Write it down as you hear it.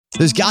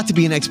There's got to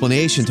be an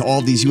explanation to all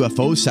of these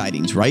UFO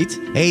sightings, right?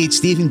 Hey, it's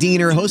Stephen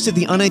Diener, host of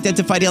the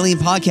Unidentified Alien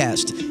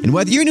Podcast. And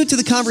whether you're new to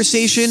the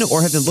conversation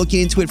or have been looking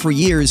into it for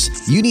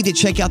years, you need to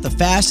check out the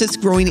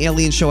fastest growing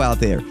alien show out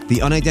there,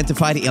 the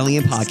Unidentified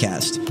Alien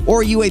Podcast,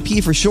 or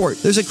UAP for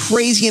short. There's a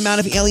crazy amount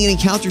of alien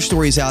encounter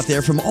stories out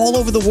there from all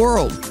over the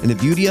world. And the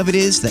beauty of it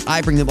is that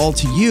I bring them all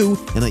to you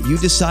and let you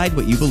decide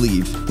what you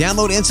believe.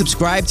 Download and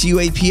subscribe to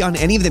UAP on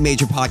any of the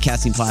major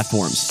podcasting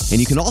platforms. And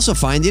you can also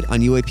find it on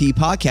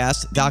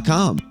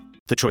UAPpodcast.com.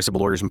 The choice of a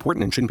lawyer is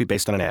important and shouldn't be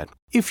based on an ad.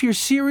 If you're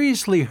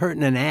seriously hurt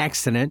in an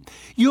accident,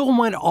 you'll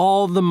want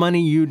all the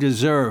money you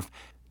deserve.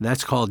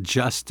 That's called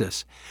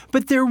justice.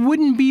 But there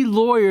wouldn't be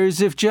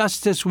lawyers if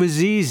justice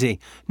was easy.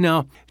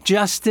 No,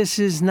 justice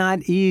is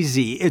not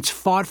easy. It's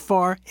fought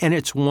for and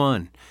it's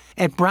won.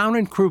 At Brown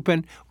 &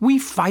 Crouppen, we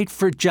fight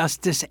for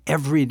justice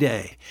every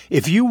day.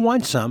 If you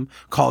want some,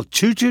 call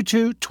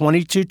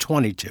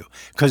 222-2222.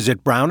 Because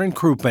at Brown &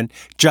 Crouppen,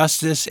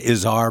 justice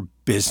is our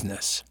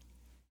business.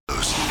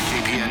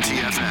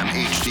 KPN-TFM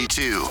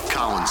HD2,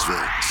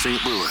 Collinsville,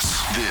 St. Louis.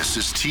 This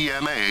is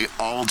TMA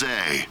All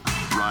Day.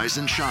 Rise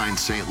and shine,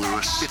 St.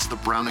 Louis. It's the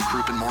Brown &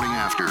 Crouppen Morning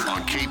After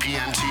on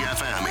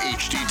KPN-TFM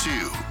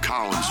HD2,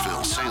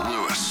 Collinsville, St.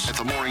 Louis. At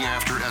the Morning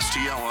After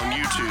STL on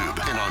YouTube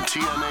and on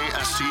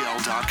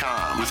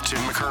TMASTL.com with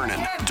Tim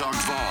McKernan, Doug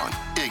Vaughn,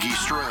 Iggy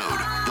Strode,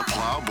 The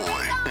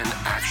Plowboy, and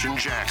Action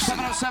Jackson.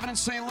 7:07 in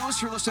St.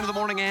 Louis. You're listening to the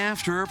Morning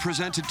After,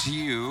 presented to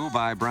you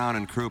by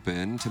Brown &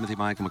 Crouppen. Timothy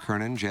Michael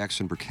McKernan,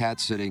 Jackson Burkett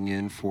sitting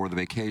in for the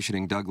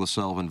vacationing Douglas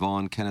Sullivan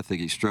Vaughn, Kenneth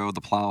Iggy Strode,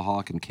 the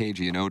Plowhawk, and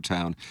KG in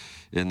O-Town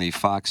in the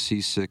Fox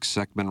C6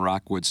 Seckman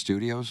Rockwood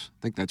Studios.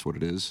 I think that's what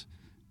it is.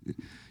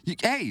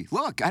 Hey,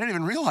 look, I didn't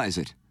even realize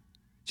it.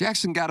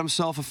 Jackson got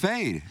himself a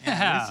fade.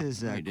 Yeah,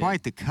 this is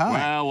quite the cut.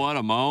 Well, what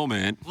a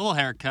moment. A little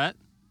haircut.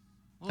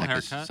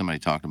 Somebody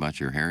talked about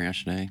your hair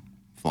yesterday,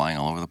 flying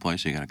all over the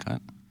place. You got a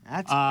cut?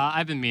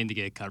 I've been meaning to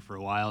get a cut for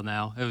a while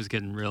now. It was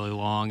getting really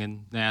long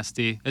and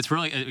nasty. It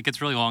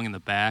gets really long in the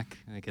back,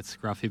 and it gets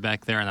scruffy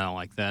back there, and I don't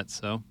like that.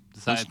 So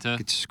decided to.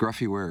 It's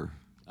scruffy where?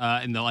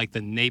 In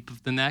the nape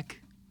of the neck.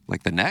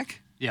 Like the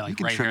neck? Yeah, like you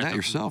can right trim here that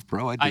yourself,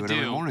 bro. I do it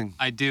every morning.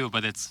 I do,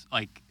 but it's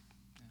like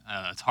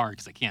it's hard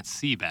because I can't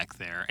see back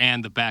there,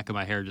 and the back of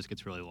my hair just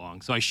gets really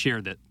long. So I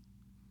sheared it.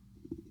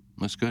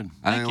 Looks good.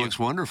 I think it looks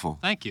wonderful.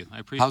 Thank you. I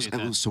appreciate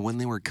that. So when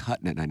they were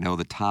cutting it, I know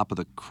the top of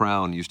the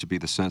crown used to be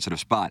the sensitive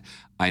spot.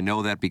 I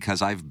know that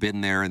because I've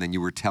been there, and then you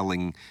were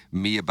telling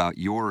me about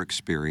your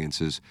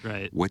experiences.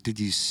 Right. What did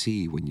you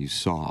see when you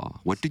saw?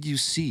 What did you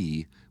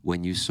see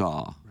when you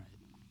saw? Right.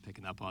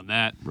 Picking up on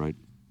that. Right.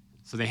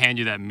 So they hand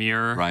you that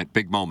mirror. Right.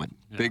 Big moment.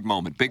 Yeah. Big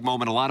moment. Big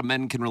moment. A lot of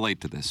men can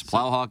relate to this.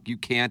 Plowhawk, you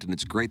can't, and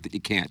it's great that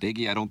you can't.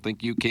 Iggy, I don't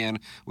think you can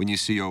when you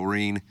see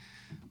Oreen.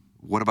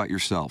 What about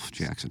yourself,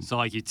 Jackson? So,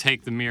 like, you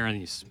take the mirror and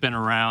you spin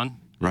around.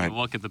 Right. You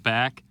look at the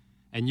back.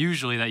 And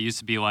usually that used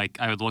to be like,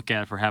 I would look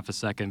at it for half a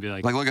second and be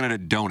like... Like looking at a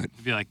donut.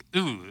 Be like,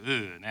 ooh,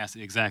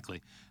 nasty.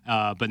 Exactly.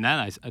 But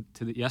then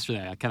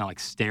yesterday, I kind of,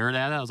 like, stared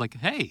at it. I was like,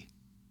 hey,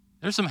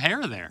 there's some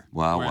hair there.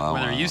 Wow,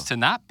 where there used to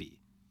not be.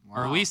 Wow.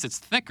 Or at least it's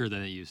thicker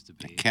than it used to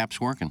be. The cap's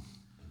working.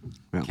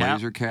 That Cap,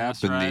 laser cap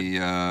and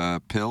finasteride.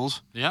 the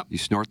pills? Yep. You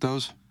snort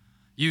those?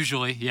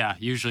 Usually, yeah.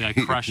 Usually I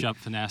crush up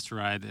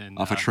finasteride and...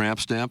 Off a tramp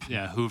stamp?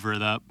 Yeah, hoover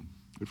it up.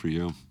 Good for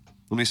you.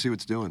 Let me see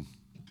what's doing.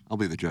 I'll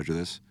be the judge of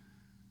this.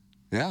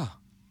 Yeah.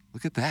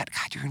 Look at that.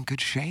 God, you're in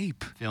good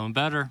shape. Feeling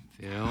better.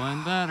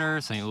 Feeling better.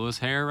 St. Louis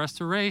Hair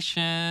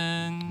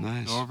Restoration.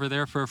 Nice. Go over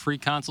there for a free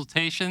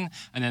consultation.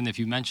 And then if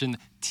you mention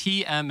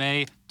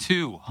TMA,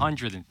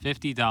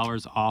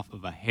 $250 off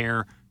of a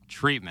hair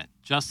treatment.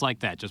 Just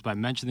like that. Just by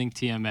mentioning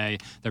TMA.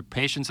 They're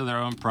patients of their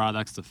own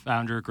products. The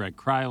founder, Greg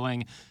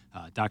Kryling,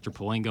 Dr.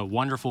 Polinga,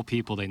 wonderful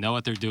people. They know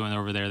what they're doing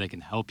over there. They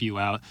can help you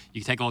out. You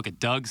can take a look at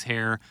Doug's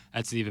hair.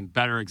 That's an even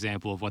better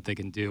example of what they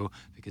can do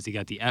because he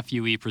got the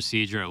FUE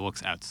procedure. It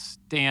looks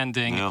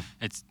outstanding. Yeah.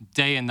 It's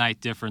day and night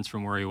difference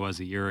from where he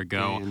was a year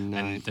ago.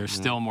 And there's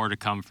still more to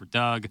come for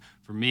Doug.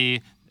 For me,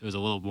 it was a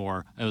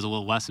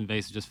little less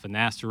invasive, just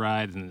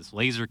finasteride and this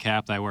laser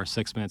cap that I wear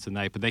 6 minutes a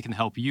night. But they can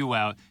help you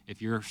out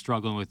if you're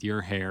struggling with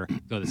your hair.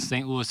 Go to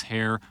St. Louis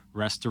Hair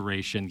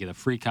Restoration, get a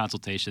free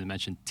consultation, and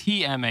mention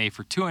TMA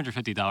for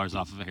 $250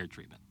 off of a hair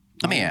treatment.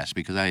 Let me ask,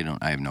 because I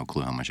have no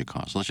clue how much it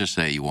costs. Let's just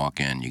say you walk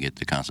in, you get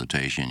the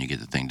consultation, you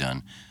get the thing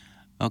done.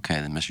 Okay,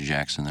 then Mr.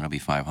 Jackson, that'll be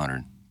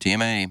 $500.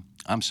 TMA,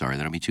 I'm sorry,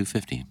 that'll be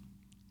 $250.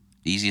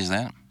 Easy as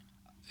that?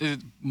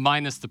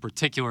 Minus the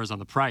particulars on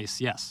the price,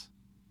 yes.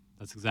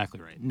 That's exactly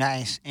right.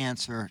 Nice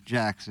answer,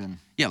 Jackson.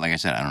 Yeah, like I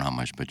said, I don't know how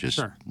much, but just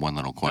one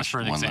little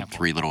question,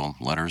 three little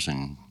letters,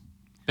 and...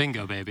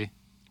 Bingo, baby.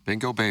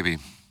 Bingo, baby.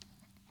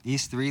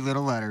 These three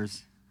little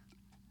letters.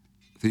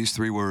 These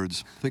three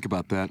words. Think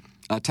about that.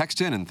 Text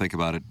in and think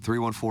about it.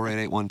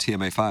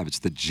 314-881-TMA5. It's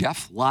the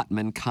Jeff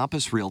Lotman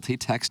Compass Realty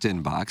text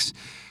inbox.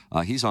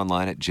 He's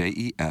online at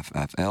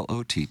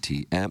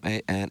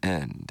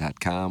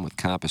JEFFLOTTMANN.com with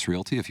Compass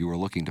Realty. If you are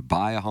looking to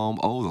buy a home,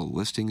 the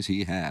listings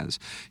he has.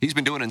 He's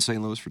been doing it in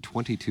St. Louis for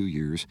 22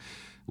 years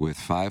with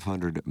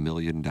 $500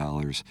 million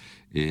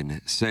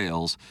in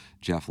sales.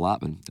 Jeff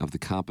Lotman of the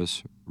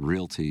Compass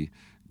Realty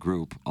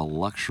Group, a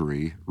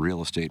luxury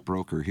real estate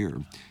broker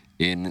here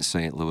in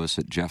St. Louis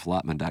at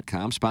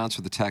jefflotman.com.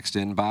 Sponsor the text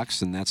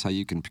inbox, and that's how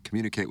you can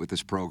communicate with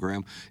this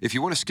program. If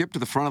you want to skip to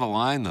the front of the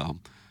line, though,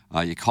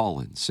 you call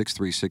in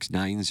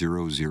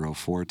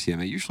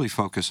 636-9004-TMA. Usually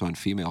focus on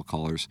female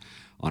callers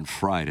on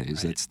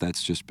Fridays. Right.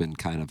 That's just been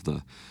kind of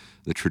the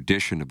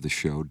tradition of the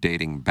show,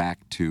 dating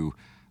back to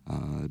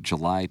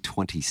July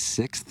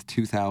 26th,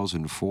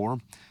 2004,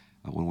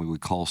 when we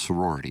would call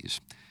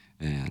sororities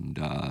and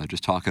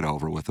just talk it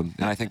over with them.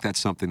 And I think that's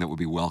something that would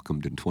be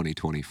welcomed in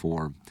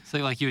 2024. So,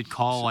 like, you would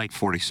call, like...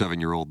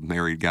 47-year-old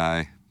married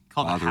guy,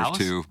 father of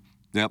two.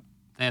 Yep.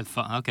 They had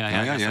phone. Okay.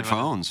 Yeah, you had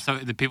phones. So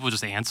the people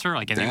just answer,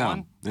 like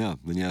anyone? Yeah.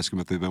 Then you ask them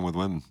if they've been with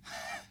women.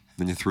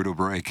 Then you threw to a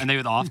break. And they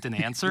would often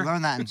answer? You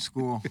learned that in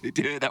school. They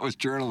did. That was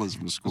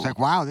journalism school. It's like,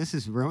 wow, this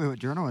is really what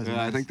journalism is.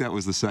 I think that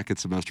was the second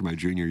semester of my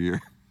junior year.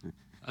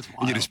 That's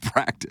wild. You just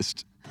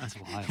practiced. That's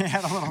wild. You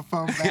had a little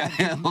phone bag.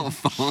 Yeah, a little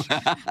phone.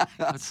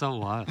 That's so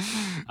wild.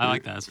 I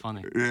like that. It's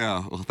funny.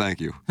 Yeah, well, thank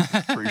you.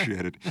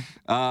 Appreciate it.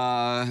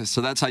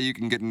 So that's how you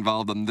can get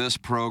involved in this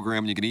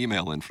program. You can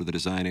email in for the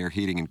Design, Air,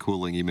 Heating, and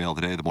Cooling email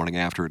today, the morning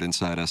after at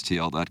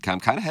InsideSTL.com.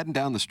 Kind of heading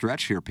down the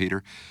stretch here,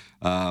 Peter,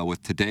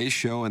 with today's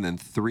show and then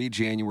 3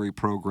 January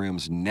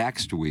programs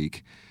next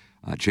week.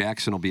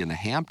 Jackson will be in the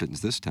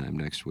Hamptons this time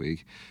next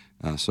week.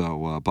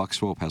 So Buck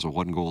Swope has a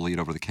 1-goal lead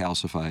over the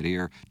calcified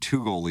Ear,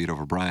 2-goal lead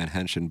over Brian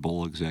Henshin,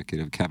 Bull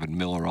executive. Kevin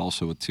Miller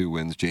also with 2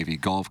 wins, JV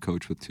golf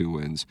coach with 2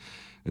 wins.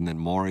 And then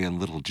Maury and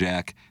Little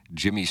Jack,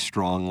 Jimmy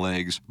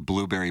Stronglegs,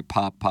 Blueberry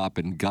Pop Pop,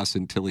 and Gus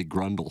and Tilly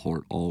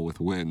Grundlehort all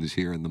with wins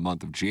here in the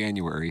month of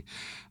January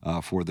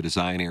for the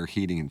Design, Air,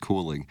 Heating, and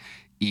Cooling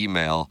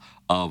email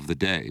of the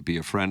day. Be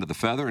a friend of the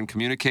Feather and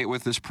communicate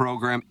with this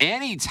program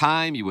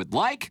anytime you would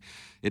like.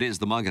 It is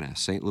the Munganess,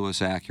 St. Louis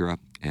Acura,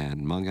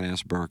 and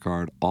Munganess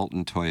Burkhardt,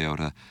 Alton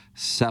Toyota,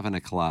 7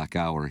 o'clock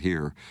hour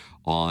here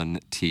on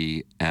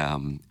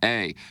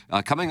TMA.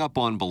 Coming up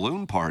on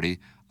Balloon Party,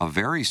 a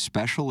very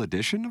special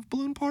edition of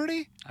Balloon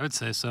Party? I would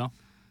say so.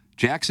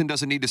 Jackson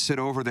doesn't need to sit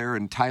over there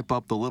and type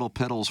up the Little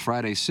Piddles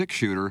Friday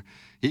 6-shooter.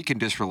 He can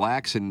just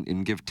relax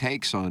and give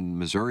takes on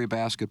Missouri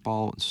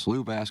basketball, and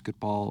SLU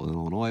basketball, and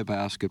Illinois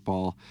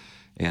basketball,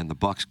 and the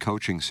Bucks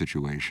coaching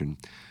situation.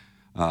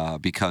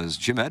 Because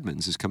Jim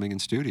Edmonds is coming in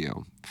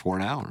studio for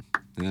an hour,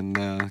 and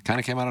kind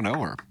of came out of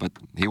nowhere, but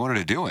he wanted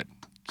to do it.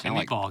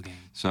 Jimmy ball game.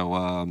 So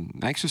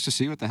anxious to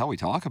see what the hell we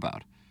talk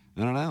about.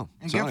 I don't know.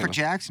 And so good anyway. for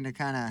Jackson to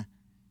kind of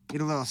get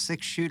a little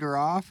 6-shooter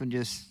off and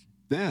just...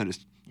 Yeah,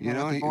 just,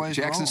 Jackson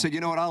roll. said, you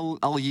know what,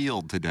 I'll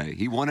yield today.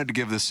 He wanted to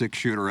give the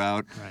 6-shooter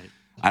out. Right.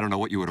 I don't know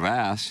what you would have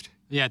asked.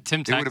 Yeah,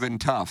 Tim. It would have been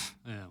tough.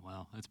 Yeah,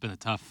 well, it's been a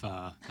tough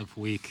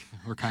week.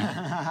 We're kind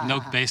of no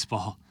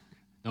baseball.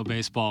 No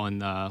baseball,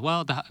 and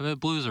the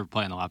Blues are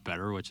playing a lot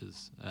better, which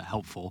is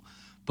helpful.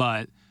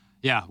 But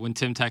yeah, when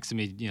Tim texted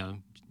me,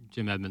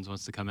 Jim Edmonds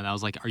wants to come in, I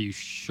was like, "Are you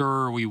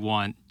sure we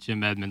want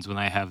Jim Edmonds when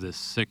I have this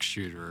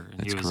 6-shooter?"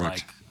 And That's he was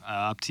correct. like,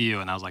 "Up to you."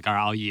 And I was like, "All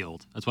right, I'll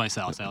yield." That's why I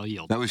said I'll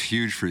yield. That was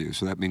huge for you.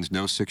 So that means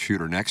no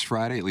 6-shooter next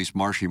Friday. At least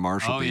Marshy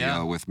Marsh will be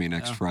with me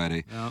next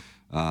Friday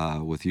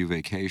with you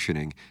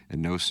vacationing,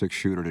 and no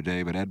 6-shooter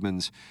today. But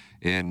Edmonds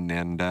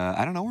and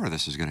I don't know where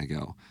this is going to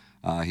go.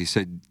 He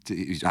said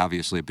he's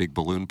obviously a big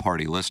Balloon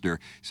Party listener.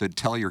 He said,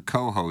 tell your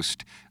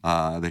co-host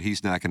that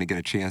he's not going to get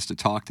a chance to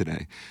talk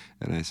today.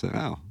 And I said,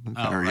 or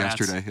rats.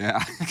 yesterday.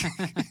 Yeah.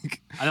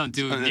 I don't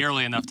do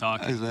nearly enough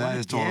talking. I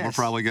just told him we're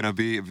probably going to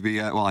be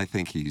well, I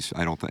think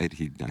I don't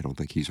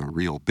think he's a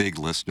real big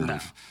listener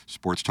of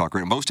sports talk.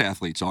 Most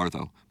athletes are,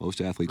 though.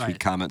 Most athletes read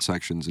comment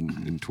sections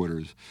in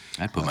Twitter's.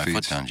 I'd put my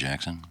foot down,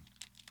 Jackson.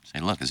 Say,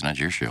 look, it's not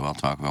your show. I'll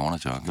talk if I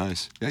want to talk.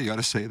 Nice. Yeah, you ought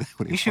to say that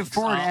when he You should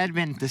forward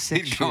Edmund the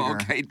 6-shooter.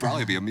 Okay, he'd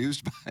probably be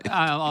amused by it.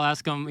 I'll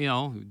ask him,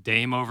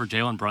 Dame over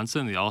Jalen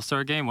Brunson, the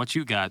All-Star game. What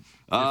you got,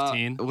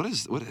 15? What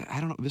I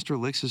don't know. Mr.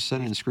 Licks is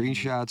sending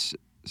screenshots.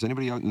 Is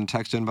anybody out in the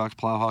text inbox,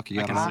 Plowhawk?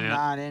 I'm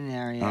not in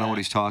there yet. I don't know what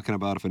he's talking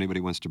about. If anybody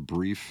wants to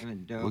brief.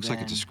 Looks like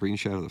it's a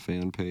screenshot of the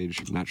fan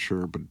page. I'm not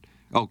sure, but...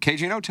 Oh,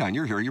 KJ No-Town,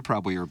 you're here. You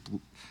probably are...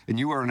 And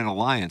you are in an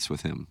alliance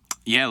with him.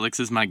 Yeah, Licks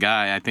is my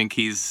guy. I think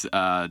he's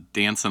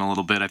dancing a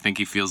little bit. I think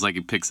he feels like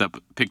he picked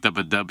up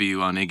a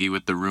W on Iggy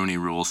with the Rooney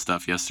Rule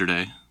stuff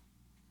yesterday.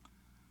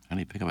 How did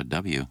he pick up a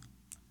W?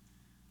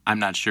 I'm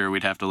not sure.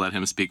 We'd have to let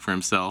him speak for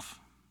himself.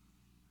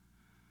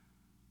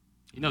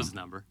 He knows his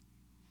number.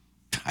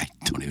 I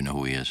don't even know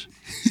who he is.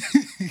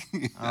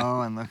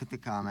 Oh, and look at the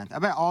comments. I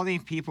bet all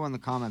these people in the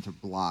comments are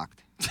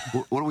blocked.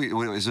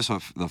 Is this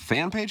the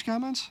fan page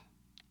comments?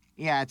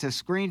 Yeah, it's a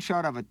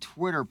screenshot of a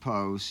Twitter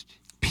post.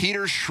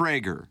 Peter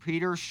Schrager.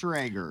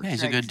 Yeah,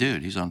 he's a good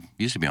dude. He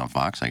used to be on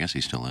Fox. I guess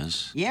he still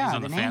is. Yeah,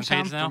 the name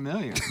sounds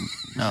familiar.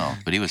 No,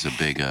 but he was a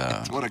big...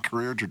 what a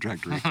career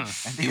trajectory.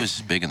 He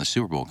was big in the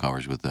Super Bowl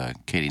covers with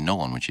Katie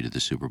Nolan when she did the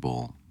Super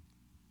Bowl.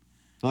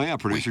 Oh, yeah,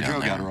 producer week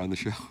down Joe got there. her on the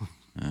show.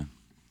 Yeah.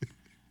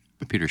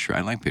 Peter Schrager.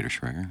 I like Peter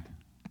Schrager.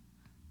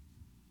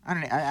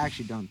 I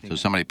actually don't think. So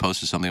somebody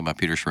posted something about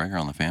Peter Schrager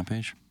on the fan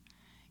page?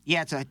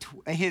 Yeah, it's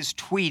his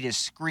tweet is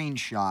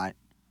screenshot,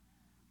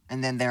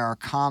 and then there are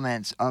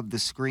comments of the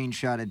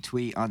screenshotted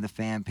tweet on the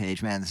fan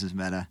page. Man, this is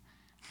meta.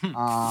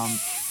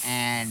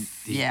 And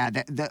yeah,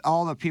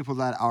 all the people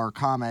that are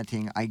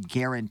commenting, I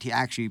guarantee,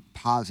 actually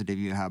positive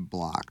you have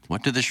blocked.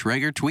 What did the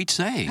Schrager tweet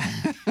say?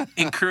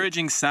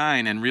 Encouraging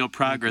sign and real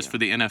progress for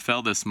the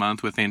NFL this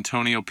month with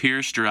Antonio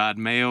Pierce, Gerard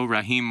Mayo,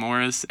 Raheem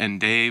Morris, and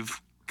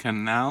Dave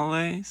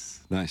Canales.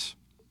 Nice.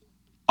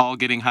 All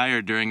getting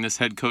hired during this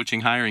head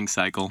coaching hiring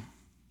cycle.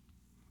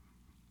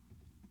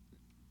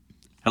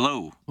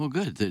 Hello. Well,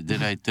 good.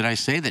 Did I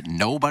say that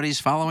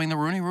nobody's following the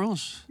Rooney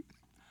Rules?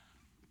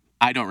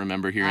 I don't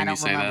remember hearing you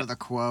say that. I don't remember the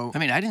quote. I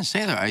mean, I didn't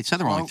say that. I said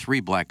there were only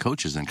 3 black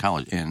coaches in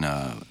college in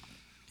the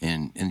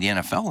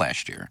NFL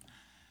last year.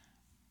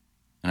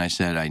 And I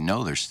said I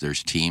know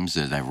there's teams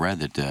that I've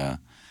read that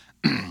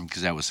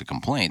because that was the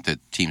complaint that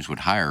teams would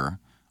hire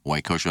a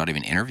white coach without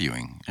even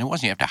interviewing. And it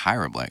wasn't you have to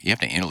hire a black. You have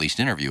to at least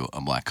interview a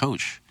black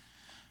coach.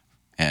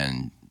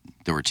 And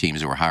there were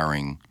teams that were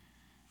hiring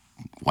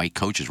white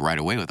coaches right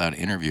away without an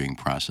interviewing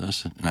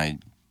process. And I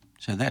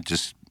said that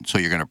just so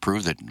you're going to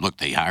prove that, look,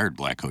 they hired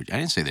black coach. I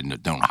didn't say they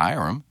don't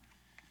hire them.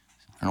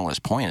 I don't know what his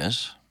point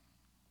is.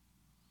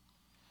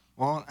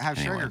 Well, have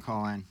Anyway. Schrager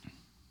call in.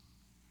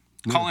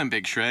 Call in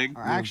Big Shreg.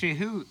 Or actually,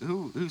 who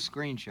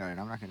screenshotted?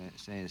 I'm not going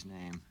to say his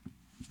name.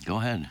 Go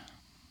ahead.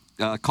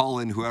 Call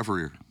in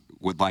whoever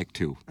would like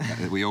to.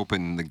 We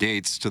open the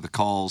gates to the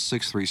calls,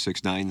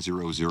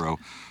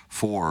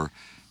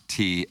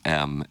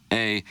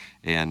 636-900-4TMA,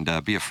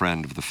 and be a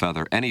friend of the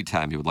Feather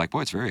anytime you would like.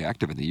 Boy, it's very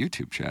active in the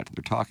YouTube chat.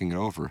 They're talking it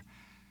over.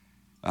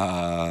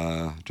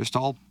 Just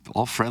all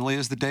friendly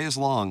as the day is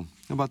long.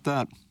 How about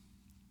that?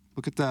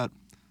 Look at that.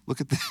 Look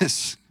at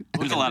this.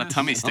 There's a lot of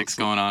tummy sticks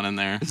going on in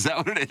there. Is that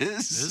what it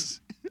is?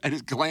 I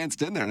just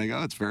glanced in there and I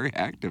go, it's very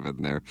active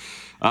in there.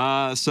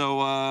 So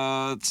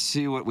let's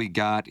see what we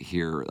got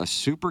here. A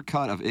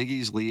supercut of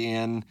Iggy's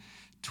Leanne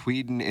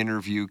Tweeden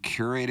interview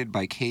curated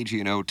by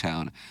KG in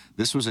O-Town.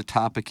 This was a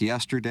topic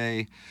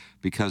yesterday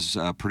because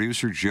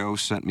producer Joe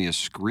sent me a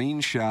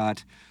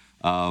screenshot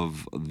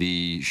of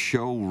the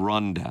show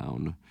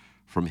rundown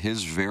from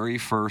his very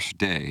first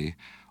day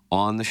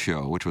on the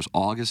show, which was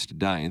August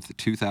 9th,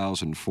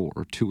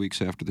 2004, 2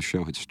 weeks after the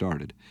show had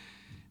started.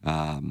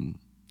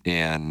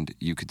 And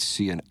you could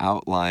see an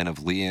outline of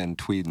Leanne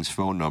Tweeden's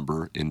phone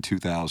number in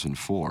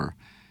 2004.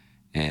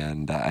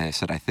 And I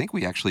said, I think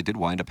we actually did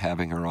wind up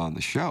having her on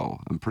the show.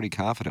 I'm pretty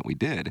confident we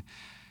did.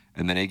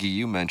 And then, Iggy,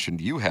 you mentioned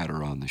you had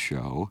her on the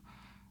show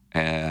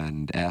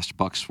and asked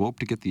Buck Swope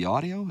to get the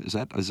audio.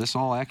 Is this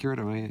all accurate?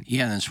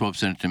 Yeah, and then Swope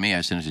sent it to me.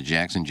 I sent it to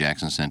Jackson.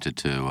 Jackson sent it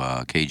to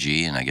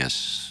KG, and I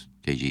guess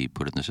KG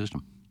put it in the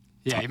system.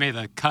 Yeah, he made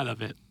the cut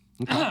of it.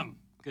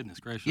 Goodness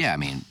gracious. Yeah, I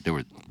mean,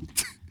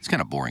 it's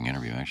kind of boring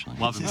interview, actually.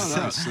 Love it.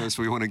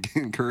 So we want to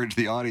encourage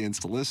the audience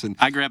to listen.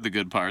 I grabbed the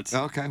good parts.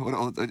 Okay.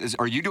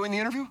 Are you doing the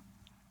interview?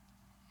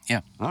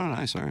 Yeah. Oh,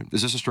 nice. All right.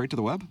 Is this a straight to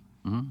the web?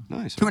 Mm-hmm.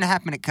 Nice.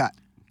 2.5 minute cut.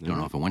 Don't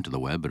know if it went to the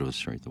web, but it was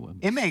straight to the web.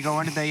 It may go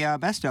into the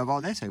best of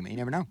all day segment. You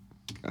never know.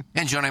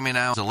 And joining me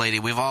now is a lady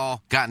we've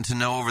all gotten to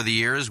know over the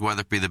years, whether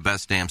it be the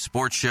Best Damn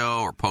Sports Show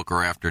or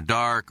Poker After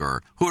Dark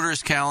or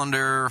Hooters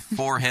Calendar,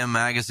 For Him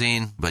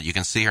Magazine. But you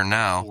can see her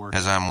now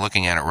as I'm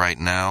looking at it right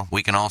now.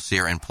 We can all see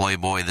her in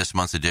Playboy. This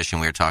month's edition,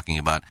 we are talking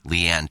about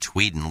Leanne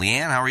Tweeden.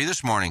 Leanne, how are you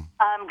this morning?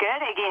 I'm good,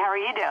 Iggy. How are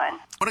you doing?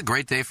 What a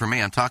great day for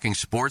me. I'm talking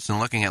sports and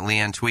looking at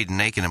Leanne Tweeden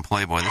naked in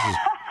Playboy. This is...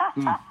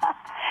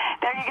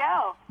 There you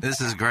go. This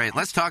is great.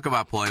 Let's talk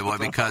about Playboy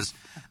because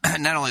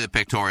not only the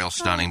pictorial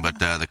stunning, but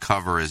the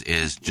cover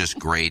is just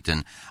great.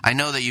 And I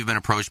know that you've been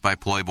approached by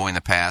Playboy in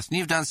the past, and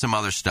you've done some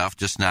other stuff,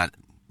 just not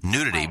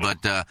nudity.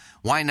 But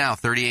why now?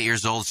 38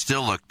 years old,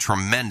 still look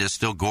tremendous,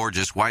 still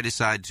gorgeous. Why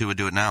decide to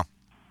do it now?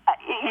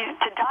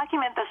 To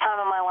document this time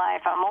in my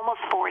life, I'm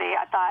almost 40.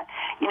 I thought,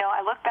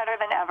 I look better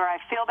than ever. I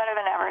feel better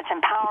than ever. It's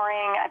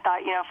empowering. I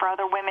thought, for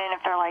other women,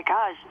 if they're like,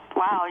 gosh,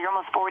 wow, you're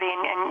almost 40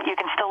 and you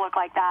can still look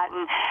like that.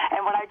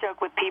 And what I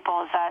joke with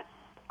people is that,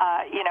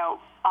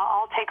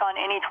 I'll take on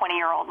any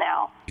 20-year-old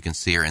now. You can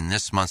see her in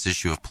this month's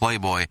issue of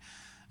Playboy,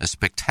 a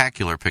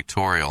spectacular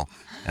pictorial,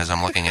 as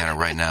I'm looking at it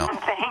right now.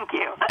 Thank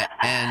you.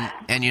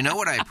 And you know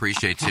what I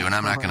appreciate, too, and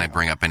I'm not going to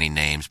bring up any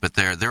names, but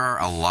there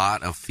are a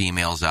lot of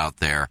females out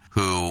there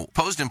who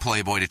posed in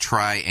Playboy to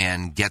try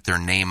and get their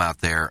name out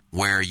there,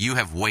 where you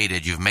have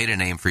waited, you've made a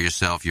name for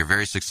yourself, you're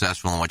very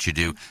successful in what you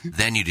do,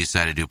 then you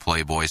decide to do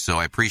Playboy, so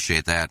I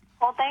appreciate that.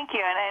 Well, thank you.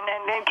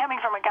 And coming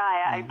from a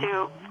guy, I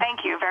do thank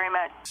you very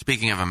much.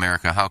 Speaking of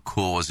America, how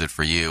cool was it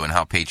for you and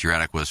how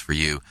patriotic was for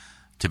you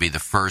to be the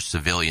first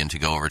civilian to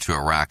go over to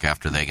Iraq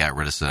after they got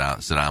rid of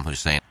Saddam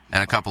Hussein? And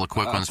a couple of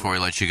quick ones before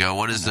we let you go.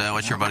 What's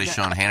your buddy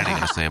Sean Hannity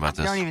going to say about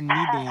this? Don't even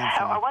need the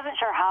answer. I wasn't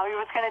sure how he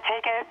was going to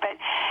take it, but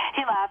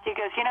he laughed. He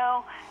goes,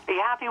 are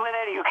you happy with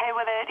it? Are you okay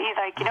with it? He's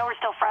like, we're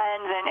still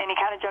friends, and he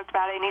kind of joked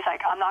about it, and he's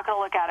like, I'm not going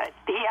to look at it.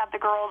 He had the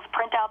girls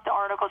print out the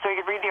article so he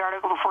could read the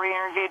article before he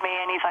interviewed me,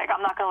 and he's like,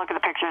 I'm not going to look at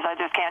the pictures. I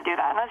just can't do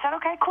that. And I said,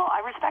 okay, cool. I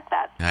respect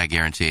that. I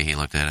guarantee he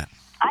looked at it.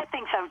 I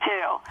think so,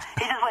 too.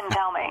 He just wouldn't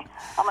tell me.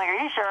 I'm like, are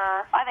you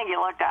sure? I think he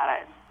looked at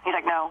it. He's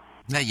like, no.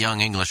 That young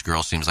English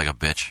girl seems like a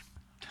bitch.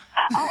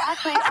 Oh,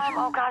 actually,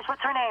 oh gosh,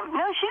 what's her name?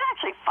 No, she's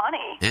actually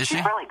funny. Is she?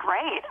 She's really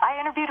great. I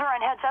interviewed her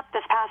on Heads Up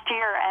this past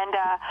year, and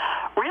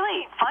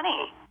really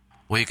funny.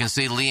 Well, you can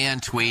see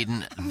Leanne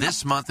Tweeden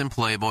this month in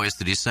Playboy. It's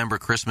the December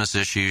Christmas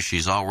issue.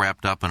 She's all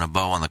wrapped up in a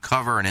bow on the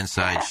cover, and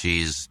inside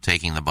she's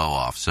taking the bow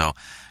off. So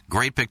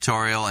great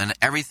pictorial, and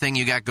everything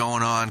you got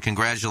going on.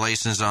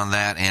 Congratulations on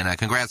that, and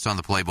congrats on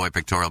the Playboy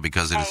pictorial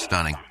because it is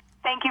stunning.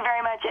 Thank you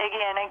very much,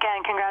 Iggy, and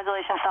again,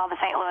 congratulations to all the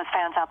St. Louis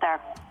fans out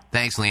there.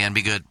 Thanks, Leanne.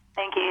 Be good.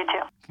 Thank you, you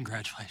too.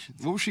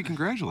 Congratulations. What was she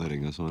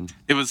congratulating us on?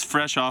 It was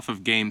fresh off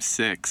of Game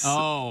 6.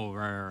 Oh,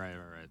 right.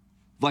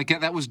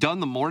 Like that was done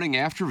the morning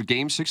after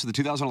Game 6 of the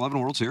 2011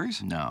 World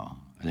Series? No.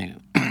 I think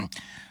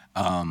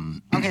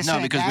Okay, so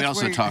no, because we that's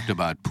also where- talked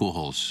about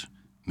Pujols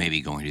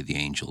maybe going to the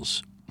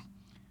Angels.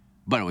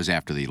 But it was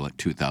after the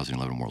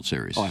 2011 World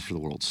Series. Oh, after the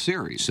World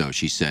Series. So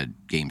she said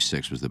Game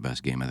 6 was the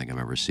best game I think I've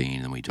ever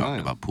seen. And we talked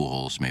about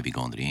Pujols maybe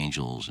going to the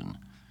Angels. And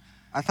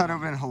I thought it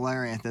would have been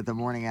hilarious that the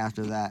morning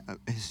after that,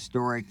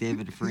 historic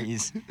David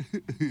Freese,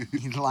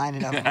 he'd line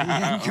it up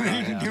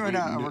doing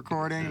a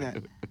recording.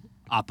 That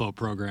Oppo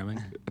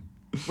programming.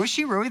 was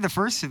she really the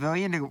first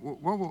civilian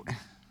to?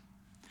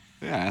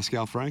 Yeah, ask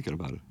Al Franken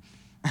about it.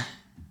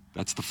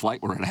 That's the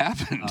flight where it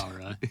happened. Oh,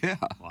 really? Yeah.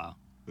 Wow.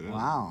 Yeah.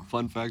 Wow.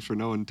 Fun facts for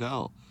no and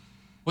tell.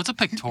 What's a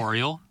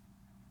pictorial?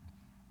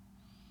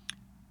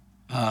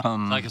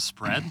 Like a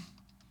spread?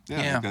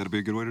 Yeah, that'd be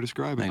a good way to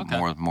describe it.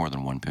 Like more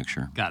than one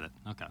picture. Got it.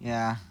 Okay.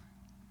 Yeah.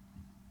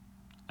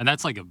 And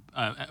that's like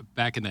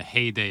back in the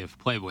heyday of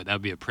Playboy.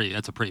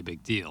 That's a pretty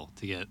big deal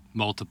to get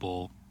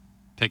multiple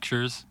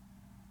pictures.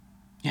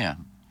 Yeah.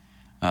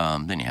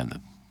 Then you have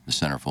the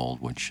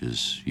centerfold, which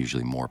is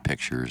usually more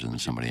pictures than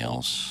somebody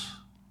else.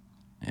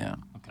 Yeah.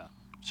 Okay.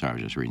 Sorry, I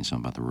was just reading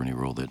something about the Rooney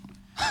Rule that.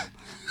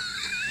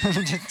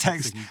 Just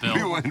text.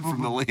 We went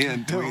from the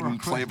Leanne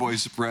Tweeden Playboy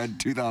spread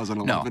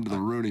 2011 to the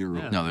Rooney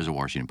Rule. No, there's a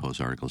Washington Post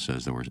article that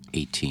says there were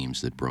 8 teams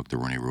that broke the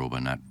Rooney Rule by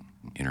not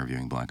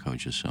interviewing black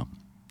coaches. So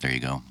there you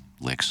go.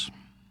 Licks.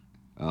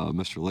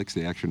 Mr. Licks,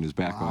 the action is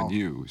back on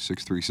you.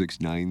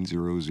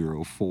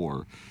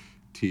 636-9004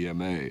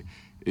 TMA.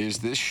 Is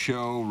this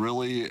show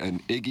really an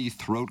Iggy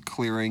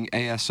throat-clearing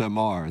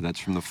ASMR?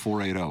 That's from the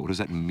 480. What does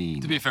that mean?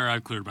 To be fair,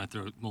 I've cleared my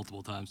throat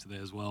multiple times today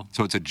as well.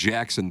 So it's a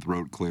Jackson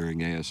throat-clearing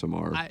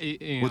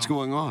ASMR. What's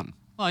going on?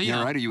 Well, You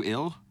all right? Are you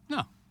ill?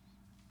 No.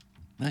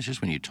 That's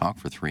just when you talk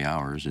for 3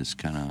 hours. It's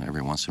kind of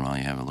every once in a while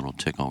you have a little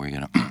tickle where you're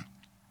going to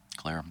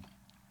clear.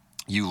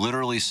 You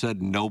literally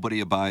said nobody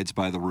abides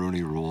by the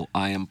Rooney Rule.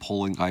 I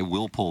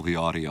will pull the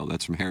audio.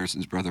 That's from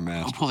Harrison's brother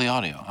Matt. I'll pull the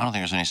audio. I don't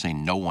think there's any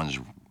saying no one's.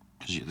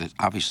 Because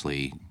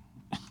obviously,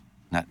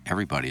 not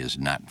everybody is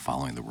not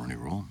following the Rooney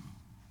Rule.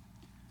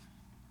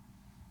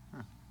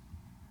 Well,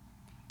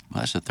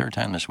 that's the 3rd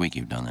time this week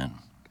you've done that.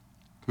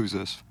 Who's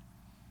this?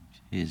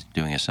 He's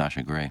doing a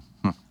Sasha Grey.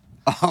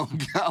 Oh,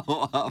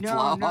 no.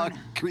 No.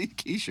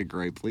 Keisha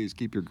Gray, please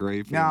keep your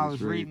gray. No, I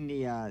was reading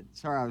the.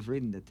 Sorry, I was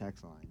reading the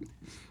text line.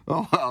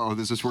 Oh,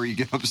 this is where you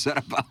get upset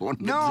about one.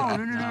 No.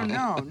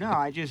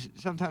 I just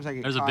sometimes I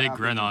get. There's a caught big up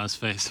grin in- on his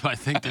face, so I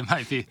think they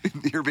might be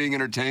You're being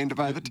entertained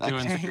by the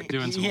text.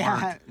 doing some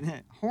Yeah,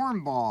 work.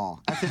 Hornball.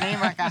 That's a name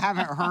like I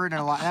haven't heard in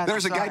a lot.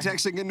 There's a guy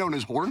texting in known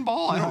as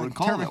Hornball. I don't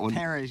recall that one.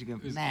 Parrish,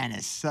 man,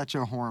 it's such a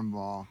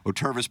hornball. Oh,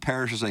 Tervis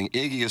Parrish is saying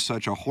Iggy is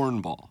such a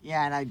hornball.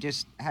 Yeah, and I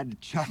just had to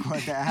chuckle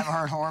at that. I haven't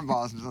heard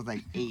hornball since I was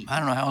like 8. I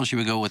don't know how else she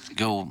would go with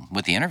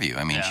the interview.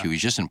 I mean, she was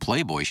just in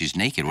Playboy. She's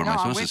naked. What am I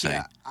supposed to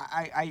say?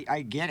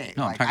 I get it.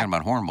 No, I'm talking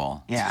about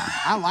Hornball. Yeah,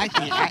 I like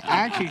it. I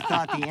actually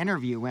thought the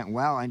interview went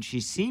well, and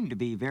she seemed to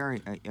be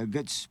a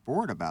good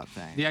sport about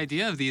things. The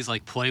idea of these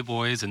like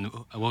Playboys and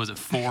what was it,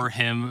 For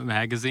Him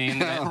magazine?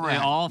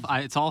 Correct.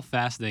 It's all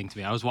fascinating to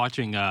me. I was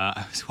watching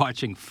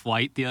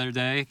Flight the other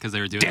day because they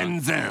were doing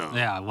Denzel.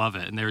 Yeah, I love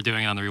it, and they were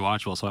doing it on the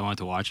rewatchable, so I wanted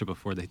to watch it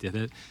before they did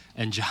it.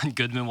 And John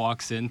Goodman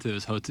walks into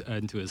his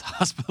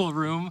hospital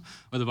room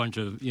with a bunch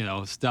of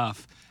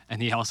stuff. And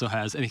he also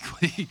has, and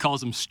he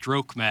calls them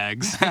stroke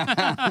mags.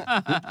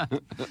 And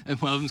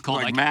one of them's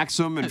called like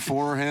Maxim and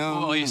For Him.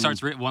 Well, he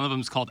starts. One of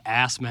them's called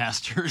Ass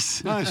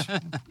Masters. Nice.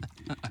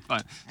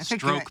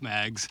 Stroke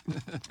mags.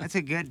 That's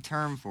a good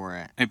term for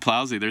it. Hey,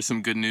 Plowsy, there's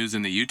some good news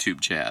in the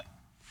YouTube chat.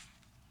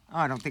 Oh,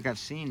 I don't think I've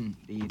seen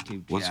the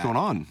YouTube chat. What's going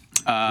on?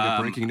 You got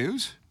breaking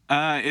news?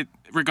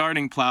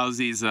 Regarding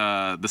Plowsy's,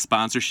 the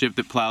sponsorship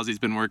that Plowsy's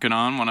been working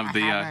on, one of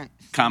the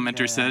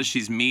commenters says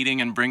she's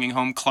meeting and bringing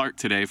home Clark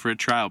today for a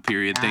trial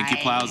period. Thank you,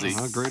 Plowsy.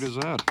 How great is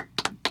that?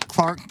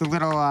 Clark, the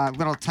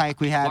little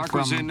tyke we had Clark from...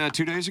 was in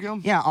 2 days ago?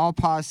 Yeah, All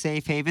Paws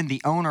Safe Haven. The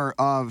owner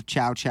of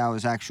Chow Chow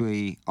has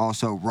actually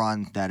also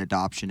run that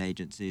adoption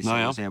agency, so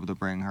I was able to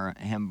bring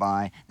him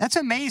by. That's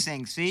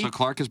amazing, see? So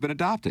Clark has been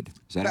adopted.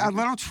 Is that a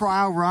little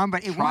trial run,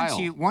 but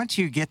Trial. once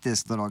you get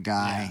this little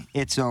guy,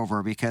 it's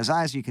over, because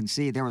as you can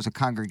see, there was a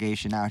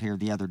congregation out here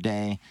the other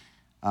day.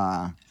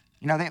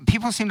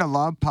 People seem to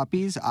love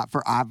puppies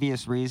for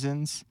obvious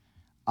reasons.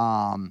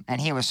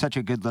 And he was such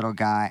a good little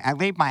guy. I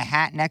laid my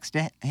hat next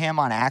to him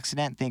on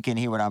accident, thinking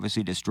he would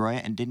obviously destroy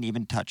it, and didn't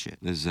even touch it.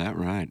 Is that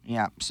right?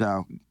 Yeah.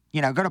 So,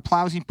 go to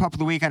Plowsy Pup of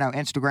the Week. I know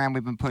Instagram,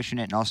 we've been pushing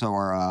it, and also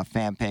our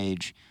fan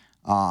page,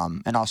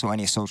 and also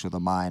any social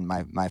of mine,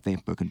 my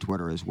Facebook and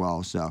Twitter as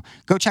well. So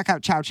go check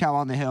out Chow Chow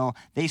on the Hill.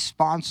 They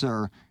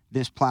sponsor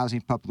this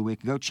Plowsy Pup of the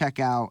Week. Go check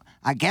out,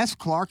 I guess,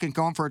 Clark and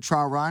going for a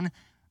trial run.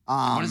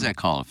 What is that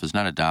called? If it's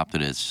not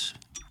adopted, it's...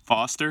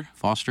 Foster?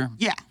 Foster?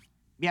 Yeah.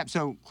 Yep,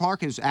 so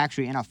Clark is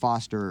actually in a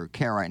foster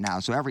care right now.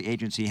 So every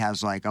agency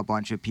has like a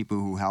bunch of people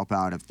who help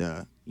out if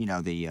the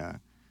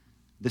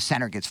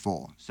center gets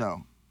full.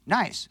 So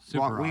nice.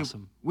 Super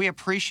awesome. We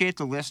appreciate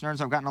the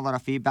listeners. I've gotten a lot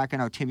of feedback. I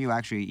know Tim, you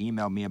actually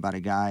emailed me about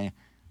a guy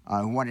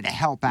who wanted to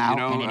help out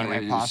in any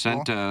way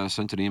possible.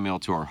 Sent an email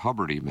to our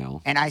Hubbard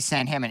email. And I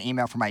sent him an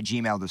email from my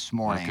Gmail this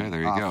morning. Okay,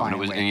 there you go.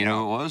 And you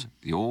know who it was?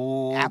 The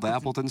old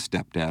Appleton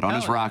stepdad on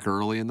his rocker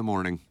early in the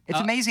morning. It's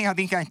amazing how I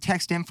think I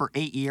texted him for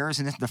 8 years,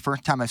 and this is the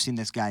first time I've seen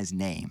this guy's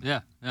name. Yeah.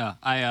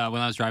 I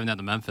when I was driving down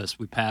to Memphis,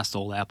 we passed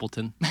Old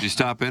Appleton. Did you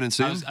stop in and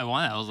see him? I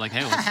was like,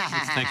 hey,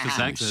 let's take this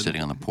He exit. was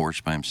sitting on the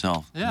porch by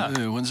himself. Yeah.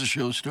 Hey, when's the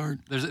show start?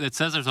 It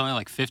says there's only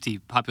like 50,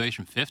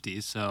 population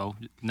 50, so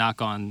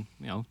knock on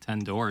 10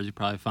 doors, you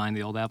probably find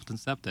the Old Appleton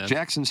stepdad.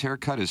 Jackson's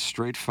haircut is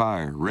straight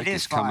fire. Rick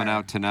is coming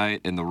out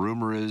tonight, and the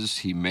rumor is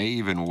he may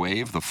even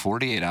waive the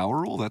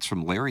 48-hour rule. That's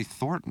from Larry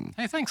Thornton.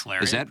 Hey, thanks,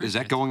 Larry. Is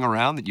that going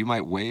around that you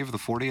might waive the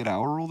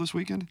 48-hour rule this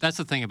weekend? That's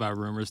the thing about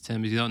rumors,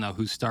 Tim, is you don't know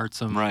who starts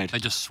them. Right. They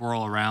just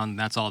swirl around, and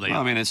that's all they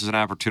Well, I mean, this is an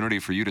opportunity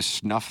for you to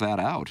snuff that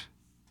out.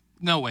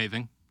 No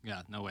waving.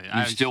 Yeah, no way.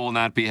 You still will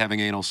not be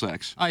having anal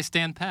sex. I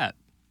stand pat.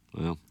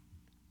 Well.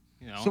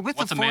 So with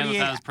what's the a man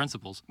without his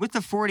principles? With the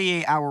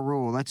 48-hour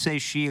rule, let's say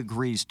she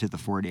agrees to the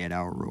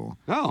 48-hour rule.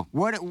 Oh.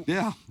 What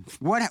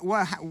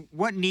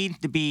needs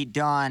to be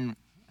done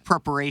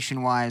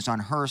preparation-wise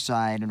on her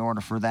side in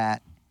order for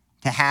that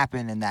to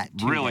happen in that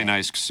 2 Really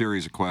days? nice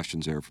series of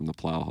questions there from the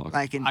Plowhawk.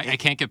 Like I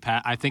can't get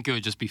past. I think it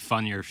would just be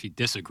funnier if she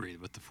disagreed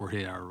with the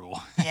 48-hour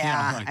rule.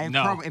 Yeah,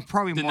 no,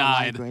 probably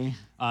denied. more likely.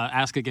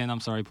 Ask again.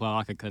 I'm sorry,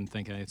 Plowhawk. I couldn't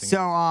think of anything. So,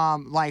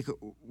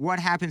 what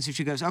happens if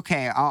she goes,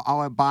 okay,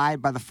 I'll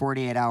abide by the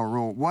 48-hour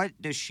rule? What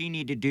does she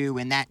need to do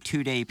in that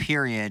 2-day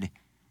period?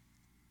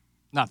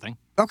 Nothing.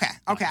 Okay.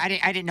 I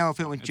didn't know if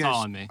it was It's just...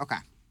 all on me. Okay.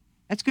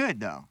 That's good,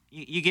 though.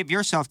 You give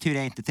yourself 2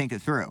 days to think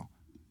it through.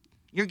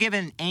 You're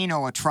giving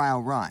anal a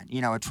trial run,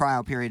 a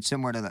trial period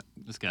similar to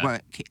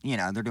what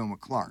they're doing with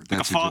Clark.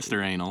 Like a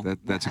foster anal.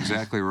 That's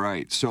exactly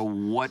right. So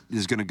what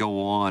is going to go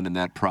on in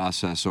that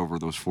process over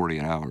those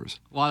 48 hours?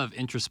 A lot of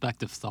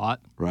introspective thought.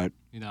 Right.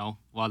 A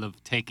lot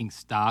of taking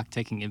stock,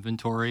 taking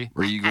inventory.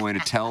 Are you going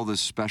to tell this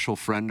special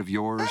friend of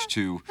yours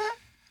to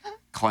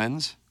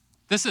cleanse?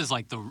 This is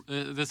like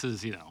this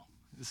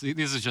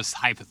is just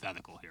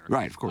hypothetical here.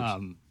 Right, of course.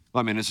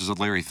 I mean, this is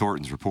Larry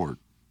Thornton's report.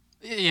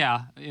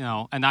 Yeah,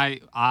 and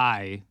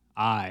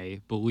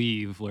I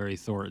believe Larry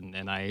Thornton,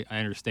 and I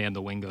understand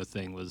the Wingo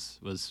thing was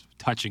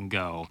touch and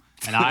go,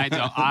 and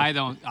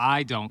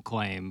I don't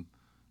claim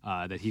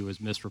that he was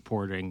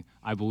misreporting.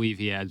 I believe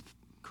he had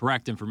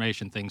correct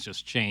information. Things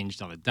just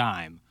changed on a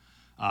dime,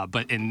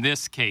 but in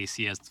this case,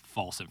 he has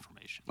false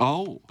information.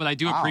 Oh, but I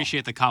do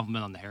appreciate the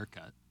compliment on the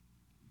haircut.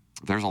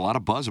 There's a lot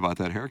of buzz about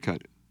that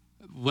haircut.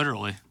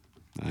 Literally.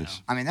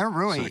 Nice. I mean, they're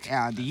really, the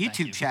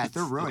YouTube chat,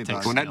 they're really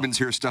buzzing. When Edmonds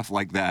hears stuff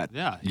like that,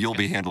 you'll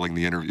be handling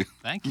the interview.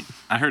 Thank you.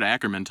 I heard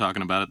Ackerman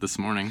talking about it this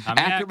morning.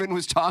 Ackerman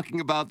was talking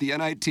about the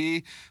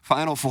NIT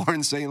Final Four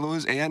in St.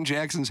 Louis and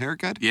Jackson's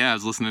haircut? Yeah, I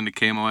was listening to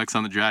KMOX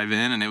on the drive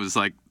in, and it was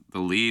like the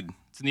lead.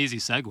 It's an easy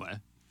segue.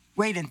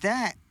 Wait, is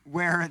that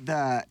where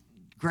the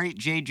great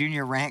Jay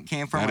Jr. rant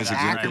came from? That is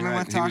exactly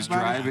right. He was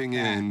driving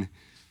in,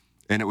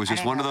 and it was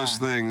just one of those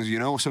things.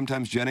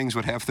 Sometimes Jennings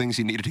would have things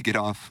he needed to get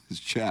off his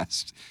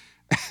chest.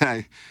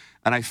 And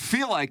I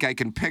feel like I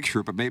can picture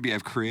it, but maybe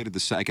I've created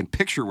this. I can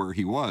picture where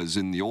he was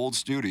in the old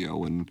studio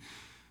when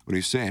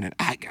he's saying it.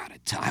 I got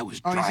it. I was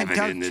driving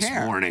in this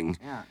morning,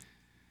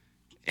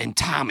 and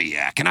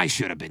Tomiak, and I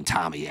should have been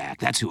Tomiak.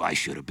 That's who I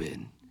should have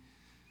been.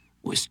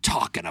 Was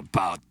talking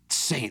about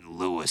St.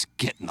 Louis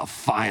getting the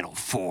Final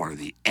Four,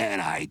 the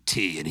NIT,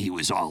 and he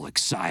was all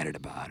excited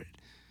about it.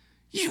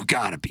 You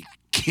gotta be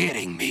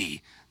kidding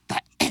me. The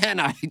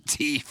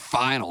NIT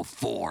Final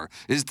Four.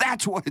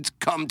 That's what it's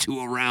come to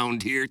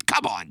around here.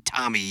 Come on,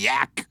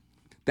 Tomiak.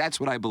 That's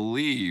what I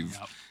believe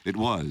it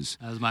was.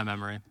 That was my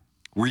memory.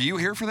 Were you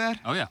here for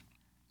that? Oh, yeah.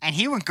 And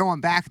he was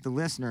going back at the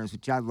listeners,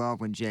 which I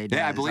love when Jay does.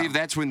 Yeah, I believe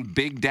that's when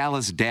Big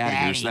Dallas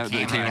Daddy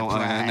came out,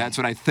 and that's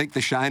when I think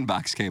the Shine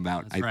Box came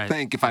out. I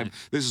think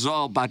this is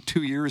all about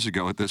 2 years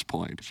ago at this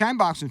point. Shine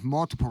Box was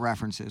multiple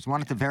references.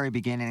 One at the very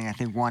beginning, and I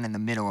think one in the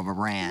middle of a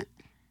rant.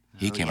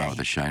 He came out with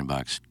the Shine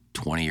Box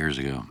 20 years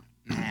ago.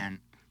 Man.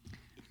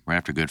 Right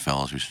after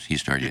Goodfellas, he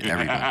started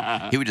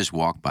everybody. He would just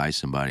walk by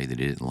somebody that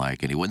he didn't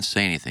like, and he wouldn't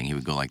say anything. He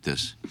would go like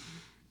this.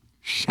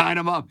 Shine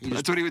them up.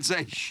 That's what he would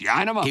say.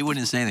 Shine them up. He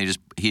wouldn't say anything.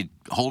 He'd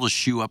hold his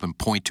shoe up and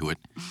point to it.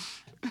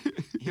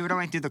 He would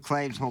always do the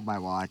claims, hold my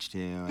watch,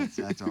 too.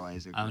 That's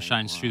always a I don't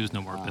shine shoes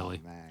no more,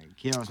 Billy.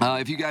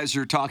 If you guys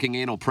are talking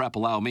anal prep,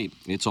 allow me.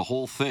 It's a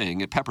whole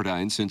thing at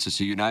Pepperdine since it's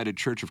a United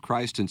Church of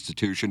Christ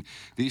institution.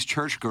 These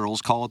church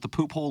girls call it the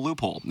poop hole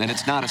loophole, and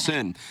it's not a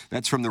sin.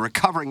 That's from the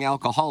recovering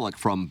alcoholic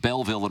from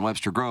Belleville and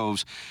Webster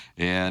Groves.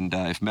 And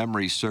if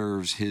memory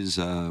serves, his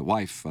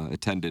wife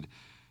attended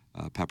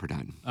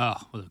Pepperdine. Oh,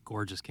 what a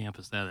gorgeous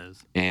campus that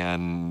is.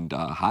 And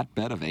a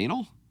hotbed of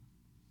anal?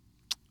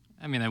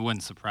 I mean, that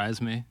wouldn't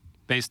surprise me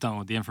based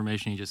on the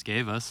information you just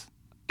gave us.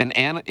 An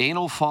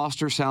anal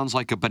foster sounds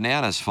like a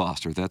bananas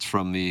foster. That's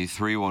from the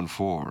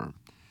 314.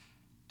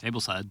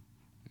 Tableside.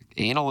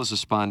 Anal is a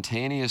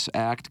spontaneous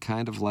act,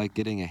 kind of like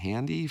getting a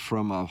handy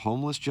from a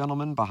homeless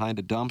gentleman behind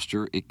a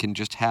dumpster. It can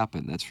just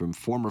happen. That's from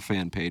former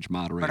fan page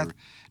moderator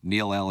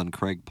Neil Allen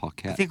Craig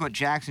Paquette. I think what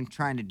Jackson's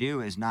trying to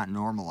do is not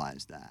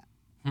normalize that.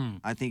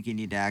 I think you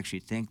need to actually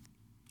think,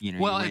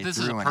 well, your way this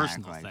is a through and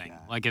personal act like thing.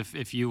 that. Like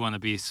if you want to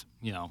be,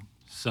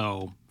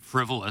 so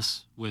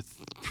frivolous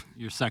with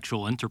your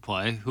sexual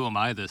interplay, who am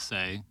I to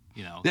say,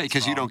 Yeah,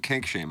 because you don't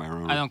kink shame, I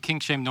remember. I don't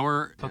kink shame,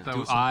 nor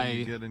do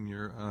I get in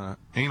your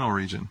anal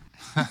region.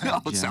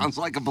 It sounds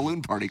like a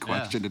balloon party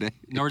question today.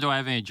 Nor do I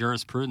have any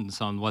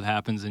jurisprudence on what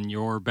happens in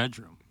your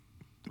bedroom,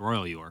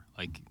 royal your,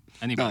 like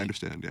anybody. No, I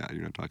understand. Yeah,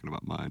 you're not talking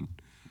about mine.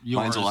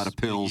 Yours, Mine's a lot of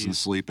pills and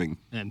sleeping.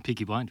 And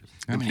Peaky Blinders.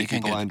 I mean, Peaky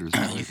Blinders.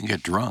 You can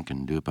get drunk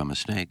and do it by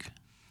mistake.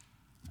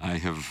 I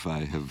have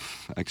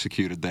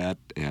executed that,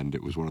 and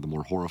it was one of the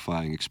more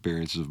horrifying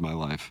experiences of my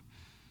life.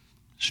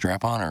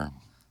 Strap on or?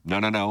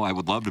 No. I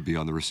would love to be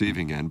on the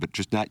receiving end, but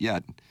just not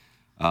yet.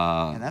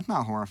 That's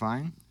not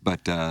horrifying.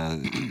 But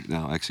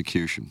no,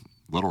 execution.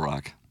 Little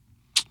Rock.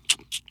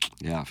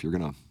 Yeah, if you're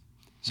gonna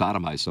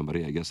sodomize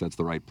somebody, I guess that's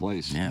the right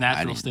place. Yeah,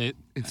 Natural state.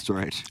 It's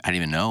right. I didn't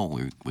even know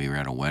we were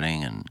at a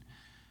wedding and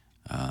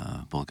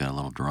both got a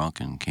little drunk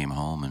and came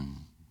home and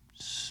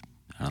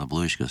out of the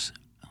blue she goes,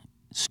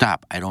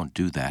 "Stop! I don't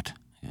do that."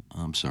 Yeah,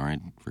 I'm sorry, I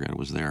forgot it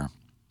was there.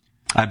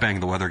 I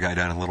banged the weather guy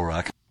down in Little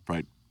Rock.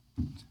 Right.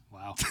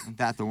 Wow. Isn't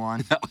that the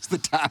one? That was the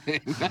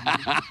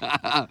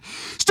time.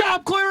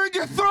 Stop clearing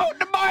your throat in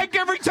the mic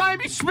every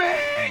time you speak!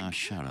 Oh,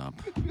 shut up.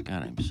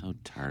 God, I'm so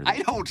tired of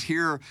I don't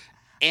hear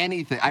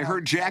anything. I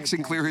heard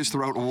Jackson clear his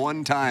throat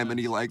one time, and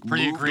he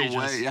Pretty moved egregious.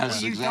 away.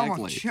 Yes, Yeah.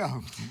 exactly.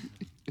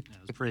 It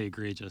was pretty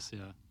egregious,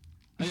 yeah.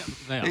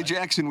 Hey,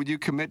 Jackson, would you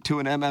commit to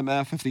an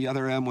MMF if the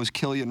other M was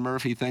Cillian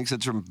Murphy? Thanks.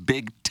 That's from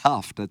Big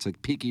Tough. That's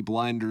like Peaky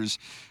Blinders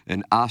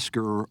and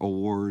Oscar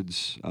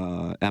Awards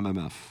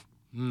MMF.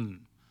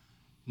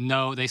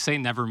 No, they say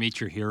never meet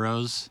your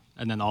heroes.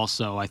 And then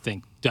also, I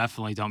think,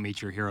 definitely don't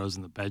meet your heroes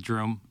in the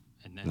bedroom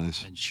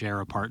and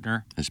share a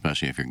partner.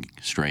 Especially if you're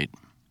straight.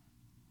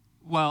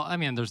 Well, I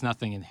mean, there's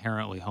nothing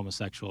inherently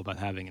homosexual about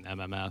having an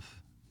MMF.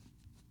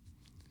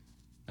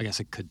 I guess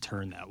it could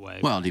turn that way.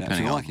 Well,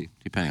 depending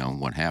on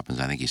what happens.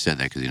 I think he said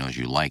that because he knows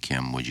you like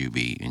him. Would you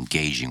be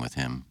engaging with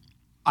him?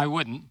 I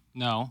wouldn't.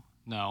 No.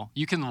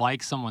 You can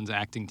like someone's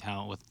acting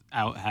talent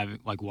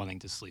without wanting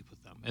to sleep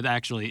with them. It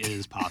actually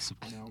is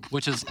possible,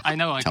 which is, I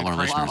know, like Tell our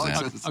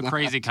listeners a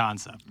crazy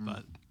concept,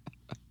 but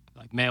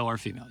like male or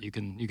female, you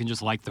can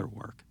just like their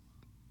work.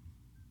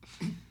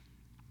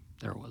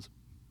 There it was.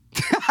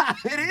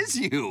 It is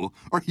you.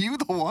 Are you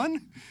the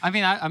one? I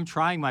mean, I'm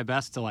trying my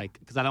best to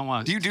because I don't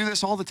want to. Do you do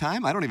this all the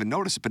time? I don't even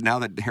notice it, but now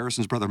that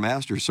Harrison's brother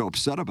Master is so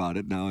upset about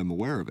it, now I'm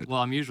aware of it. Well,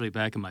 I'm usually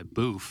back in my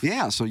booth.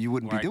 Yeah, so you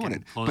wouldn't be where I doing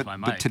can it. close my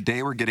mic. But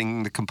today we're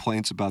getting the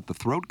complaints about the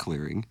throat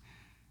clearing.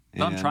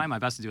 But I'm trying my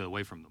best to do it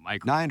away from the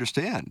microphone. No, I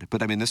understand.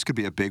 But I mean, this could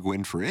be a big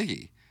win for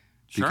Iggy.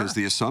 Sure. Because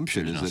the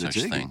assumption is that it's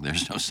Iggy.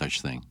 There's no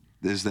such thing.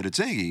 Is that it's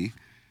Iggy,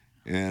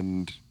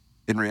 and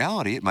in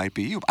reality, it might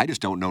be you. I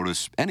just don't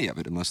notice any of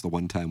it unless the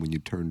one time when you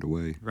turned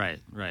away. Right.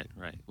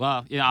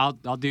 Well,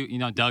 I'll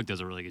do. Doug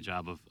does a really good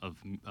job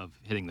of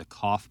hitting the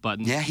cough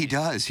button. Yeah, he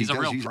does. He's a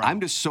real pro.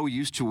 I'm just so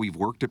used to we've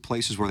worked at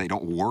places where they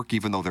don't work,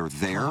 even though they're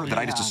there, that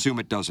I just assume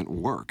it doesn't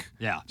work.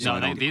 Yeah. So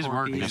These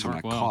work. I guess These I'm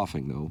work not well.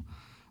 coughing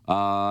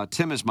though.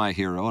 Tim is my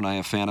hero, and I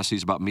have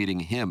fantasies about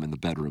meeting him in the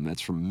bedroom.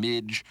 That's from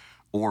Midge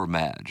or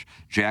Madge.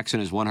 Jackson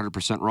is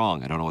 100%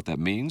 wrong. I don't know what that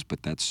means,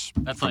 but that's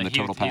from like the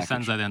total package. He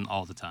sends that in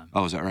all the time.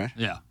 Oh, is that right?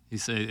 Yeah.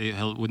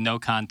 He'll with no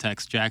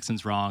context.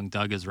 Jackson's wrong.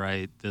 Doug is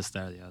right. This,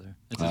 that, or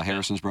the other.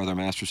 Harrison's brother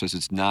Master says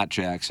it's not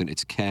Jackson.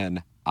 It's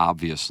Ken.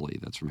 Obviously,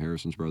 that's from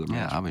Harrison's brother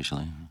Master. Yeah,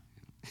 obviously.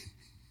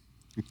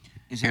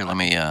 Here, let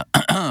me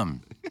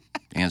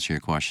answer your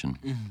question.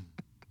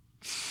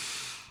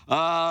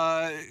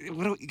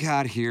 What do we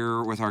got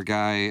here with our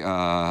guy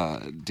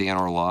Dan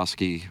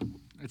Orlowski?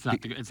 It's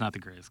not the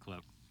greatest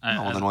clip.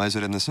 Well, then why is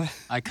it in the site?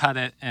 I cut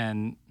it,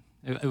 and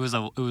it was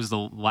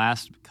the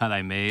last cut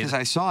I made. Because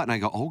I saw it and I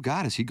go, oh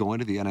God, is he going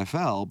to the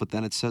NFL? But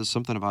then it says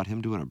something about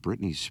him doing a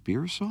Britney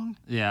Spears song.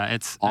 Yeah,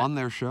 it's on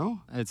their show.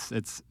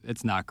 It's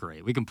not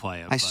great. We can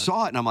play it. I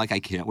saw it and I'm like, I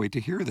can't wait to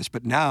hear this.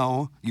 But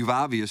now you've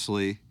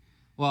obviously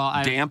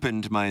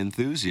dampened my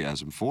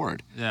enthusiasm for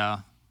it. Yeah.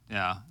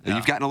 And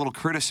you've gotten a little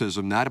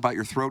criticism, not about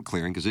your throat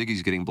clearing, because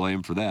Iggy's getting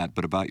blamed for that,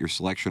 but about your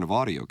selection of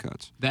audio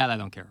cuts. That I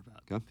don't care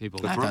about. Okay.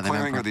 People, the throat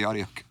clearing or the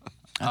audio cuts?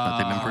 I thought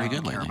they've been pretty good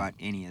I don't lately. care about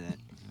any of that.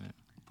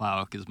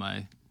 Plowek is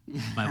my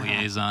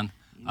liaison.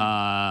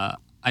 I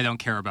don't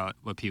care about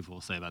what people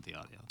say about the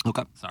audio.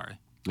 Okay. Sorry.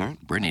 All right.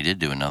 Brittany did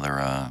do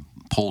another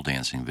pole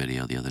dancing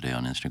video the other day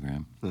on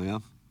Instagram. Oh, yeah?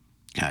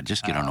 God,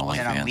 just get on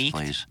OnlyFans,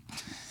 please.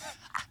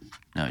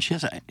 No,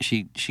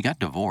 she got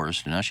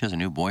divorced, and now she has a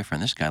new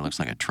boyfriend. This guy looks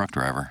like a truck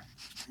driver.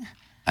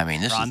 I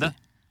mean,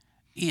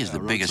 he is the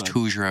biggest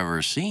Hoosier I've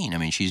ever seen. I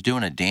mean, she's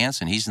doing a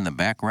dance, and he's in the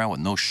background with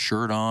no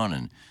shirt on,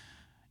 and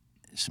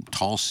some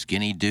tall,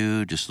 skinny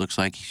dude. Just looks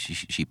like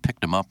she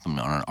picked him up on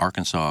an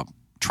Arkansas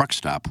truck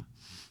stop.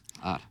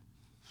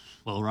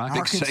 Little Rock.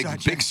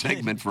 Big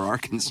segment for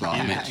Arkansas.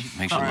 Yeah,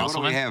 makes All you right, what do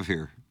muscle we it. have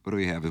here? What do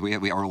we have? We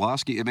have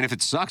Orlowski. I mean, if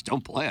it sucks,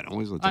 don't play it.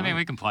 I mean,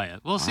 we can play it.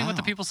 We'll see what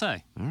the people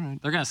say. All right.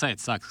 They're going to say it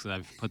sucks because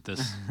I've put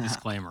this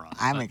disclaimer on.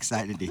 I'm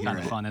excited to hear Kind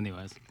it. of fun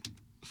anyways.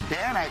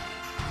 Dan, I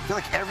feel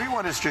like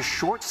everyone is just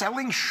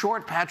selling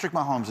short Patrick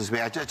Mahomes this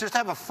week. I just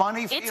have a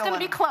funny feeling. It's going to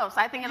be close.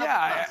 I think it'll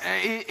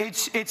be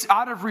close. It's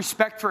out of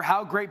respect for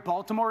how great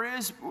Baltimore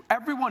is.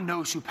 Everyone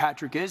knows who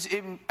Patrick is.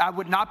 I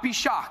would not be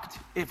shocked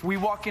if we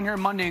walk in here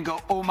Monday and go,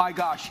 oh my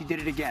gosh, he did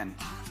it again.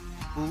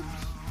 Oops.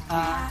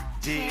 I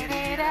did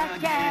it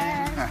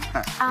again.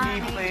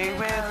 He played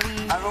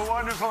with. Have a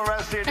wonderful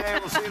rest of your day.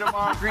 We'll see you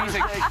tomorrow. Green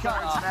State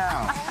Cards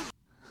now.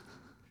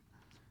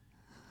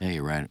 Yeah,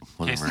 you're right. It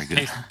wasn't very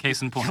good.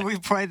 Case in point. Can we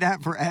play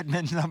that for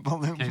Edmonds on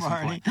Balloon Case in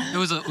Party? point. It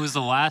was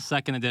the last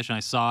second edition. I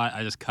saw it.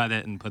 I just cut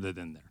it and put it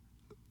in there.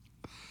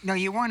 No,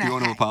 you want to. You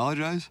want to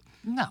apologize?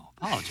 No,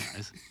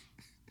 apologize.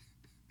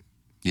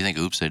 Do you think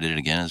 "Oops, I did it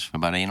again" is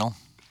about anal?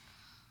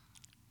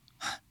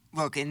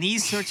 Look, in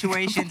these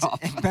situations,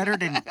 it's better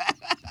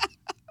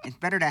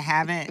to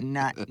have it and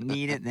not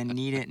need it than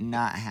need it and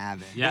not have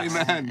it. Yes.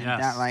 Amen. Yes.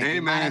 That, like,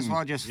 you might as Amen.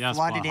 well just Yes,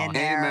 flood it in Plowhawk.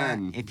 there.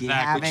 Amen. If you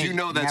Exactly. have But it, you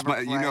know that's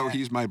never my, play it.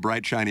 he's my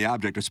bright shiny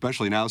object,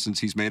 especially now since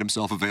he's made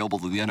himself available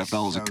to the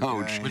NFL as a So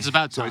coach. good. Which is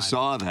about So I time.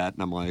 saw that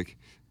and I'm like,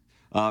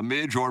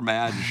 Midge or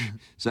Madge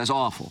says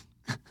awful.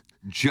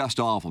 Just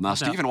awful. Now,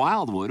 What's that? Stephen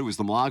Wildwood, who was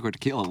the Milagro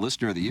Tequila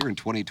Listener of the Year in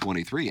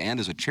 2023 and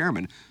as a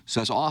chairman,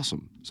 says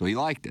awesome. So he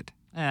liked it.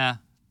 Yeah.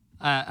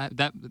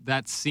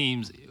 That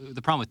seems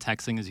the problem with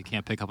texting is you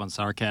can't pick up on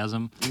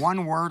sarcasm.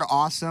 One word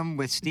awesome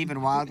with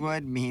Stephen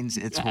Wildwood means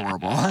it's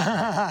horrible.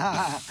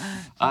 Now,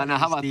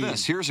 how about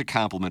this? Here's a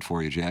compliment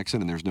for you,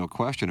 Jackson, and there's no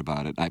question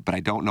about it, but I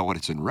don't know what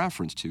it's in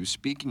reference to.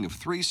 Speaking of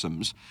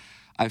threesomes,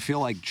 I feel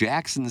like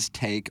Jackson's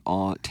takes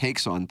on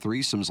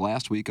threesomes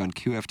last week on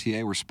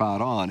QFTA were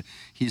spot on.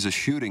 He's a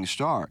shooting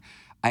star.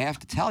 I have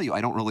to tell you,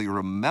 I don't really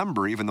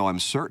remember, even though I'm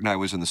certain I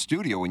was in the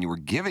studio when you were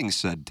giving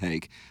said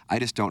take. I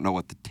just don't know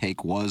what the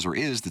take was or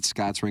is that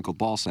Scott's wrinkled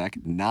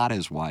ballsack, not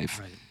his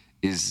wife,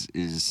 is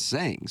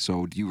saying.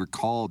 So do you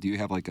recall, do you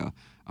have like a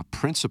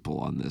principle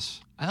on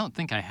this? I don't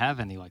think I have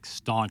any like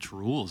staunch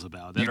rules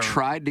about it. You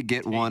tried to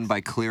get one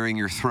by clearing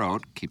your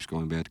throat. Keeps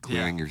going back to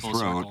clearing your full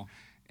throat. circle.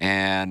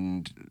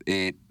 And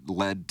it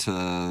led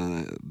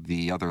to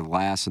the other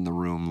lass in the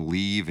room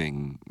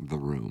leaving the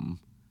room.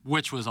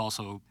 Which was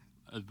also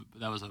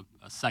that was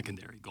a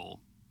secondary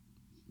goal.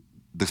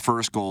 The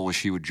first goal was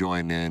she would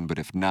join in, but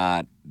if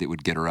not, it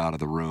would get her out of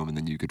the room, and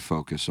then you could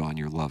focus on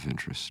your love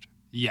interest.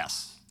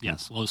 Yes.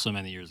 So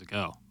many years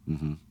ago.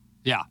 Mm-hmm.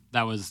 Yeah,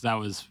 that was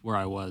where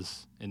I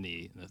was in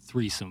the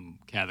threesome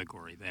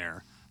category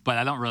there. But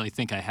I don't really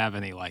think I have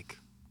any like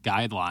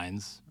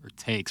guidelines or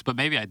takes. But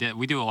maybe I did.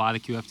 We do a lot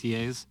of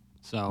QFTAs,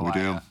 so We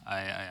do.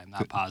 I am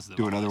not positive.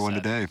 Do what I another one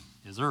said. today.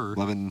 Yes, sir.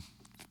 11,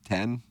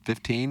 10,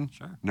 15?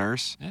 Sure.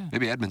 Nurse? Yeah.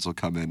 Maybe Edmonds will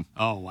come in.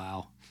 Oh,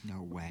 wow.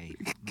 No way.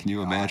 Can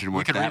you imagine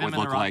what could read that them would in the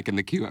look rock- like in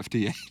the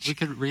QFTA? We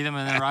could read them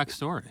in a rock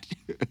story.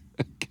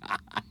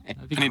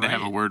 I need to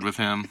have a word with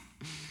him.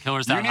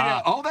 Killers You Down need to-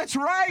 Hot. oh, that's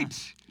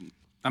right.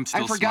 I'm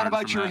still I forgot smarting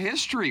about from your that.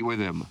 history with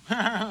him.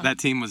 That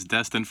team was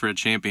destined for a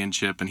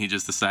championship, and he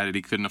just decided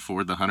he couldn't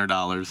afford the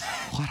 $100.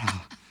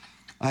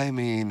 I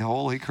mean,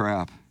 holy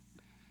crap.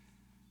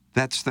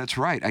 That's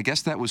right. I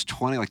guess that was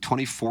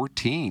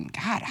 2014.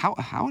 God,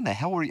 how in the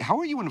hell were you? How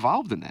were you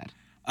involved in that?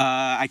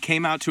 I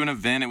came out to an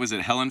event. It was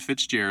at Helen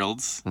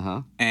Fitzgerald's,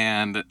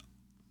 and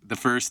the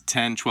first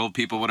 10, 12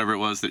 people, whatever it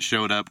was, that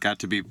showed up got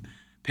to be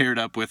paired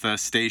up with a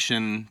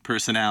station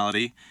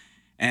personality.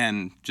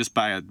 And just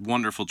by a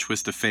wonderful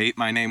twist of fate,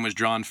 my name was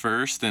drawn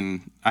first,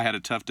 and I had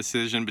a tough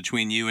decision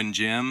between you and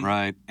Jim.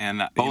 Right.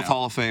 And Both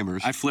Hall of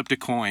Famers. I flipped a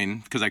coin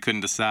because I couldn't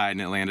decide,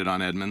 and it landed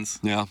on Edmonds.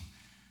 Yeah.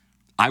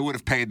 I would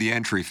have paid the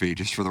entry fee,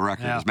 just for the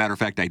record. Yeah. As a matter of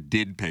fact, I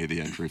did pay the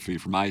entry fee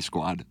for my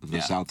squad,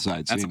 the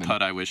Southside That's Seamen. a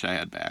putt I wish I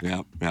had back.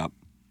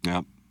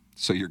 Yep.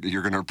 So you're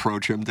going to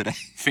approach him today?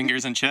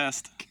 Fingers and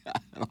chest.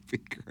 God, that'll be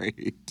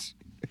great.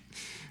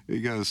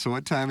 He goes, so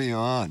what time are you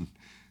on?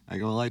 I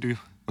go, well, I do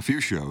a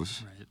few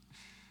shows.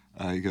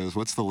 Right. He goes,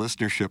 what's the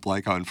listenership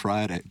like on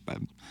Friday?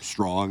 I'm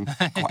strong,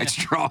 quite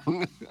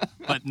strong.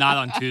 But not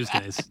on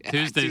Tuesdays.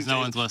 Tuesdays, no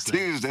one's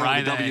listening. Tuesday,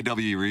 Friday, the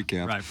WWE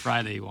recap. Right,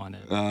 Friday you want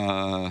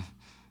it.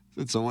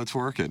 Said, so what's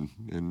working?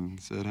 And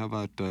said, how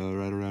about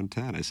right around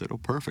 10? I said, oh,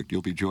 perfect.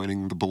 You'll be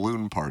joining the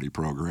balloon party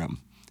program.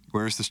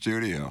 Where's the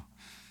studio?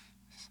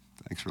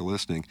 Thanks for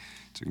listening.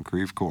 It's in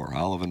Creve Coeur,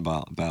 Olive and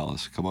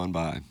Ballas. Come on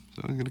by.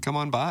 So he's going to come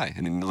on by.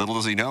 And little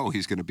does he know,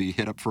 he's going to be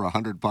hit up for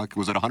 $100.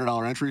 Was it a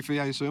 $100 entry fee,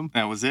 I assume?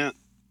 That was it.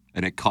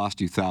 And it cost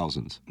you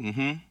thousands.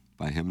 Mm-hmm.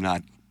 By him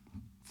not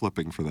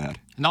flipping for that.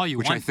 And all you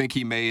which want, I think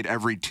he made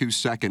every 2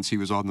 seconds he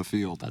was on the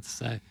field. That's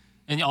to say.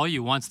 And all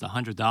you want's the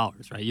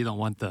 $100, right? You don't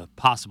want the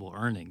possible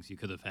earnings you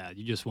could have had.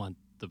 You just want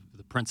the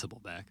principal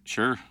back.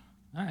 Sure.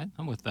 All right,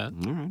 I'm with that.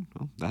 All right,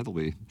 well, that'll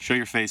be. Show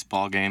your face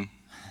ball game.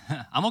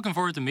 I'm looking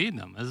forward to meeting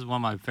him. This is one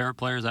of my favorite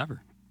players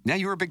ever. Yeah,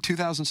 you were a big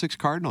 2006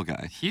 Cardinal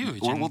guy. Huge.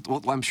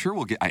 I'm sure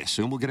we'll get. I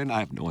assume we'll get in. I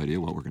have no idea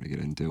what we're going to get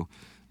into,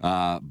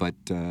 but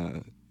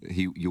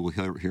you will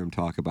hear him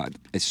talk about.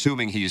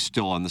 Assuming he's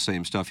still on the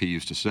same stuff he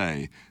used to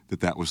say,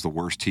 that was the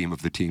worst team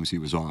of the teams he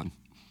was on.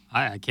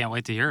 I can't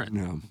wait to hear it.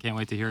 No. Can't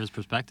wait to hear his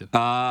perspective.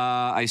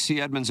 I see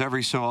Edmonds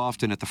every so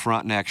often at the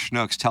Frontenac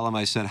Schnooks. Tell him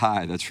I said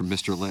hi. That's from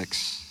Mr.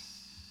 Licks.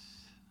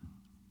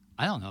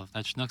 I don't know if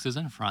that Schnooks is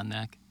in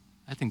Frontenac.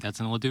 I think that's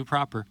in Ladue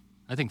proper.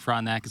 I think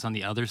Frontenac is on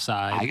the other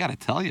side. I got to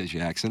tell you,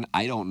 Jackson,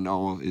 I don't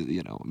know.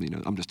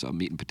 I'm just a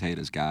meat and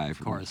potatoes guy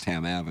from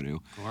Tam Avenue.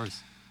 Of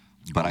course.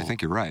 But I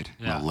think you're right.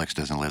 Yeah. Well, Licks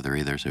doesn't live there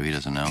either, so he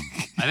doesn't know.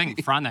 I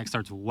think Frontenac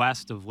starts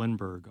west of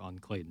Lindbergh on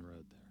Clayton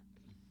Road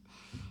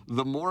there.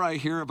 The more I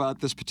hear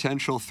about this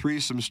potential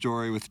threesome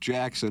story with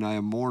Jackson, I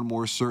am more and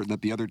more certain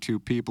that the other two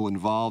people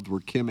involved were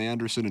Kim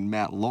Anderson and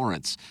Matt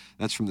Lawrence.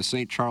 That's from the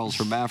St. Charles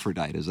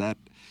Hermaphrodite. Is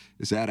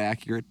that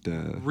accurate?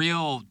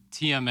 Real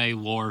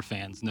TMA lore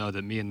fans know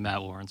that me and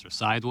Matt Lawrence are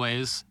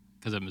sideways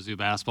because at Mizzou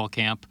basketball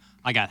camp,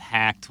 I got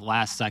hacked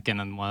last second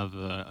in one of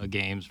the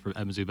games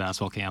at Mizzou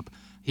basketball camp.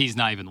 He's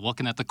not even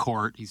looking at the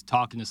court. He's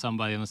talking to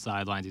somebody on the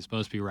sidelines. He's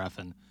supposed to be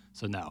reffing.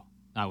 So no,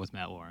 not with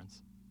Matt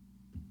Lawrence.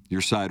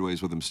 You're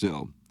sideways with him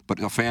still,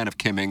 but a fan of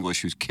Kim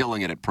English who's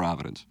killing it at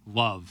Providence.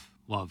 Love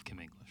Kim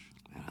English.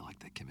 Man, I like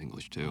that Kim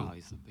English too. Oh,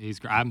 he's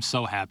great. I'm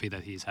so happy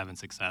that he's having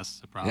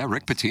success at Providence. Yeah,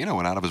 Rick Pitino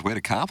went out of his way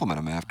to compliment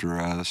him after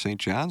the St.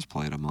 John's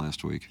played him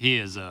last week. He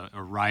is a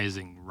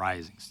rising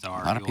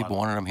star. A lot of people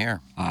wanted him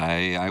here.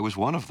 I was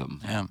one of them.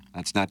 Yeah.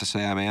 That's not to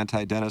say I'm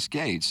anti-Dennis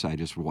Gates. I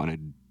just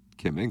wanted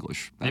Kim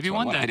English. Maybe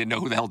one day. I didn't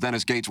know who the hell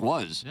Dennis Gates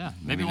was. Yeah,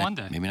 maybe one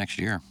day. Maybe next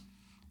year.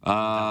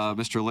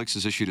 Mr. Licks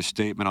has issued a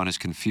statement on his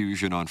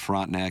confusion on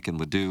Frontenac and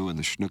Ladue and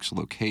the Schnooks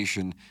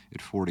location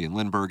at 40 and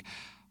Lindbergh.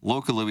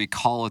 Locally, we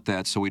call it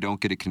that so we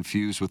don't get it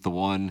confused with the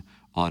one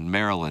on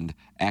Maryland.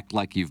 Act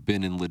like you've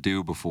been in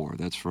Ladue before.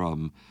 That's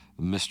from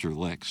Mr.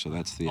 Licks, so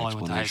that's the explanation.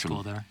 I went to high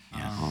school there.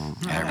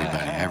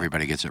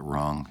 Everybody gets it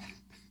wrong.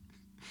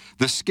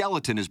 The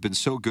skeleton has been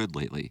so good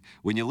lately.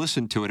 When you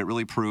listen to it, it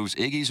really proves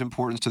Iggy's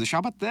importance to the show. How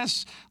about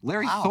this?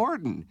 Larry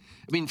Thornton.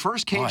 I mean,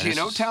 first KG in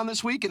O-Town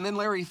this week, and then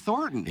Larry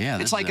Thornton. Yeah,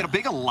 it's like a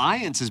big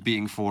alliance is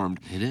being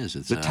formed. It is.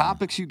 It's the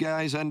topics you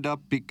guys end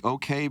up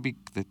okay.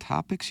 The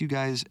topics you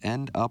guys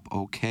end up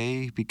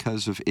okay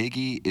because of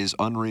Iggy is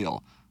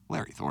unreal.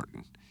 Larry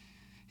Thornton.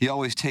 He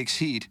always takes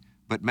heat.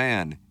 But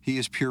man, he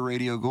is pure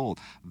radio gold.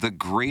 The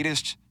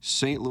greatest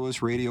St.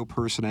 Louis radio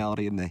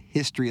personality in the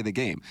history of the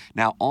game.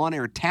 Now,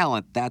 on-air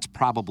talent, that's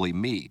probably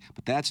me.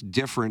 But that's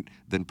different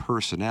than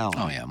personality.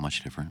 Oh, yeah,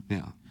 much different.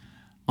 Yeah.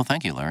 Well,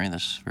 thank you, Larry.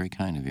 That's very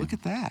kind of you. Look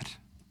at that.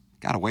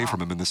 Got away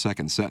from him in the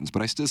second sentence,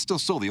 but I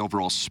still the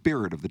overall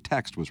spirit of the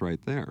text was right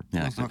there.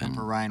 Yeah, I was looking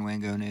for Ryan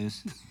Wingo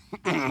news.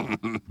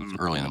 It's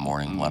early in the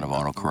morning, a lot of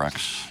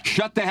autocorrects.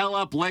 Shut the hell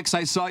up, Licks.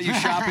 I saw you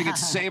shopping at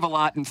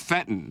Save-A-Lot in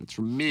Fenton. It's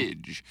from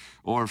Midge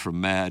or from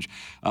Madge.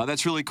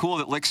 That's really cool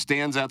that Licks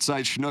stands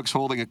outside Schnucks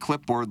holding a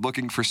clipboard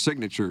looking for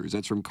signatures.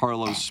 That's from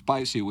Carlos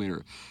Spicy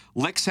Wiener.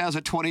 Licks has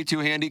a 22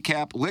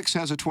 handicap. Licks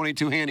has a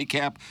 22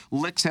 handicap.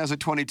 Licks has a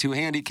 22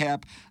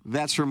 handicap.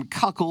 That's from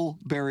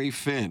Cuckleberry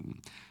Finn.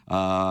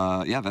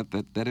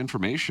 That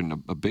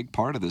information, a big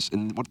part of this.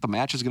 And what the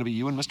match is going to be,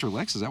 you and Mr.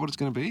 Licks? Is that what it's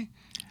going to be?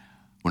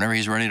 Whenever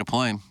he's ready to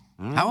play.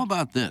 How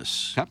about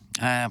this?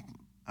 I'm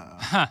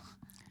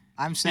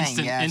saying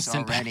yes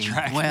already.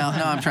 Well,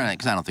 no, I'm trying to,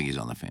 because I don't think he's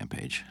on the fan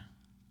page.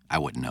 I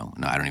wouldn't know.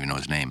 No, I don't even know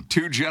his name.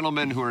 Two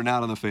gentlemen who are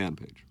not on the fan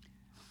page.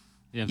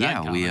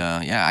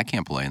 I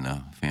can't play in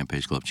the Fan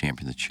Page Club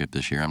Championship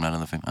this year. I'm not on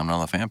the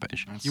fan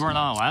page. You weren't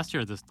on it last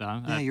year this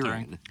time. Yeah, you're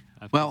right.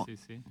 Well,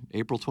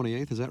 April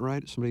 28th, is that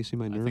right? Somebody see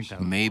my nerves?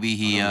 Maybe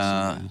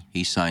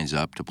he signs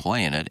up to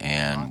play in it,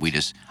 and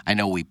I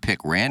know we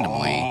pick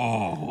randomly.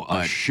 Oh,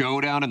 a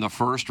showdown in the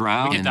first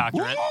round? We can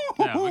doctor it.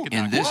 Yeah,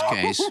 in this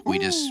case, we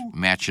just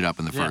match it up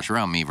in the first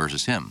round, me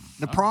versus him.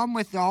 The problem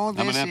with all of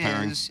this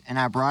is, and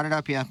I brought it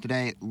up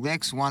yesterday,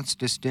 Licks wants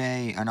to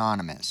stay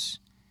anonymous.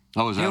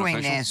 Oh, is that Doing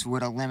official? this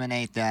would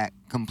eliminate that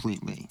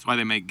completely. That's why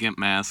they make GIMP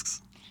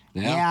masks.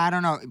 Yeah, I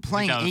don't know.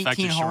 Playing that would affect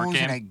 18 your short holes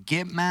in game? a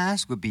gimp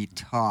mask would be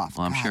tough.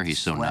 Well, I'm God, sure he's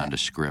so sweat.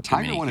 nondescript.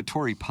 Tiger won at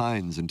Torrey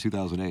Pines in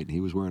 2008, and he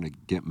was wearing a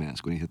gimp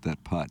mask when he hit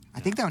that putt. I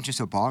think that was just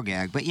a ball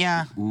gag, but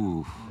yeah.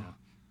 Ooh,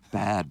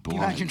 bad boy. Can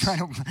you imagine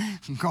trying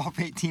to golf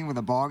 18 with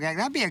a ball gag?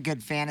 That'd be a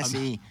good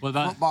fantasy what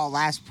about- football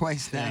last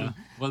place thing. Yeah.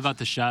 What about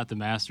the shot at the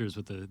Masters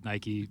with the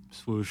Nike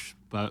swoosh,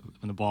 but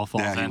when the ball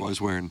falls in? Yeah, he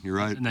was wearing. You're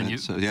right. And then you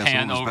some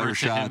pan of his over better to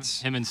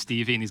shots. him and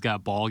Stevie, and he's got a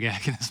ball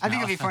gag in his I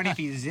think mouth. it'd be funny if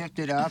he zipped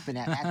it up and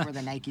that's where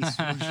the Nike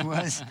swoosh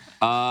was.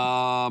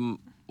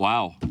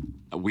 Wow.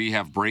 We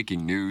have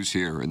breaking news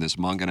here in this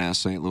Munganess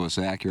St. Louis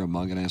Acura,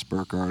 Munganess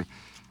Burkhardt,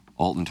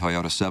 Alton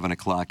Toyota 7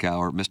 o'clock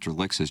hour. Mr.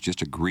 Licks has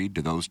just agreed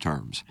to those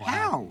terms.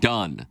 How?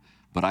 Done.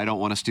 But I don't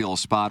want to steal a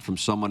spot from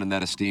someone in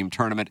that esteemed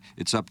tournament.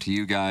 It's up to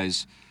you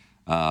guys.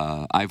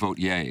 I vote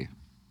yay.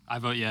 I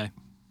vote yay.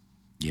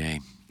 Yay.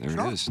 There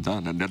it is.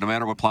 Done. And no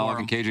matter what Plowhawk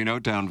and KJ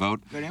Notetown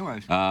vote, Good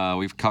anyways.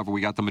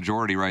 we got the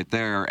majority right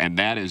there, and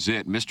that is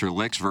it. Mr.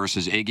 Licks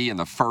versus Iggy in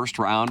the first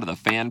round of the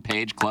Fan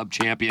Page Club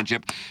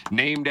Championship,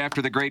 named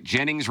after the great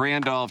Jennings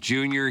Randolph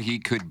Jr. He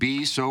could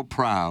be so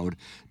proud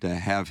to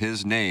have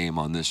his name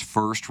on this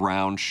first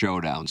round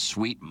showdown.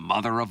 Sweet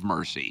mother of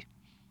mercy.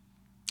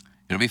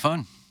 It'll be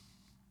fun.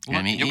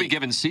 Well, you'll be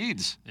given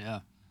seeds.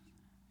 Yeah.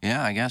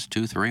 Yeah, I guess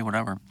 2, 3,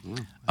 whatever. More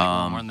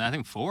than that. I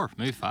think 4,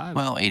 maybe 5.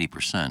 Well,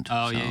 80%.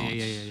 Oh, so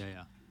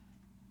yeah.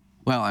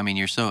 Well, I mean,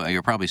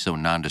 you're probably so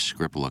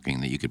nondescript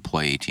looking that you could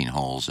play 18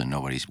 holes and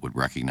nobody would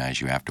recognize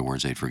you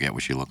afterwards. They'd forget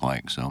what you look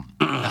like. So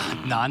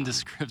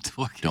Nondescript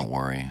looking. don't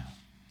worry.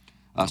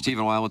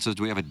 Stephen Wildwood says,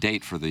 do we have a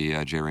date for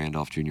the J.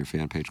 Randolph Jr.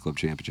 Fan Page Club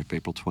Championship?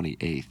 April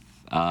 28th.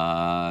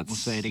 We'll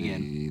say it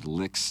again.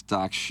 Licks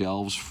stock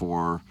shelves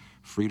for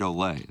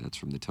Frito-Lay. That's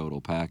from the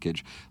total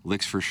package.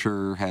 Licks for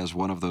sure has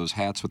one of those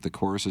hats with the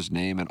course's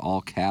name in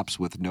all caps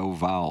with no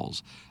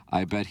vowels.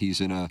 I bet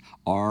he's in a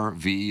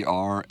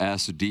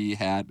RVRSD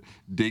hat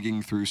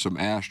digging through some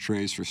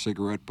ashtrays for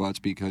cigarette butts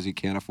because he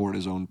can't afford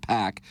his own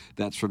pack.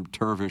 That's from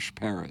Turvish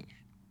Parish.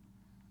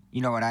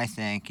 You know what I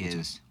think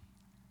is,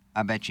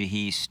 I bet you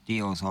he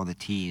steals all the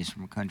tees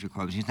from country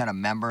clubs. He's not a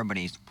member, but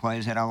he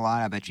plays it a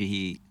lot. I bet you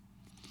he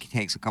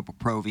takes a couple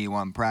Pro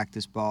V1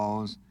 practice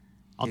balls.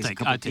 I'll take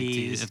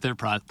tees. If they're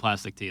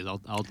plastic tees,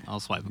 I'll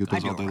swipe them. Get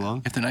those all day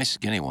long? If they're nice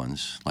skinny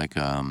ones, like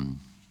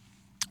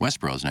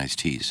Westboro's nice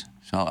tees.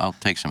 So I'll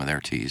take some of their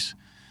tees.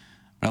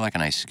 But I like a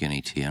nice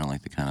skinny tee. I don't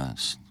like the kind of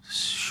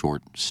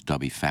short,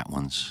 stubby, fat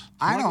ones.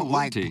 I don't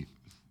like tee.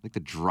 Like to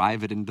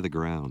drive it into the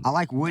ground. I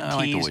like wood I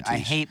like the tees. wood I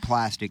tees. hate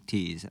plastic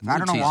tees. I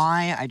don't know tees.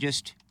 why.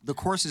 The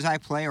courses I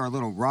play are a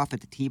little rough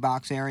at the tee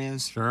box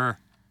areas. Sure.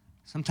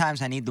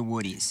 Sometimes I need the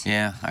woodies.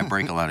 Yeah, I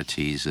break a lot of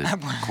tees at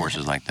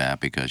courses like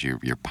that because you're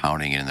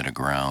pounding it into the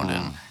ground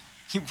and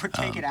You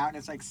take it out and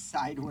it's like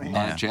sideways.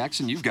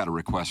 Jackson, you've got a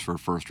request for a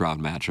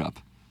first-round matchup.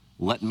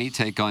 Let me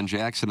take on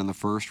Jackson in the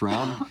first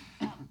round.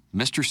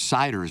 Mr.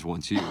 Siders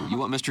wants you. You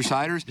want Mr.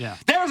 Siders? Yeah.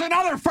 There's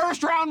another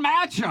first-round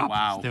matchup.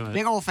 Wow.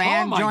 Big old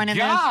fan oh joining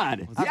my God.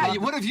 this. Yeah,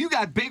 what if you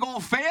got big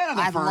old fan in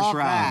the I'd first love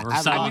round?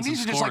 that. I mean,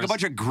 these are just like a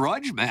bunch of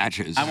grudge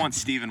matches. I want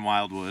Stephen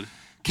Wildwood.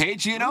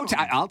 KG,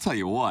 I'll tell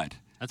you what.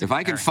 That's If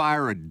I can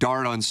fire a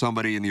dart on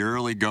somebody in the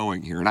early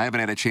going here, and I haven't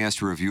had a chance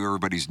to review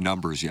everybody's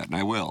numbers yet, and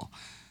I will,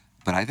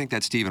 but I think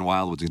that Stephen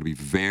Wildwood's going to be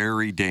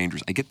very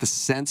dangerous. I get the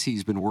sense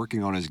he's been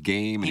working on his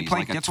game, and He he's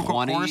played like a difficult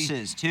 20.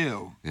 courses,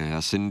 too.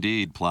 Yes,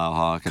 indeed,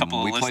 Plowhawk. And Couple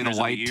of we played a listeners of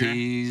white the year.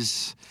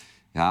 tees.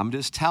 Yeah, I'm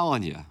just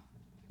telling you.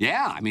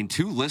 Yeah, I mean,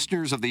 2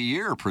 listeners of the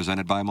year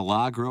presented by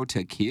Milagro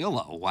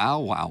Tequila.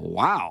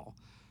 Wow.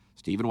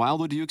 Stephen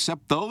Wildwood, do you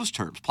accept those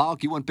terms?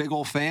 Plowhawk, you want big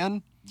old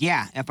fan?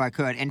 Yeah, if I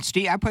could. And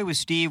Steve, I played with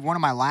Steve one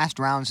of my last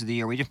rounds of the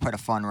year. We just played a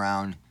fun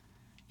round.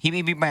 He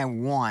beat me by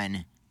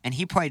 1, and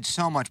he played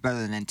so much better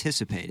than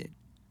anticipated.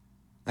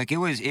 Like he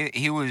was,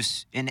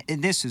 and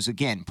this is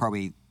again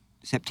probably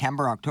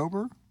September,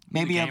 October,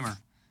 maybe.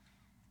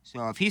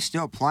 So if he's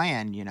still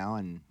playing,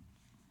 and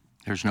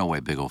there's no way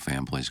Big Old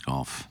Fan plays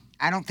golf.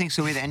 I don't think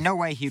so either. And no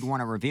way he'd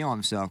want to reveal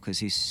himself because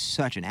he's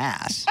such an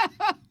ass.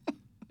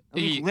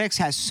 Licks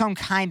has some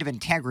kind of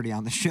integrity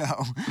on the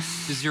show.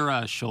 Is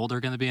your shoulder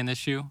going to be an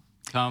issue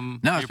come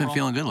No, it's April? been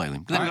feeling good lately.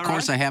 All Of right.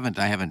 course, I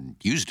haven't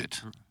used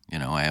it.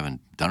 I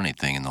haven't done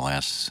anything in the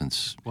last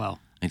since. Well,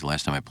 I think the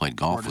last time I played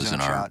golf was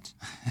in our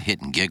hit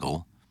and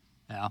giggle.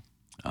 Yeah.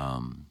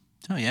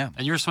 So yeah.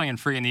 And you were swinging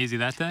free and easy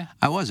that day?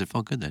 I was. It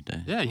felt good that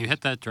day. Yeah, you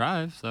hit that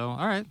drive. So,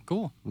 all right,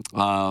 cool.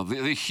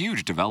 The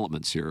huge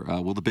developments here.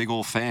 Will the Big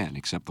Old Fan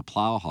accept the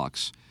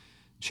Plowhawks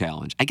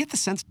challenge? I get the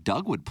sense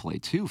Doug would play,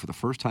 too, for the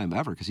first time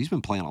ever, because he's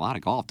been playing a lot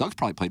of golf. Doug's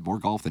probably played more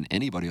golf than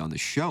anybody on the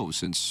show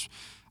since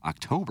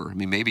October. I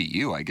mean, maybe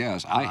you, I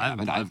guess. I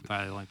haven't. I've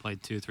probably only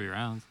played 2-3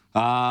 rounds.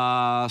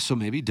 So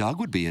maybe Doug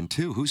would be in,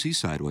 too. Who's he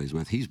sideways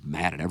with? He's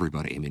mad at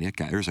everybody. I mean,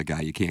 there's a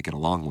guy you can't get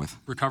along with.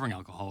 Recovering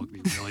alcoholic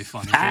would be really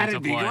funny.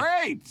 That'd be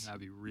great.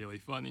 That'd be really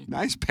funny.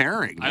 Nice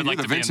pairing. I'd like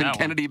the to be in Vincent that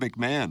one. Kennedy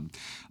McMahon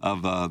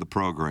of the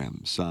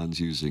program. Sons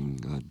using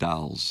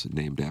dolls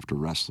named after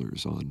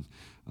wrestlers on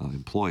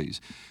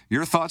employees.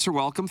 Your thoughts are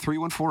welcome.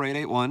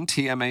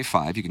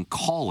 314-881-TMA5. You can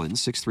call in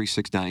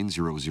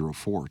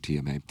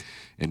 636-9004-TMA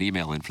and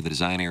email in for the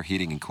Design, Air,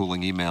 Heating, and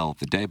Cooling email of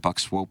the day. Buck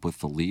Swope with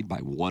the lead by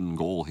 1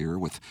 goal here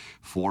with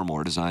 4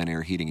 more Design,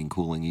 Air, Heating, and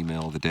Cooling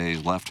email of the day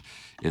left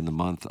in the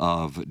month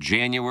of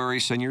January.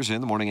 Send yours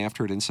in the morning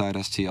after at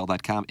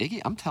InsideSTL.com.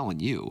 Iggy, I'm telling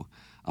you,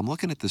 I'm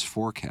looking at this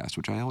forecast,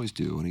 which I always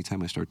do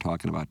anytime I start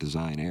talking about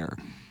Design Air.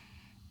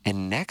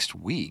 And next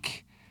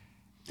week,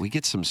 we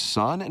get some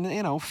sun, and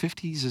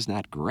 50s is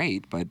not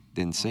great, but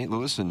in St.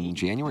 Louis in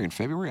January and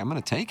February, I'm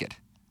going to take it.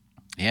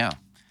 Yeah.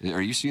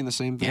 Are you seeing the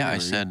same thing? Yeah, I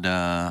said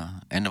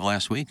end of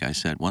last week, I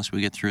said once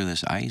we get through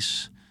this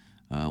ice,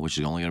 which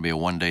is only going to be a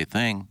one-day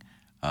thing,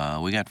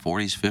 we got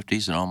 40s,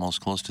 50s, and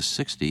almost close to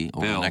 60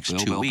 over the next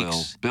 2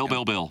 weeks.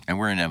 Bill. And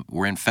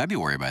we're in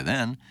February by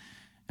then.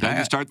 Time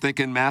to start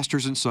thinking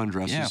Masters and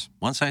sundresses.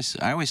 Yeah.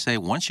 I always say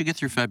once you get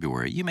through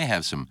February, you may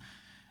have some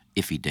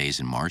iffy days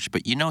in March,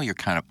 but you're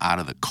kind of out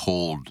of the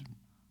cold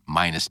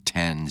minus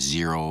 10,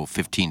 0,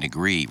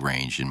 15-degree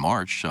range in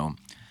March. So,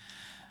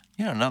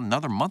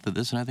 another month of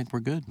this, and I think we're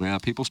good. Yeah,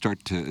 people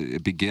start to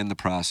begin the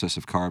process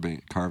of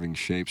carving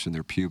shapes in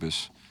their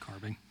pubis.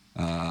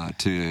 And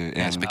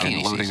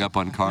loading up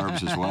on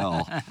carbs as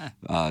well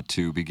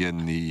to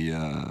begin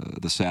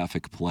the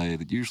Sapphic play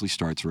that usually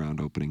starts around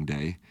opening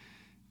day.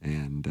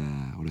 And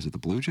what is it, the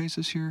Blue Jays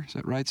this year? Is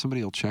that right?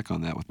 Somebody will check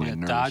on that with my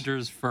nerves.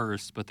 Dodgers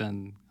first, but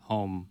then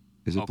home.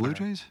 Is it opener. Blue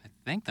Jays? I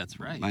think that's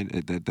right.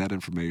 That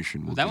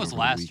information will that get was over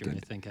last the year, I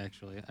think,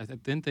 actually. I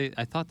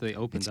thought they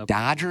opened up.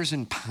 Dodgers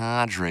and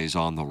Padres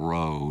on the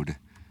road.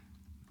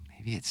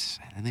 Maybe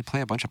and they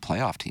play a bunch of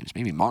playoff teams.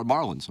 Maybe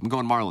Marlins. I'm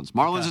going Marlins.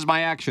 Marlins is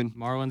my action.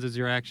 Marlins is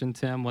your action,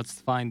 Tim.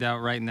 Let's find out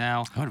right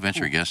now. I would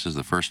venture a guess this is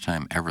the first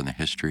time ever in the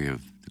history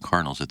of the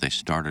Cardinals that they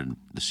started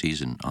the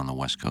season on the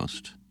West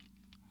Coast.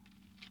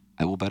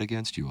 I will bet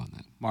against you on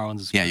that.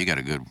 Marlins is Yeah, you got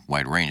a good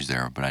wide range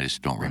there, but I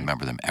just don't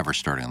remember them ever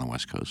starting on the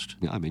West Coast.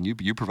 Yeah, I mean,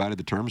 you provided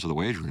the terms of the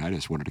wager, and I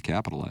just wanted to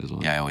capitalize on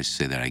it. Yeah, I always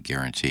say that I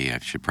guarantee. I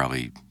should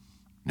probably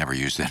never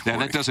use that word.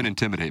 That doesn't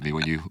intimidate me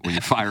when you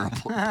fire a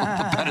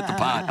bet at the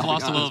pot. I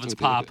lost a little of its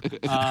pop.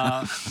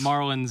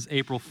 Marlins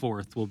April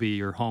 4th will be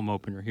your home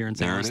opener here in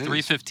St. Louis.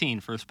 3:15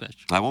 first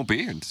pitch. I won't be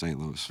here in St.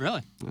 Louis.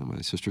 Really? Yeah,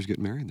 my sister's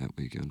getting married that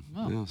weekend.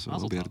 Oh, so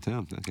I'll be out of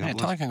town. Yeah,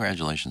 tell her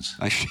congratulations.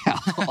 I shall.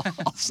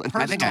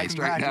 I think I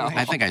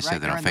said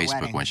that on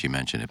Facebook when she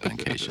mentioned it, but in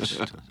case just...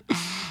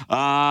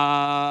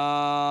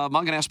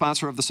 Munganess,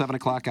 sponsor of the 7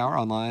 o'clock hour,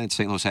 online at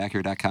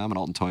stlouisacura.com and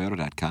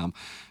altontoyota.com.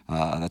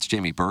 That's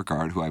Jamie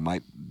Burkhardt, who I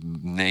might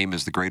name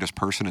as the greatest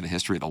person in the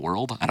history of the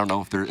world. I don't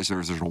know if there's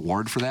an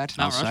award for that.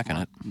 I'll second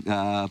it.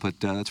 But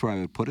that's where I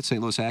would put it.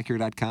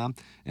 stlouisacura.com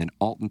and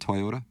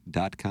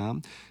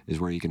altontoyota.com is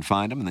where you can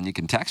find them, and then you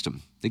can text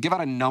them. They give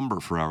out a number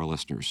for our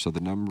listeners, so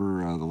the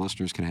number the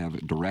listeners can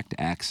have direct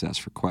access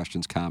for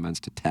questions,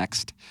 comments to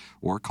text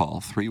or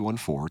call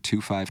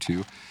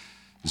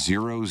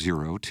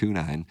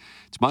 314-252-0029.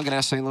 It's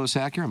Munganess, St. Louis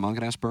Acura,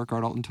 Munganess,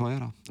 Burkhardt, Alton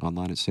Toyota.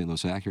 Online at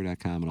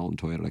stlouisacura.com and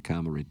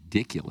altontoyota.com. A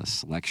ridiculous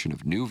selection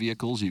of new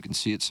vehicles. You can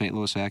see at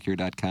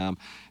stlouisacura.com.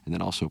 And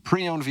then also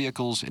pre-owned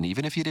vehicles. And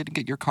even if you didn't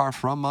get your car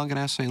from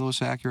Munganess, St. Louis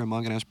Acura,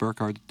 Munganess,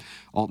 Burkhardt,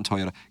 Alton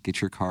Toyota, get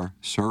your car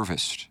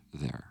serviced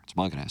there. It's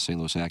Munganess,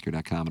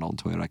 stlouisacura.com and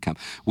altontoyota.com.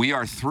 We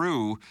are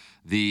through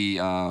the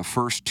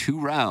first 2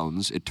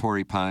 rounds at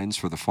Torrey Pines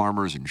for the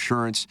Farmers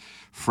Insurance.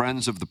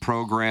 Friends of the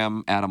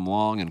program, Adam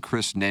Long and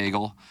Chris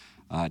Nagel,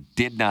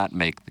 did not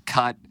make the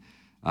cut.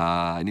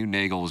 I knew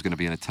Nagel was going to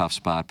be in a tough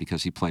spot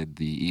because he played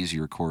the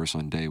easier course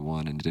on day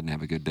 1 and didn't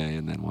have a good day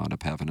and then wound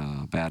up having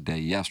a bad day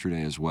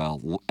yesterday as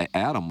well.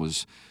 Adam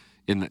was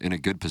in a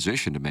good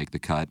position to make the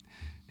cut,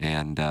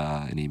 and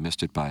he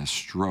missed it by a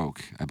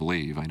stroke, I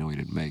believe. I know he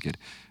didn't make it.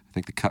 I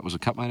think the cut was a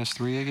cut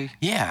 -3, Iggy?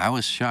 Yeah, I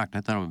was shocked.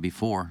 I thought it would be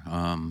 4.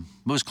 It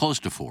was close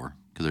to 4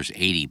 because there's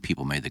 80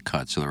 people made the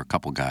cut, so there were a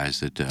couple guys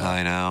that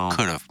I know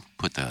could have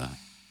put it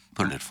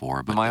at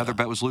 4. But my other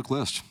bet was Luke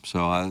List,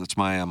 so that's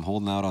I'm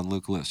holding out on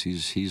Luke List.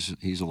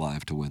 He's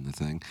alive to win the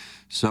thing.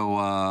 So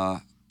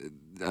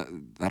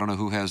I don't know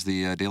who has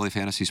the Daily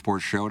Fantasy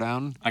Sports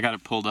Showdown. I got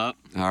it pulled up.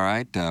 All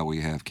right.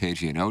 We have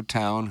KG in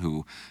O-Town,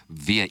 who,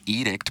 via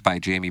edict by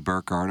Jamie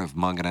Burkhardt of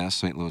Munganess,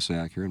 St. Louis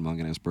Acura, and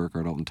Munganess,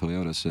 Burkhardt, Alton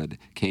Toyota, said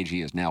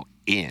KG is now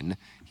in.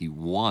 He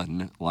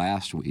won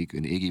last week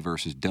in Iggy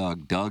versus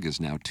Doug. Doug is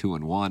now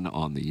 2-1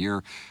 on the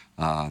year.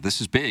 This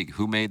is big.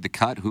 Who made the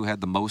cut? Who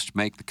had the most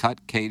make the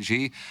cut?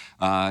 KG.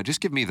 Just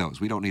give me those.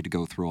 We don't need to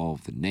go through all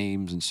of the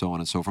names and so on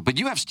and so forth. But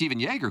you have Steven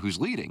Yeager, who's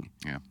leading.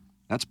 Yeah.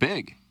 That's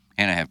big.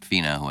 And I have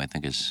Fina, who I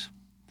think is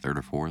 3rd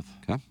or 4th.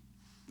 Okay.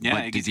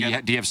 Yeah.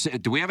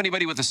 Do we have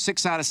anybody with a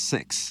 6 out of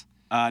 6?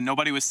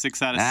 Nobody was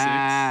 6 out of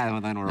 6.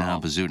 Well, then we're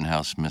all.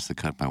 Bezudenhouse missed the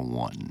cut by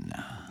 1.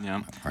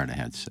 Yeah. Already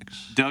had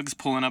 6. Doug's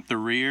pulling up the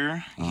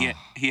rear.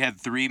 He had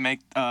 3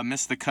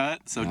 miss the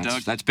cut. So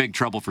that's big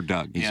trouble for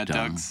Doug. He's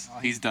done.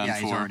 He's done for.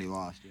 Yeah, he's already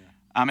lost. Yeah.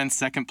 I'm in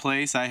 2nd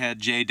place. I had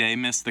Jay Day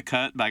miss the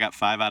cut, but I got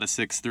 5 out of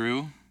 6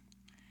 through.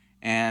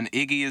 And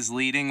Iggy is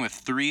leading with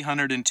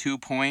 302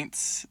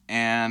 points,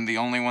 and the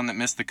only one that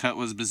missed the cut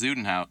was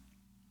Bezudenhout.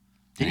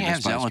 Didn't you have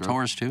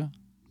Zalatoris too?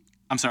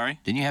 I'm sorry?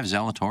 Didn't you have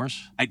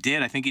Zalatoris? I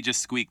did. I think he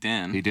just squeaked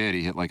in. He did.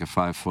 He hit like a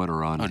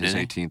 5-footer on his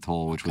 18th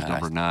hole, which was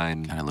number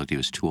 9. Kind of looked he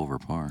was 2 over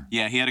par.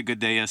 Yeah, he had a good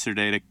day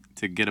yesterday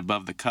to get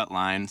above the cut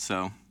line,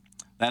 so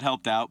that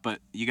helped out. But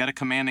you got a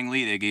commanding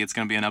lead, Iggy. It's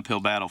going to be an uphill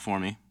battle for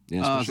me.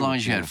 Yeah, as long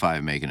as you had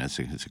 5 making it,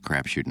 it's a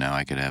crapshoot now.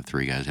 I could have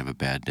 3 guys have a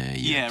bad day.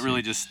 Yeah, it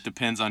really just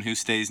depends on who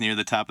stays near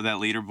the top of that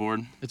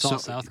leaderboard. It's all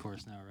South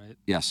Course now, right?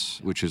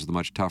 Yes, which is the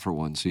much tougher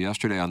one. So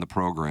yesterday on the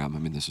program, I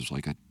mean, this is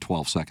like a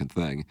 12-second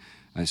thing.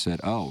 I said,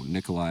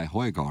 Nikolai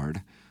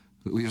Højgaard,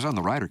 he was on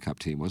the Ryder Cup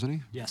team, wasn't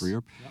he? Yes. For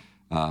Europe?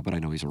 Yep. But I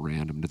know he's a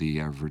random to the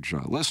average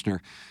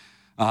listener.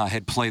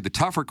 Had played the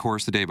tougher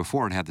course the day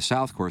before and had the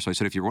South Course. So I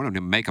said, if you want him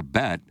to make a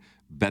bet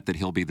that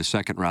he'll be the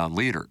second-round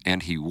leader.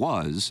 And he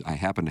was. I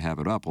happened to have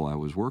it up while I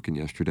was working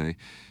yesterday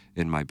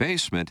in my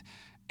basement.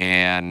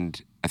 And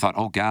I thought,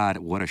 oh, God,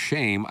 what a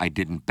shame I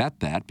didn't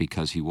bet that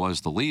because he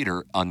was the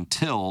leader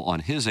until on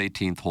his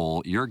 18th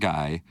hole, your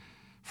guy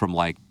from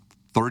like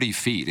 30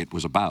 feet, it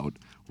was about,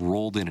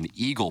 rolled in an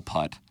eagle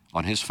putt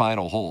on his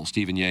final hole,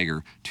 Steven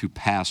Jaeger, to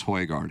pass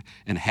Højgaard.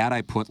 And had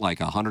I put like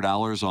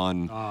 $100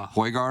 on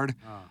Højgaard,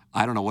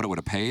 I don't know what it would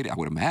have paid. I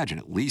would imagine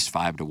at least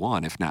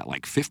 5-1, if not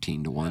like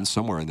 15-1,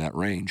 somewhere in that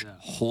range. Yeah.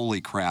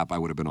 Holy crap, I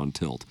would have been on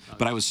tilt.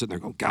 But I was sitting there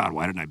going, God,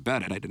 why didn't I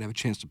bet it? I didn't have a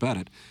chance to bet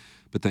it.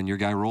 But then your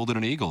guy rolled in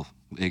an eagle,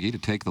 Iggy, to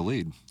take the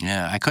lead.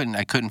 Yeah, I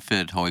couldn't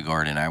fit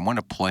Højgaard in. I want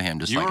to play him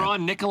just you like were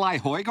on Nikolai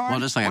Højgaard? Well,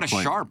 just like what I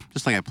played, sharp.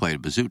 Just like I played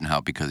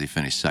Bezuidenhout because he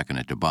finished second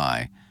at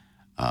Dubai.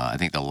 I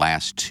think the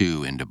last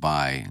 2 in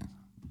Dubai,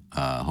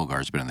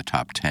 Højgaard's been in the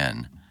top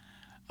 10.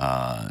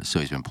 So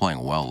he's been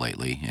playing well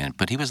lately.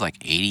 But he was like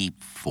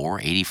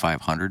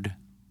 8,500,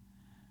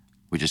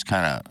 which is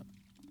kind of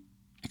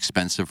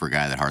expensive for a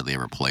guy that hardly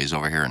ever plays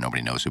over here and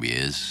nobody knows who he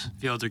is.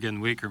 Fields are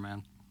getting weaker,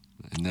 man.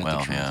 Isn't that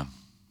the truth? Yeah.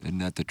 Isn't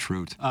that the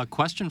truth?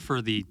 Question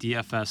for the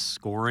DFS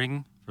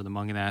scoring, for the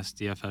Munganast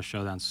DFS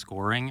Showdown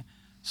scoring.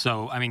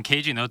 So, I mean,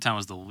 KG Notown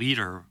was the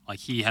leader. Like,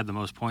 he had the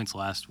most points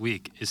last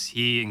week. Is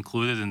he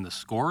included in the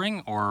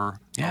scoring, or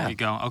are we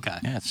going? Okay.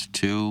 Yeah, it's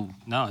 2.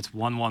 No, it's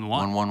 1-1-1.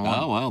 1-1-1.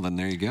 Oh, well, then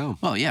there you go.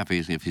 Well, yeah,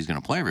 if he's going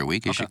to play every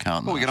week, he should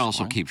count. Well, we can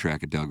also keep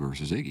track of Doug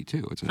versus Iggy,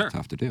 too. It's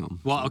tough to do.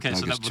 Well, okay,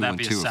 so would that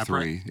be a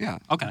separate? 3. Yeah.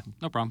 Okay,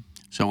 no problem.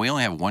 So we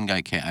only have one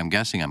guy. I'm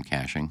guessing I'm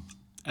cashing.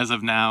 As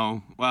of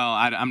now, well,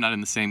 I'm not in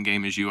the same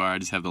game as you are. I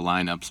just have the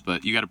lineups,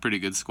 but you got a pretty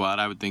good squad.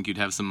 I would think you'd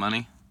have some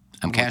money.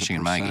 I'm cashing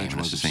in my game.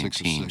 It's the same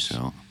team,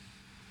 so.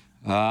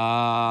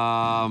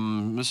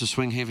 Mrs.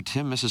 Swinghaven,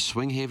 Tim, Mrs.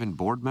 Swinghaven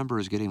board member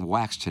is getting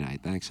waxed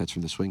tonight. Thanks. That's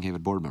from the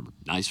Swinghaven board member.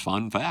 Nice,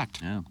 fun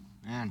fact. Yeah.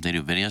 Man. They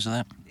do videos of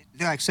that?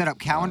 They like set up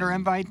calendar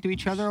invite to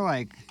each other,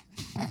 like.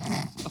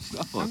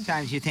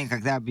 Sometimes you think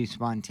like that'd be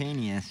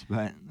spontaneous,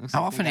 but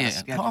how often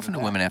do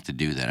women have to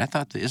do that? I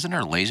thought, isn't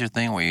there a laser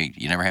thing where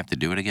you never have to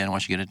do it again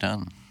once you get it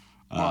done?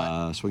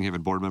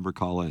 Swinghaven board member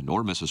call in,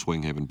 or Mrs.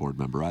 Swinghaven board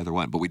member, either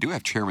one. But we do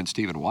have Chairman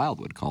Stephen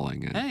Wildwood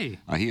calling in. Hey.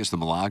 He is the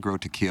Milagro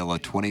Tequila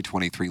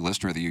 2023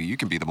 Listener of the Year. You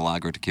can be the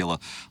Milagro Tequila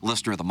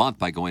Listener of the Month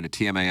by going to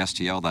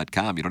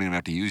tmastl.com. You don't even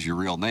have to use your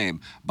real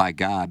name. By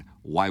God,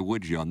 why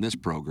would you on this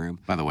program?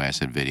 By the way, I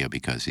said video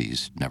because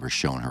he's never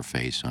shown her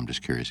face, so I'm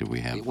just curious if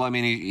we have. Well, I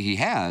mean, he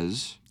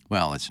has.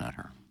 Well, it's not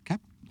her. Okay.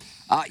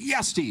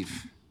 Yeah,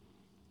 Steve.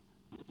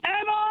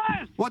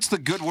 Emma! What's the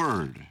good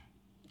word?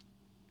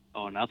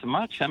 Oh, nothing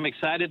much. I'm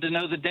excited to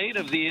know the date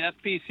of the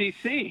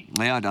FPCC.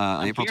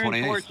 Yeah, April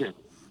 28th.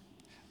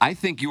 I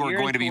think you are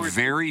going to be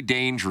very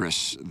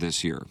dangerous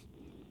this year.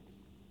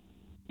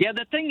 Yeah,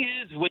 the thing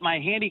is, with my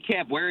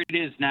handicap where it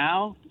is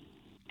now,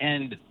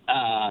 and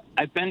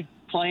I've been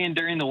playing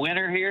during the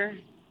winter here,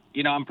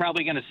 I'm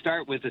probably going to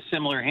start with a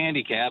similar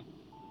handicap.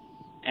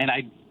 And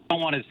I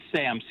don't want to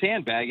say I'm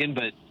sandbagging,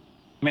 but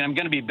I'm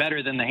going to be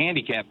better than the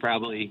handicap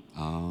probably.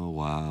 Oh,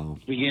 wow.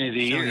 Beginning of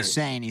the year. So he's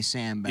saying he's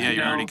sandbagging. Yeah,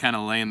 you're already kind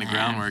of laying the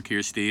groundwork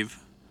here, Steve.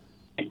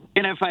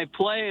 And if I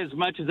play as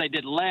much as I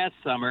did last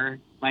summer,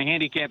 my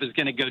handicap is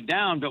going to go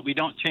down, but we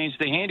don't change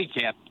the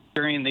handicap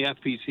during the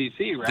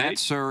FPCC, right? That,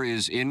 sir,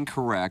 is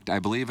incorrect. I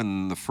believe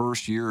in the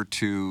first year or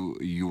two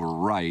you were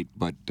right,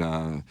 but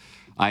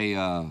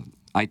I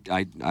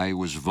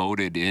was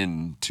voted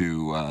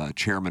into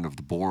chairman of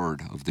the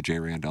board of the J.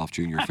 Randolph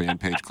Jr. Fan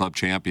Page Club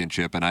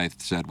Championship, and I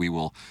said we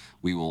will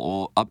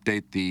all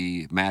update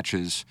the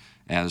matches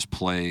as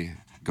play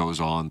goes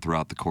on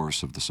throughout the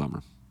course of the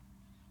summer.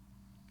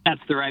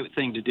 That's the right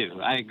thing to do.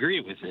 I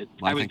agree with it.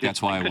 I think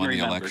that's why I won the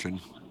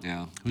election.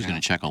 Yeah. Who's going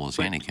to check all those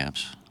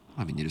handicaps?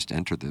 I mean, you just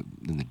enter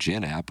in the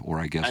GIN app, or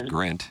I guess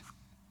Grint.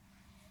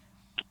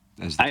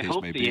 As the I case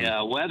hope may the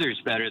be.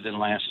 weather's better than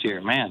last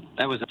year. Man,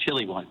 that was a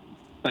chilly one.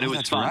 But it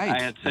was fun. Right.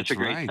 I had such a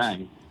great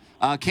time.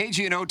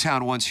 KG in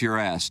O-Town once here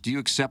asked, do you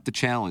accept the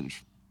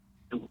challenge?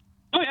 Oh,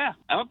 yeah.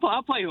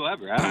 I'll play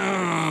whoever.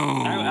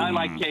 I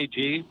like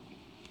KG.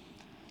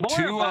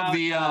 Two of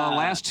the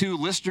last two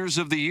listeners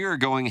of the year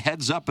going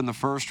heads up in the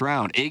first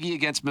round. Iggy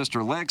against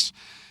Mr. Licks.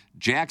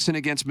 Jackson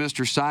against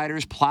Mr.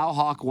 Siders.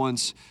 Plowhawk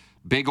once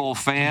big old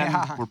fan.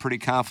 Yeah. We're pretty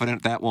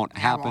confident that won't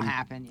happen. That won't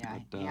happen,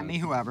 yeah. Me,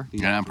 whoever.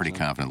 Yeah, I'm pretty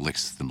confident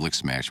the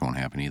Licks match won't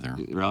happen either.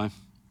 Really?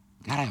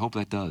 God, I hope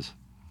that does.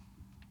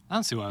 I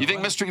don't see why. You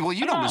think Well,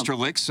 you know I don't Mr.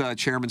 Licks,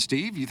 Chairman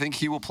Steve. You think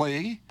he will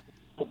play?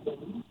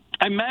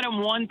 I met him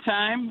one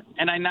time,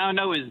 and I now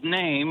know his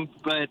name.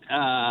 But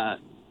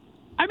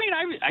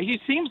he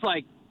seems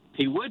like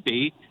he would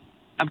be.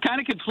 I'm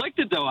kind of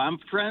conflicted though. I'm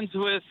friends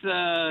with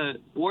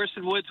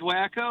Worsted Woods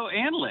Wacko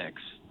and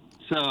Licks,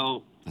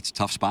 so that's a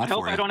tough spot I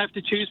hope for you. I don't have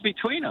to choose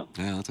between them.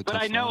 Yeah, that's a But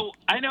tough I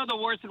know the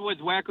Worsted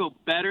Woods Wacko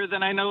better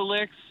than I know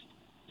Licks.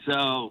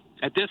 So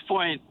at this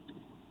point,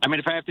 I mean,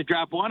 if I have to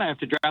drop one, I have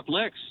to drop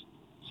Licks.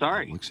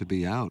 Sorry. Licks would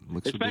be out.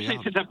 Especially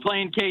since I'm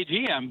playing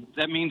KG,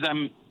 that means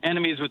I'm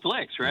enemies with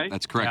Licks, right?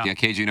 That's correct. Yeah,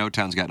 KG No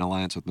Town's got an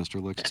alliance with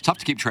Mr. Licks. It's tough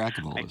to keep track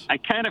of all this. I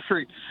kind of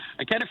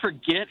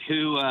forget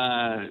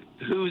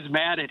who's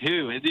mad at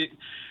who.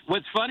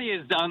 What's funny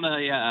is on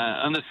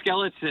the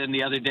skeleton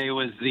the other day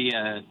was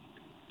the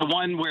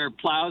one where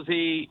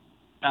Plowsy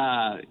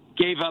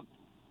gave up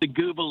the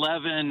Goob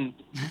 11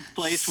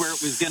 place where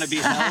it was going to be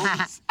held.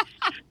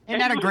 Isn't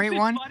that a great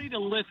one? Funny to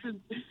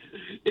listen.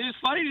 It was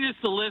funny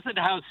just to listen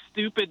to how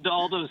stupid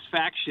all those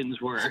factions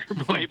were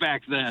way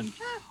back then.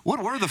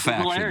 What were the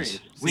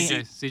factions?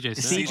 CJ6.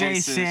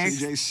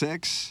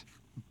 CJ6,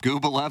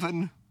 Goob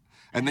 11,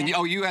 and then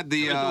you had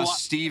the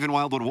Steve and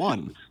Wildwood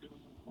 1.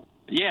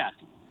 Yeah,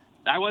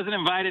 I wasn't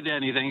invited to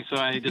anything, so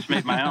I just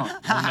made my own.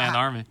 One-man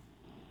army.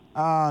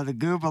 Oh, the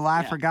Google.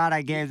 I forgot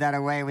I gave that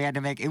away. We had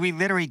to we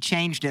literally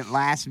changed it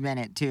last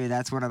minute, too.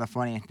 That's one of the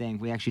funniest things.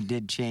 We actually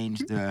did change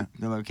the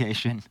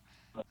location.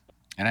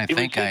 And I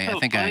think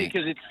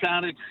because it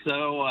sounded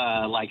so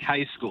like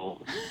high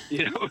school.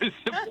 You know, it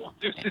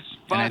was just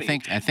funny.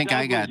 And I think Doug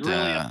I got was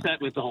really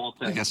upset with the whole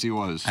thing. I guess he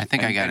was. I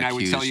think I got and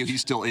accused. I would tell you he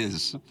still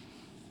is.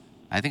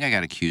 I think I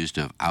got accused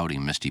of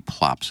outing Misty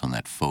Plops on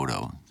that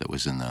photo that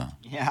was in the.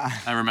 Yeah.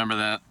 I remember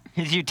that.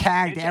 Because you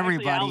tagged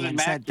everybody Alvin and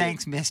said, Mackey.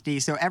 thanks, Misty.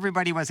 So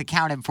everybody was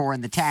accounted for in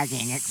the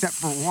tagging except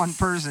for one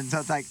person. So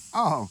it's like,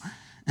 oh.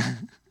 I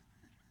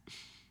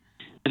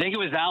think it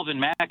was Alvin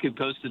Mack who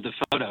posted the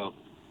photo,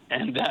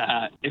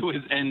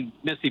 and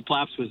Misty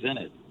Plops was in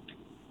it.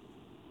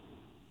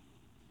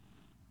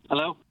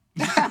 Hello?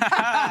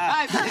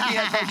 I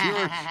thought you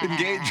were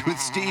engaged with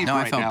Steve. No,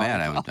 right I felt now.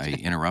 bad. I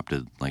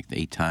interrupted like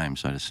 8 times,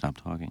 so I just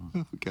stopped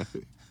talking. Okay.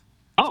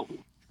 Oh,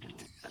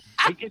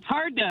 it's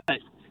hard to.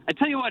 I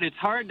tell you what, it's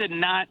hard to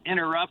not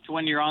interrupt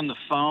when you're on the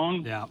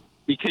phone. Yeah.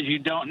 Because you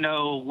don't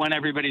know when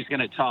everybody's going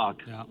to talk.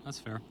 Yeah, that's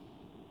fair.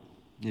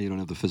 Yeah, you don't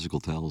have the physical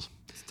tells.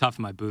 It's tough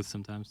in my booth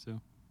sometimes, too.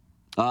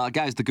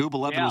 Guys, the Goob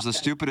 11 Yeah. was the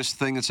stupidest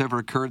thing that's ever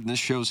occurred in this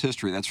show's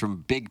history. That's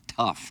from Big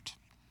Tuft.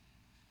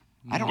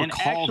 I don't And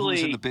recall who was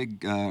in actually- the big,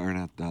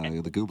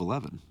 the Goob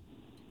 11.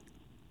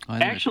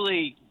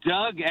 Actually,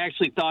 Doug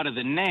actually thought of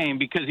the name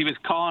because he was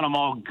calling them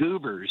all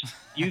goobers.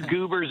 You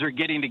goobers are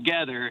getting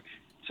together,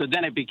 so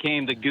then it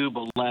became the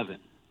Goob 11.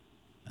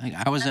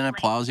 I was in it.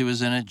 Plowsy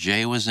was in it.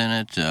 Jay was in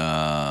it.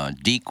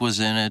 Deke was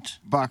in it.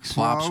 Buck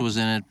Plops Swope. was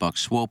in it. Buck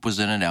Swope was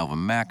in it.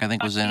 Alvin Mack, I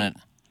think, was in it.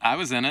 I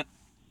was in it.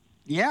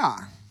 Yeah.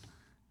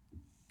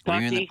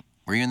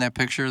 Were you in that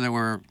picture that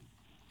were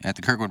at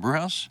the Kirkwood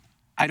Brewhouse?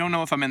 I don't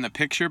know if I'm in the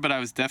picture, but I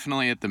was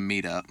definitely at the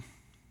meetup.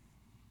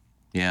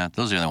 Yeah,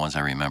 those are the ones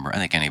I remember. I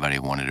think anybody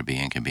who wanted to be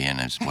in could be in.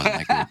 It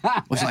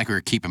wasn't like we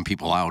were keeping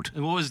people out.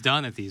 And what was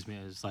done at these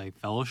meetings? Like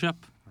fellowship?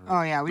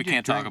 Oh, yeah. We did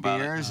can't talk drink about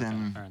it. beers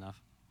and Fair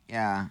enough.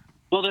 yeah.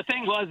 Well, the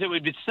thing was, it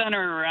would be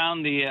centered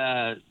around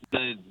the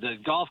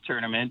golf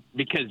tournament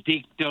because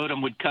Deke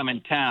Dotem would come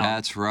in town.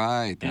 That's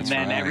right. and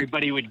then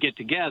everybody would get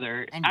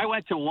together. I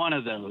went to one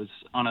of those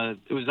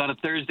it was on a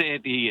Thursday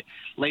at the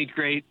late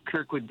great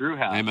Kirkwood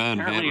Brewhouse. Amen.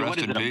 Apparently, Rest what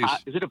is in it? peace.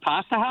 Is it a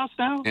pasta house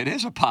now? It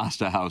is a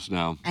pasta house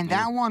now. And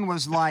that one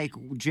was like,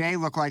 Jay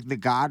looked like the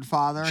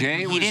Godfather.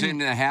 Jay He was didn't- in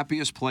the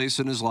happiest place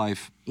in his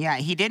life. Yeah,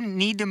 he didn't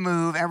need to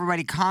move.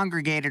 Everybody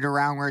congregated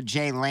around where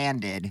Jay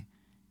landed.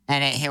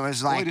 And it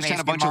was like Well, he just had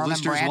a basically bunch of Marlon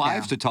listeners' Brando.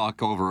 wives to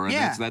talk over, and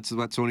Yeah.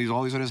 that's when he's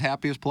always in his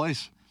happiest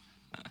place.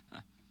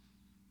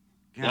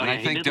 Yeah, and I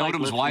he think did like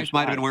Dotem's listeners' wife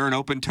might have been wives. wearing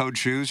open-toed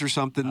shoes or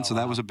something, so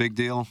that was a big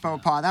deal.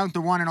 Faux pas. That was the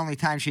one and only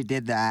time she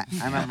did that.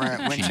 I remember it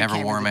when She she never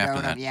came wore with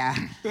them the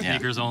after Dotem. that. Yeah.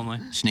 Sneakers only.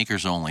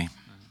 Sneakers only.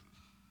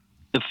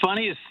 The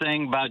funniest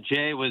thing about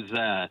Jay was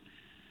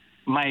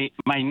my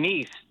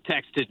niece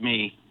texted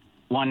me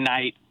one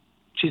night.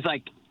 She's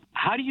like,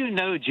 "How do you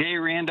know Jay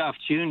Randolph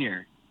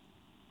Jr.?"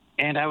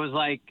 And I was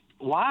like,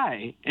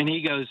 "Why?" And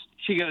she goes,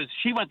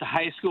 "She went to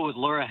high school with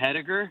Laura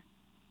Hediger."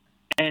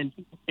 And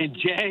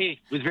Jay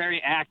was very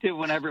active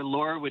whenever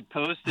Laura would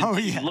post. And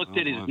he looked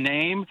at his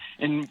name,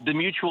 and the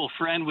mutual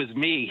friend was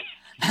me.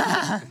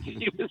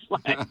 She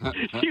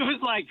was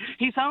like,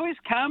 he's always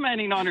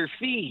commenting on her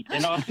feet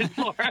and on his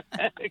Laura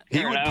Hediger. He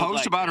would And I was post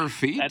like, about her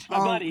feet? That's my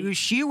buddy.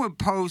 She would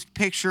post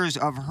pictures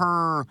of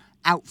her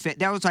outfit.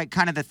 That was like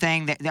kind of the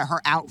thing that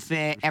her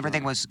outfit,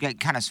 everything was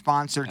kind of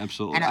sponsored.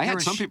 Absolutely. And I there had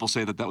was- some people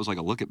say that was like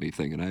a look at me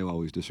thing, and I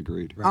always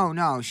disagreed. Oh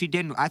no, she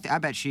didn't. I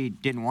bet she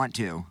didn't want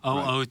to.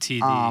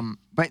 OOTD.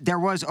 But there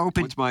was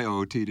open. What's my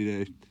OOT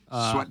today?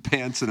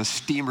 Sweatpants and a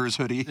steamer's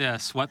hoodie. Yeah,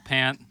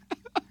 sweatpant,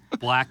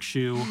 black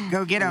shoe.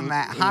 Go get him,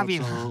 Matt.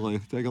 Javi. Absolutely.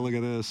 Take a look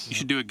at this. You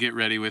should do a get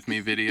ready with me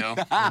video.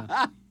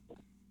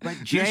 But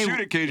You Jay, shoot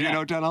it,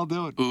 KJ 010. I'll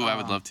do it. Ooh, I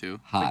would love to.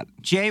 Hot.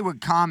 Jay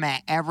would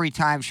comment every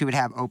time she would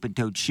have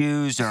open-toed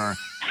shoes or.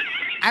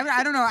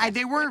 I don't know.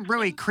 They weren't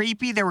really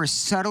creepy. They were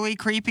subtly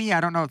creepy. I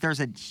don't know if there's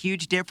a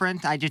huge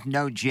difference. I just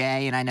know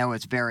Jay, and I know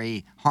it's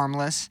very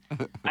harmless.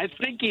 I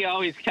think he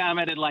always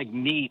commented like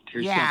neat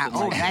or Yeah.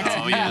 something Oh, like that's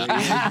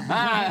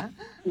that.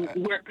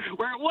 Where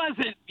it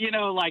wasn't,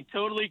 like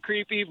totally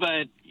creepy,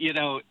 but,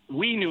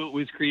 we knew it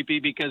was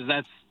creepy because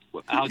that's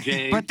how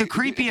Jay... But the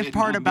creepiest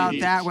part about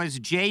that was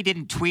Jay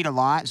didn't tweet a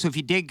lot, so if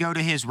you did go to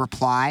his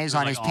replies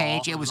on his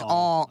page, it was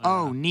all,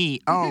 oh,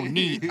 neat, oh,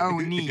 neat, oh,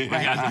 neat.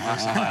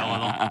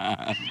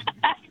 Right?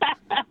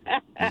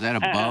 Is that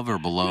above or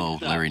below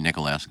Larry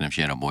Nickel asking if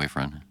she had a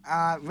boyfriend?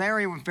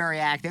 Larry was very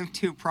active,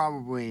 too,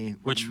 probably.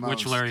 Which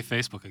Larry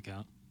Facebook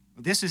account?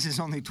 This is his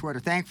only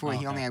Twitter. Thankfully,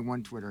 he only had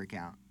one Twitter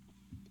account.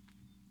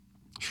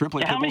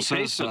 Shrimply How many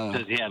Pibble says... Facebook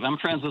does he have? I'm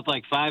friends with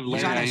like 5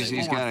 Larrys.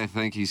 I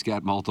think he's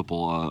got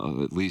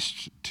multiple, at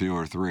least 2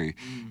 or 3.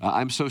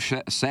 I'm so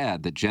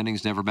sad that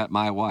Jennings never met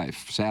my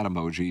wife. Sad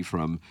emoji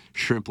from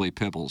Shrimply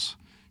Pibbles.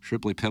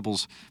 Shrimply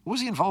Pibbles. What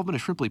was the involvement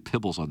of Shrimply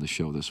Pibbles on the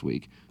show this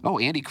week? Oh,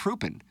 Andy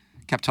Crouppen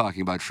kept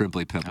talking about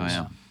Shrimply Pibbles. Oh,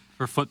 yeah.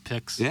 For foot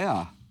pics.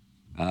 Yeah.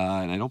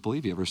 And I don't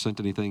believe he ever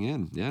sent anything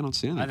in. Yeah, I don't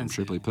see anything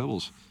from Shrimply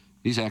Pibbles.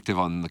 He's active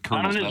on the Why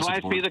Colonel's don't his message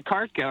wife board. be the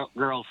cart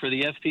girl for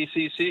the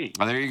FPCC?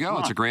 Oh, there you go. Come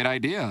It's on. a great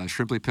idea.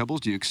 Shrimply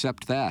Pibbles, do you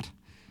accept that?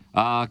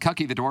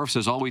 Cucky the Dwarf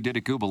says, all we did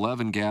at Goob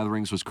 11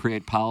 gatherings was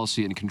create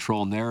policy and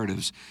control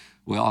narratives.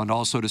 Well, and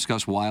also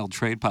discuss wild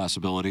trade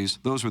possibilities.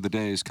 Those were the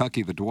days.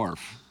 Cucky the Dwarf.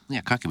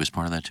 Yeah, Cucky was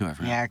part of that, too, I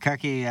forgot. Yeah,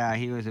 Cucky,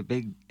 he was a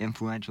big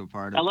influential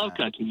part of I love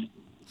Cucky.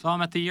 So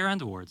I'm at the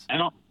year-end awards. I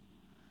don't...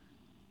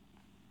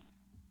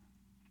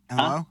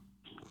 Hello?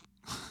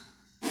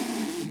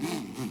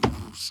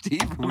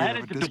 Steve, I'm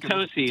headed to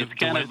Potosi. It's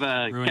kind of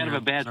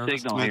a bad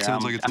signal here. That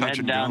sounds like it's I'm touch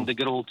heading and down go. the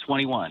good old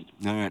 21.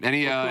 All right. What's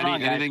going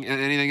on, guys?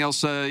 Anything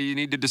else you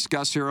need to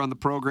discuss here on the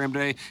program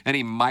today?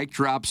 Any mic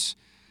drops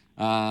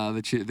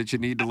that you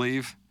need to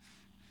leave?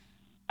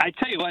 I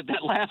tell you what,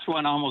 that last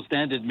one almost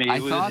ended me. I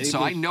thought so.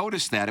 I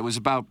noticed that. It was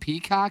about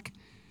Peacock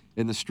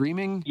and the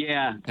streaming.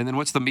 Yeah. And then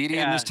what's the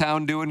media in this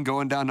town doing?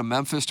 Going down to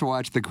Memphis to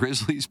watch the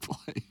Grizzlies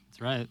play.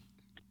 That's right.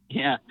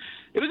 Yeah,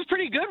 it was a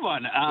pretty good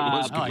one.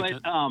 was good. I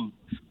liked But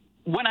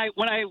when I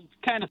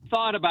kind of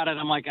thought about it,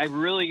 I'm like, I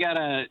really got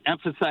to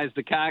emphasize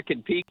the cock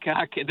and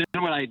peacock. And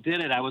then when I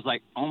did it, I was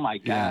like, oh my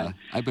Yeah. god.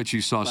 I bet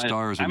you saw But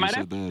stars I when you might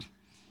said that.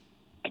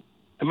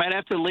 I might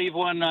have to leave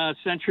one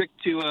centric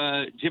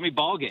to Jimmy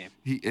Ballgame.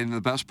 And the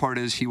best part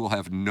is he will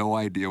have no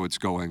idea what's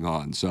going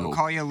on. So We'll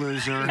call you a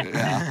loser.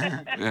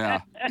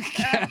 Yeah.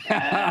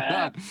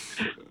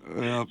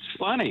 It's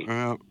funny.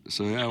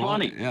 So yeah, well,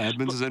 Funny. yeah,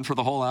 Edmonds is in for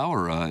the whole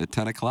hour at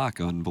 10 o'clock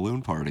on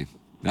Balloon Party.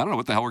 I don't know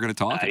what the hell we're going to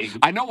talk.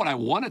 I know what I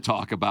want to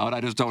talk about.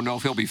 I just don't know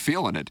if he'll be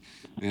feeling it.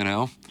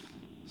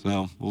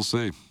 So we'll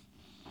see.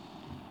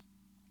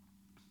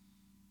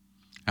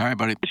 All right,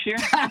 buddy.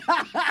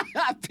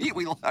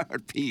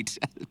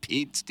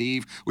 Pete,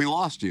 Steve, we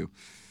lost you.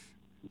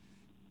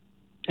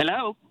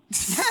 Hello.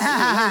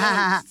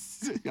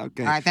 Okay. All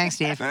right, thanks,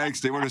 Steve. Thanks,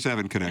 Steve. We're just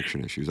having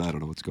connection issues. I don't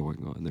know what's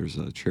going on. There's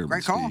Chairman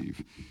Great call.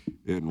 Steve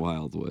in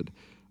Wildwood.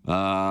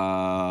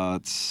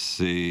 Let's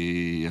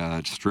see.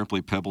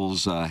 Shrimply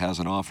Pibbles has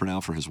an offer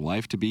now for his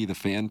wife to be the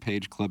Fan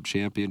Page Club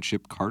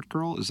Championship cart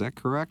girl. Is that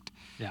correct?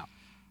 Yeah.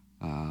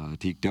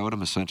 Deke Dotem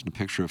has sent in a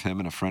picture of him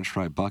in a French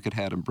fry bucket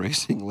hat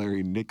embracing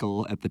Larry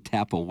Nickel at the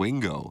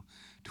Tapawingo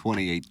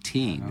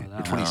 2018 or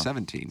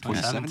 2017.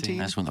 2017?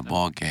 That's when the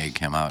ball gag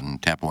came out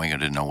and Tapawingo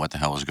didn't know what the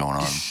hell was going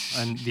on.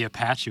 And the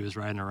Apache was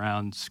riding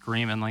around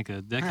screaming like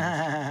a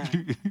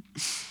dickhead.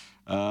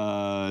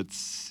 Let's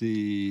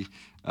see.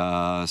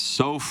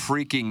 So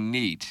freaking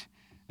neat.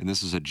 And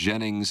this is a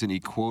Jennings, and he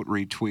quote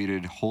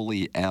retweeted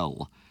Holy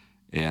L.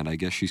 And I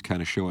guess she's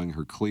kind of showing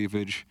her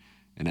cleavage.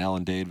 And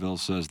Alan Dadeville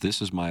says,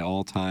 this is my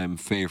all-time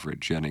favorite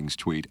Jennings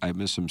tweet. I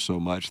miss him so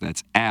much.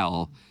 That's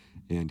Al,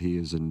 and he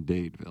is in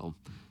Dadeville.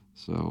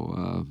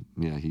 So,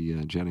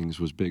 Jennings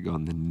was big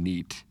on the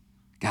neat.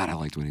 God, I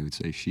liked when he would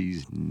say,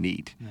 she's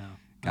neat. No.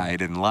 Guy I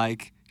didn't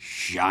like,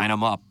 shine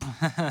him up.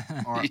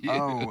 Or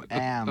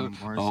O-M.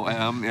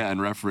 O-M, yeah, in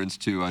reference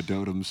to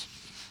Dotem's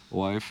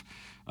wife.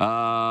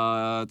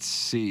 Let's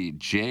see.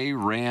 Jay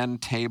ran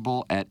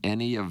table at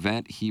any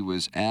event he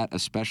was at,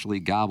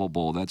 especially Gobble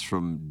Bowl. That's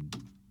from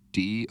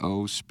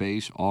D-O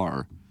space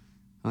R.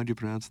 How'd you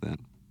pronounce that?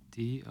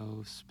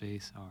 D-O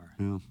space R.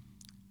 Yeah.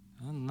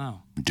 I don't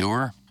know.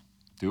 Doer?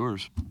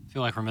 Doers. I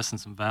feel like we're missing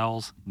some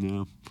vowels.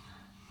 Yeah.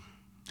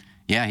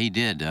 Yeah, he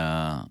did.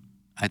 I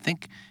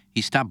think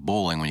he stopped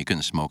bowling when you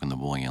couldn't smoke in the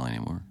bowling alley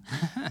anymore.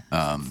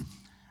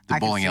 The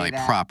bowling alley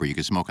proper, you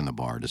could smoke in the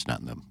bar, just not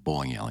in the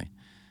bowling alley.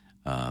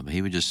 But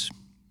he would just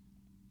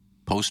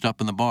post up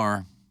in the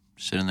bar,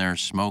 sit in there,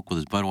 smoke with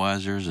his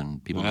Budweisers,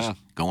 and people just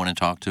go in and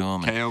talk to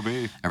him. And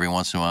KOB. every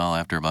once in a while,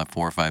 after about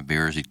 4 or 5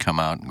 beers, he'd come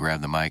out and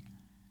grab the mic.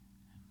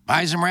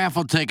 Buy some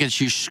raffle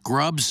tickets, you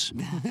scrubs.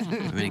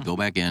 And then he'd go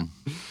back in.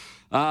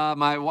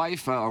 My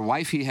wife, or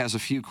wifey, has a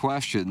few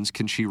questions.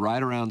 Can she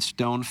ride around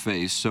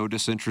stone-faced, so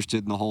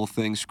disinterested in the whole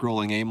thing,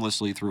 scrolling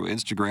aimlessly through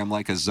Instagram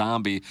like a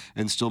zombie,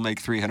 and still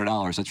make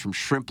 $300? That's from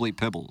Shrimply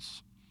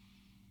Pibbles.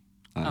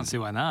 I don't see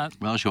why not.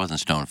 Well, she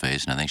wasn't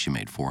stone-faced, and I think she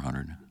made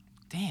 $400.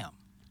 Damn.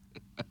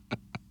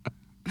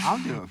 I'll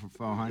do it for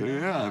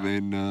 $400. Yeah, I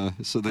mean,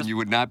 so then you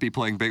would not be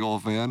playing Big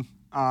Old Fan?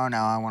 Oh, no,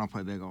 I want to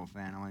play Big Old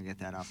Fan. I want to get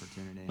that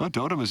opportunity. Oh,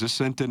 Dotem has just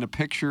sent in a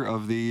picture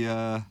of the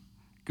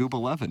Goob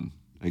 11.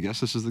 I guess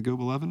this is the Goob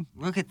 11?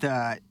 Look at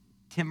the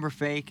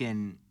Timberfake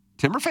and...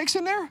 Timberfake's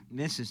in there?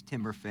 Mrs.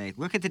 Timberfake.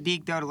 Look at the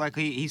Deke Dotem. Like,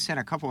 he sent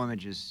a couple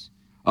images.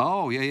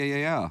 Oh,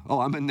 yeah. Oh,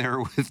 I'm in there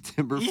with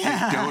Timberfake,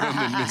 Dotem,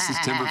 and Mrs.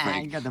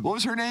 Timberfake. What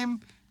was her name?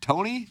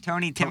 Tony?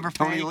 Tony Timberfake.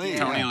 Tony Lee.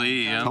 Tony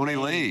Lee, yeah. Tony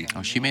Lee.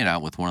 Oh, she made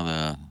out with one of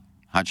the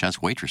Hot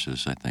Shots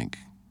waitresses, I think.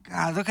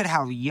 God, look at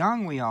how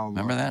young we all look.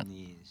 Remember that? in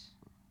these.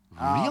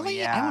 Really?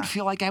 Oh, yeah. I would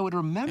feel like I would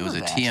remember It was a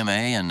that. TMA,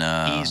 and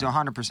He's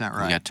 100%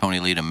 right. we got Tony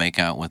Lee to make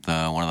out with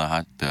one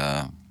of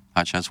the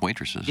Hot Shots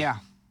waitresses. Yeah.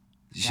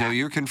 So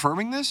you're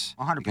confirming this?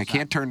 100%. I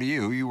can't turn to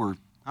you. You were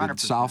a 100%.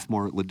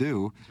 sophomore at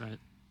Ladue. That's right.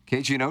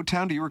 KG in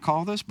O-Town, do you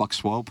recall this? Buck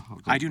Swope?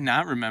 I do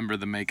not remember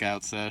the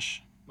makeout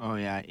sesh. Oh,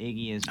 yeah.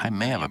 Iggy is... I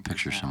may have a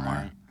picture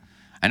somewhere.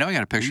 I know I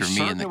got a picture Are you of me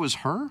certain and the... it was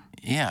her?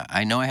 Yeah,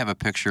 I know I have a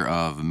picture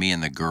of me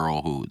and the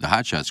girl the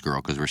Hot Shots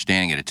girl, because we're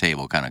standing at a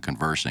table kind of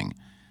conversing.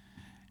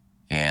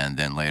 And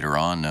then later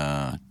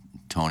on,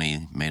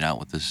 Tony made out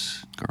with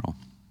this girl.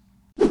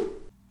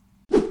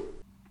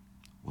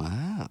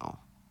 Wow.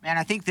 Man,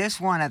 I think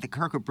this one at the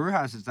Kirkwood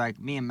Brewhouse is like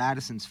me and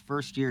Madison's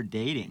first year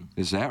dating.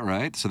 Is that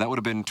right? So that would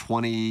have been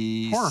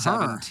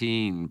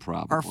 2017,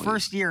 probably. Our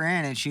first year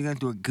in, and she went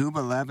to a Goob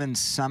 11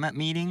 summit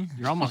meeting.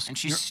 And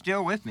she's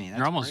still with me. That's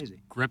You're almost crazy.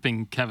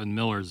 gripping Kevin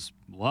Miller's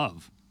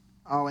love.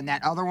 Oh, and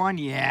that other one?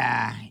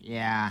 Yeah.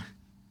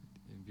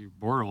 You're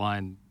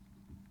borderline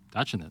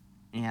touching it.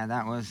 Yeah,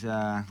 that was...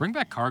 Bring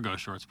back cargo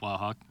shorts,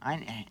 Plowhawk.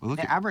 I Well, look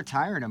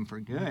retired them for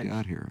good. What do we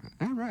got here?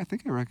 Yeah, right. I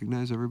think I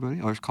recognize everybody.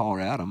 Oh, there's caller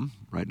Adam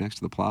right next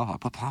to the Plowhawk.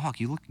 But Plowhawk,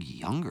 you look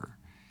younger.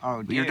 Oh,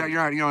 But dude. you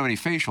don't have any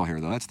facial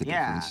hair, though. That's the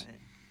Yeah, difference.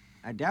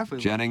 I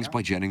definitely... Jennings,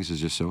 boy, Jennings is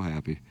just so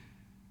happy.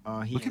 Oh,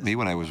 he Look at is. me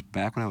when I was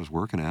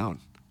working out.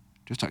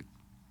 Just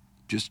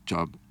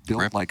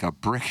built like a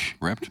brick.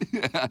 Ripped?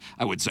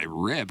 I would say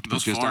ripped. but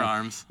Those just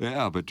forearms.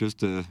 but just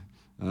the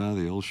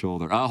old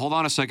shoulder. Hold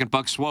on a second.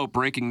 Buck Swope,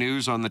 breaking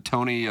news on the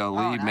Tony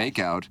Lee nice.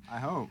 makeout. I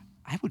hope.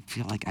 I would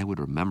feel like I would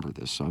remember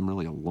this, so I'm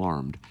really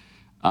alarmed.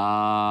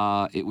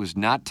 It was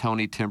not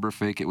Tony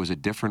Timberfake. It was a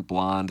different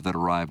blonde that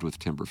arrived with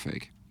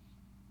Timberfake.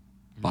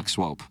 Buck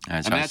Swope.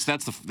 And And so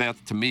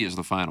that to me is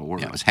the final word.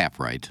 Yeah, it was half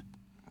right.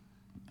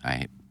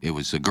 It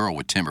was a girl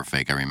with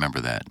Timberfake. I remember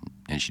that,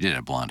 and she did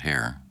have blonde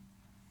hair.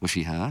 Was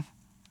she hot?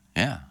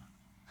 Yeah,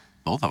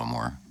 both of them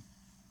were.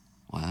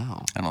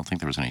 Wow. I don't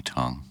think there was any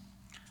tongue.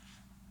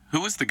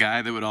 Who was the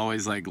guy that would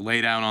always like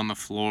lay down on the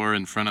floor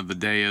in front of the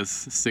dais,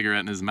 cigarette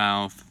in his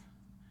mouth?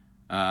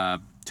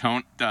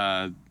 Tony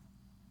Doe.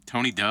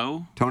 Tony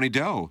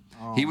Doe.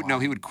 Oh, He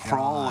would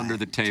crawl under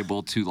the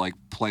table to like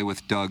play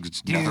with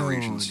Doug's nether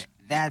regions.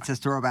 That's a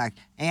throwback.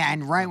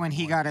 And right when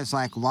he got his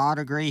like law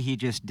degree, he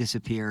just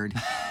disappeared.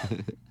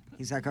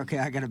 He's like, okay,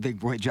 I got a big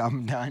boy job.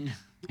 I'm done.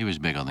 He was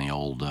big on the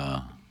old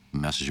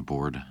message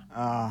board.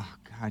 Oh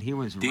God, he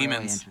was really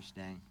Demons.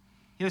 interesting.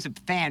 He was a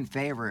fan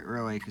favorite,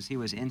 really, because he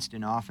was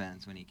instant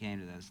offense when he came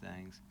to those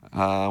things.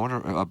 I wonder,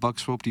 Buck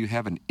Swope, do you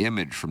have an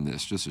image from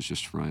this? This is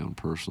just for my own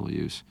personal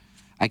use.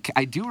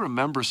 I do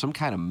remember some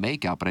kind of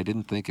makeout, but I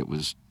didn't think it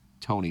was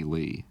Tony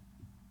Lee.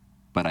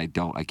 But I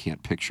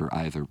can't picture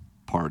either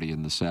party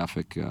in the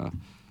Sapphic. I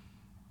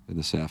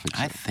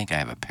think I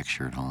have a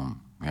picture at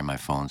home. Or in my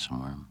phone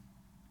somewhere.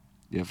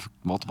 You have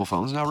multiple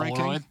phones now, Ray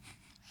King?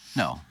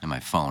 No, in my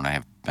phone.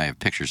 I have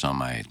pictures on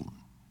my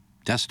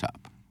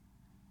desktop.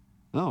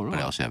 Oh, really?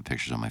 But I also have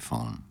pictures on my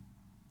phone.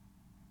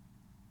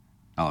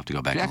 I'll have to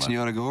go back Jackson, and you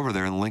look. ought to go over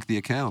there and link the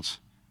accounts.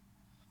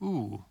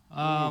 Ooh.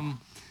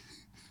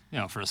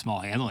 For a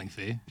small handling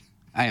fee.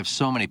 I have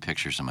so many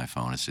pictures on my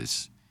phone.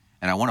 It's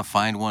and I want to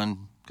find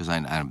one because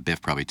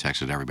Biff probably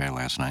texted everybody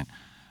last night.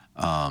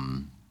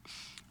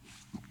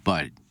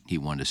 But he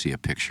wanted to see a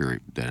picture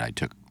that I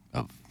took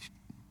of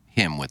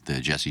him with the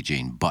Jesse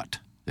Jane butt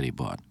that he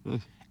bought.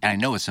 And I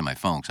know it's in my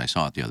phone because I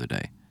saw it the other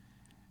day.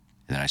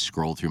 And then I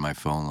scrolled through my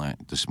phone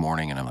this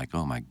morning, and I'm like,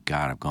 oh, my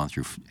God, I've gone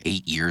through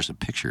 8 years of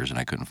pictures, and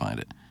I couldn't find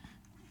it.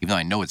 Even though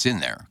I know it's in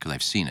there because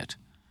I've seen it.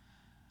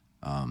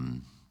 So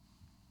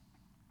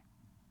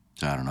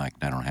I don't know.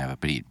 I don't have it.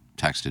 But he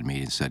texted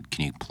me and said,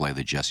 can you play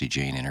the Jesse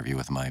Jane interview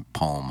with my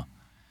poem?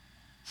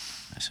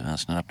 I said,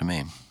 that's not up to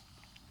me.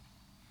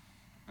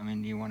 I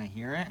mean, do you want to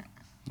hear it?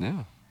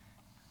 Yeah.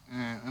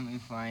 Let me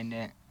find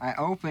it. I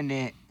opened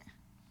it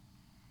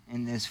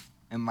in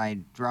my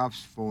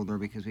drops folder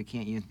because we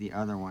can't use the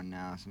other one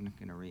now, so I'm not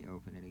going to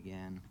reopen it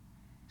again.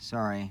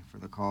 Sorry for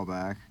the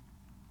callback.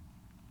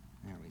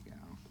 There we go.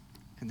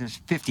 There's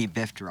 50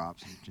 Biff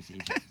drops. It's just easy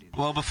to do.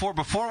 Well, before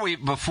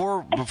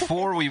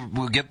we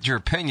will get your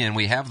opinion,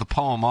 we have the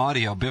poem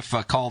audio. Biff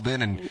called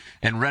in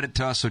and read it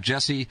to us. So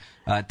Jesse,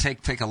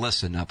 take a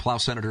listen. Plow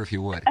Senator, if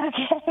you would.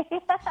 Okay.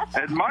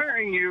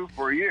 Admiring you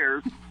for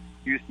years,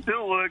 you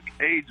still look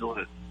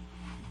ageless.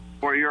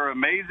 For your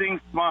amazing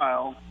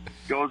smile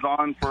goes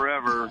on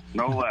forever,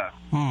 no less.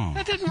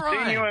 That didn't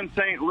rhyme. Seen you in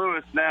St.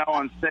 Louis now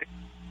on stage.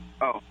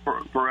 Oh,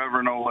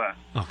 forever, no less.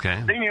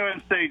 Okay. Seen you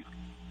on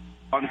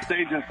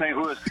stage in St.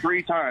 Louis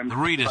 3 times. The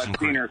read isn't I've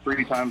seen her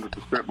 3 times at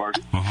the strip bars.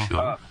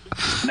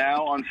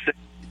 Now on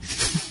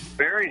stage.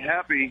 Very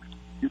happy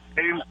you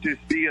came to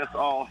see us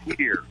all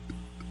here.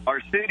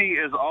 Our city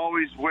is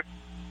always where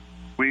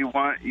we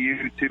want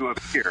you to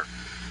appear.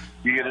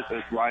 You get it?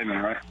 It's rhyming,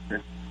 right?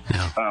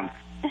 Yeah.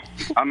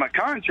 I'm a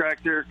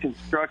contractor,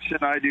 construction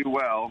I do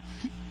well.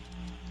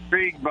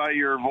 Intrigued by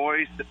your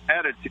voice and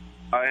attitude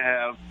I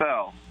have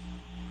felt.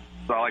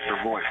 So I like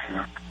her voice. You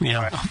know?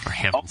 Yeah, right. for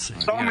heaven's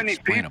sake. So many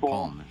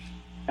people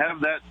have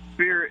that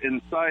spirit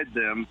inside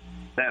them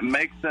that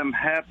makes them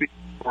happy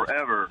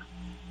forever.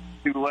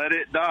 To let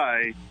it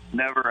die,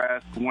 never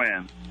ask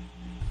when.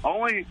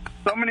 Only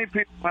so many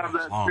people have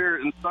that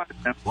spirit inside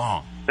them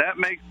that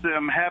makes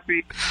them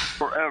happy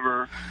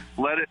forever.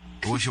 Let it.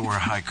 I wish it were a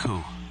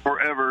haiku.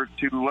 Forever.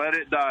 To let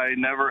it die,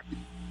 never.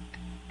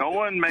 No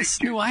one makes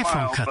This new you iPhone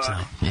smile, cuts but,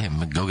 out.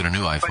 Yeah, go get a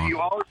new But iPhone. you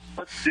always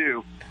must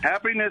do.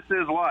 Happiness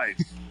is life.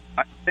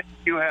 I think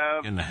you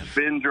have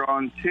been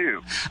drawn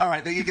to. All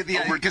right, you get the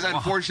because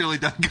unfortunately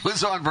that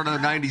goes on for another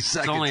 90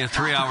 seconds. It's only a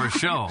 3-hour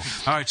show. All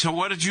right, so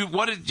what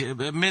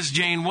did Ms.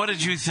 Jane, what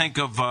did you think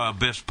of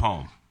Biff's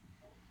poem?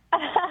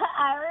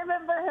 I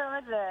remember who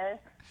it is,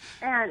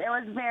 and it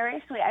was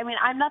very sweet. I mean,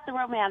 I'm not the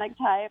romantic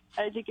type.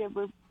 I think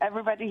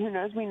everybody who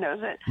knows me knows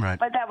it. Right.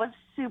 But that was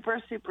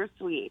super, super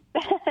sweet.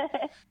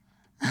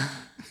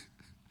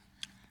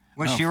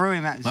 What she really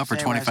meant well, for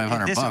to say was,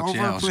 $2,500 "Is this bucks,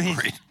 yeah, over, it was please?"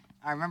 great.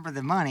 I remember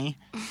the money.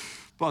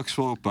 Buck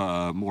Swope,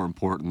 more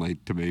importantly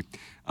to me,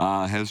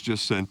 has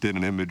just sent in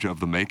an image of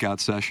the makeout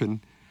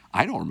session.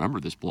 I don't remember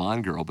this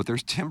blonde girl, but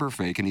there's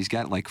Timberfake, and he's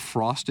got like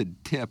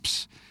frosted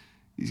tips.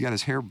 He's got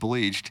his hair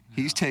bleached.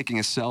 He's taking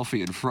a selfie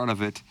in front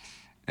of it,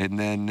 and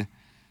then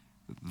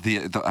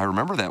I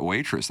remember that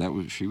waitress.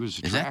 She was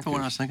attractive. Is that the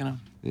one I was thinking of?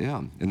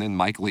 Yeah, and then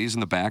Mike Lee's in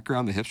the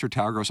background, the hipster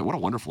tower girl. So what a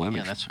wonderful image.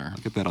 Yeah, that's her.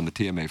 Look at that on the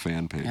TMA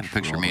fan page. I had a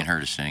picture of me and her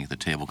just standing at the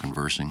table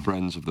conversing.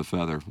 Friends of the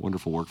Feather.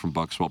 Wonderful work from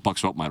Buck Swope. Buck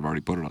Swope might have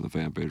already put it on the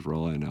fan page for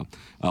all I know.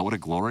 What a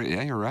glory.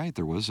 Yeah, you're right.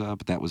 There was,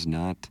 but that was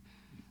not,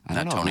 I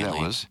don't know Tony who that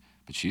Lee. was,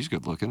 but she's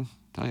good looking.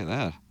 Tell you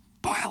that.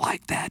 Boy, I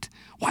like that.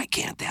 Why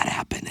can't that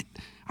happen at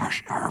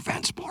our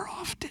events more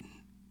often?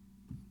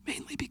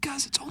 Mainly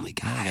because it's only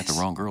guys. I got the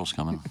wrong girls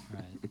coming.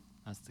 Right.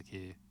 That's the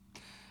key.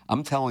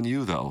 I'm telling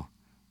you, though,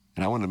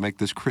 and I want to make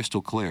this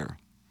crystal clear.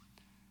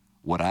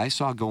 What I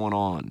saw going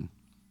on,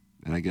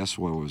 and I guess,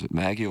 what was it,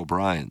 Maggie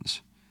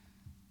O'Brien's,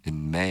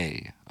 in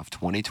May of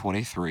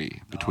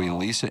 2023, between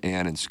Lisa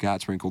Ann and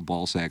Scott Sprinkled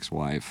Ballsack's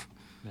wife,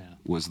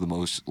 was the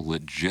most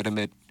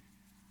legitimate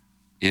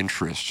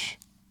interest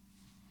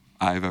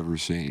I've ever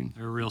seen.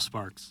 They're real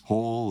sparks.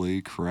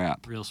 Holy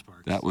crap. Real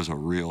sparks. That was a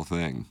real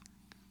thing.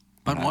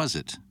 But was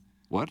it?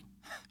 What?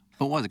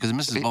 But was it?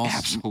 Because It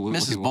absolutely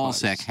Mrs.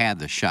 was. Ballsack had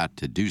the shot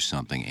to do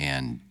something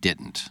and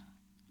didn't.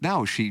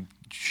 No, she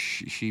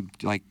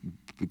like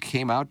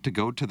came out to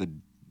go to the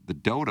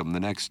Dotem the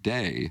next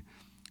day,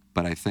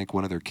 but I think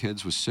one of their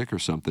kids was sick or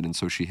something, and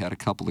so she had a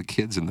couple of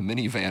kids in the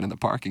minivan in the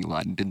parking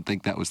lot and didn't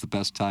think that was the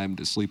best time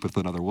to sleep with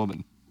another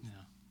woman.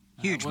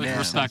 Huge Well, miss,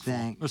 respectful. I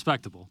think.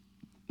 Respectable.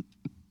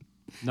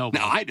 No,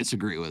 I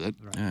disagree with it.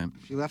 Right.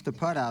 She left a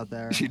putt out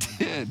there. She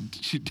did.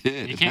 She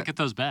did. You can't get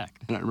those back.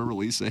 And I remember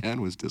Lisa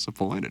Ann was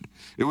disappointed.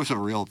 It was a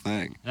real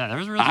thing. Yeah, there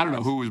was a real I don't know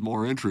sparks. who was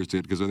more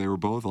interested because they were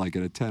both like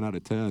at a 10 out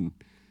of 10.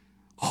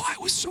 Oh, I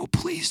was so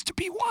pleased to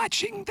be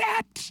watching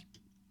that.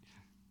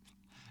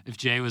 If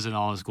Jay was in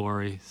all his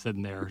glory,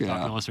 sitting there talking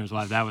to listeners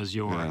live, that was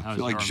your. Yeah, that I was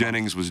feel like your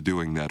Jennings was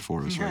doing that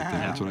for us right there.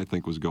 That's what I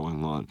think was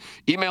going on.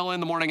 Email in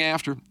the morning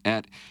after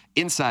at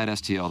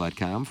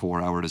InsideSTL.com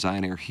for our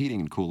Design Air heating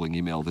and cooling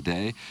email of the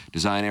day.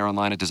 Design Air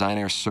online at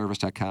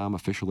DesignAirService.com,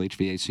 official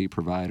HVAC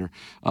provider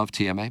of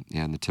TMA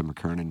and the Tim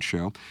McKernan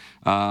Show,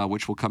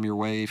 which will come your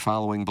way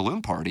following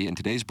Balloon Party. And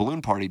today's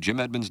Balloon Party,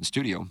 Jim Edmonds in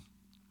studio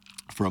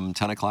from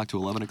 10 o'clock to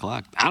 11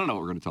 o'clock. I don't know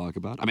what we're going to talk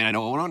about. I mean, I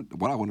know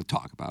what I want to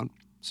talk about.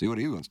 See what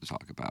he wants to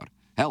talk about.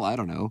 Hell, I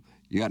don't know.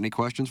 You got any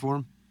questions for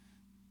him?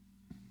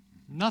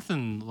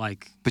 Nothing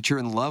like. But you're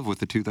in love with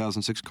the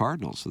 2006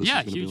 Cardinals. So this is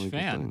gonna be a huge really good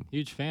fan. thing.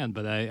 Huge fan.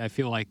 But I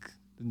feel like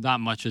not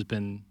much has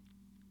been,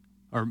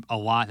 or a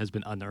lot has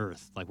been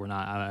unearthed. Like we're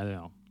not, I don't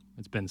know.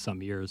 It's been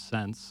some years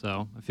since.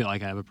 So I feel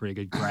like I have a pretty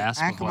good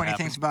grasp of Ask him what what he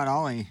happened. thinks about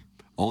Ollie.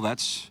 Oh,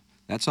 that's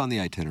on the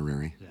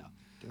itinerary. Yeah.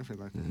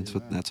 Definitely like to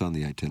That's on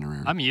the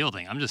itinerary. I'm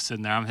yielding. I'm just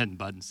sitting there. I'm hitting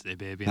buttons today,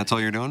 baby. That's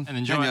all you're doing? And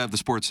enjoying. you have the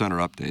Sports Center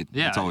update.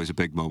 Yeah. It's always a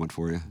big moment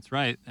for you. That's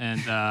right.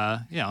 And,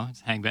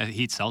 just hang back.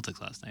 Heat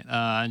Celtics last night.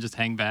 And just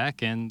hang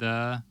back and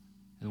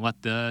and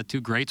let the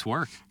two greats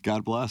work.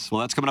 God bless.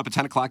 Well, that's coming up at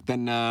 10 o'clock.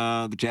 Then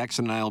the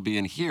Jackson and I will be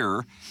in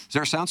here. Is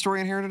there a sound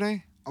story in here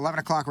today? 11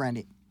 o'clock,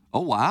 Randy.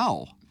 Oh,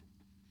 wow.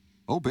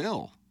 Oh,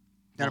 Bill.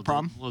 Got a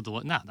problem?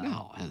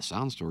 No. Yeah, the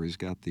sound story's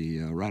got the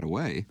right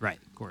away. Right,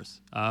 of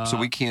course. So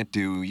we can't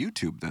do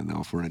YouTube then,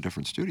 though, if we're in a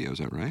different studio. Is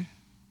that right?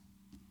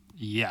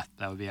 Yeah,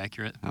 that would be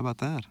accurate. How about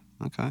that?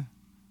 Okay.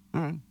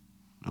 All right.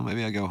 Well,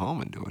 maybe I go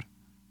home and do it.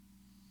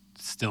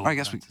 Still, I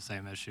guess it's the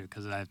same issue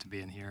because I have to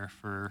be in here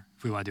if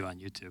we want to do it on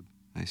YouTube.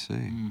 I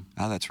see.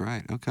 Ah, that's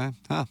right. Okay.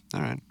 All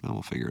right. Well,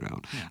 we'll figure it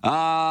out.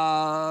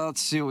 Let's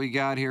see what we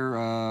got here.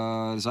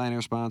 Design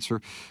Air, sponsor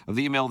of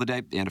the email of the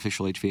day and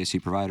official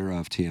HVAC provider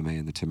of TMA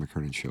and the Tim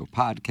McKernan Show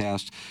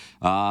podcast.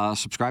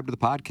 Subscribe to the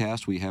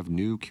podcast. We have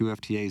new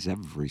QFTAs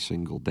every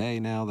single day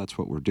now. That's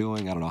what we're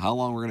doing. I don't know how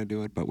long we're going to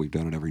do it, but we've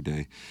done it every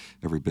day,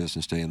 every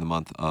business day in the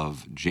month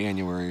of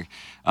January.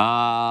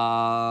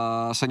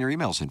 Send your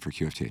emails in for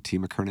QFTA. T.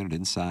 McKernan at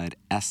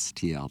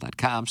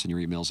InsideSTL.com. Send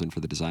your emails in for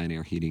the Design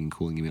Air Heating and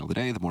Cooling email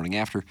today, the morning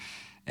after,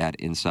 at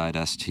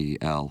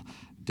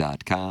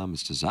InsideSTL.com.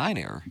 It's Design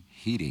Air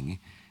Heating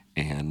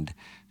and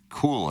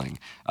Cooling.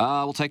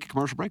 We'll take a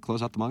commercial break,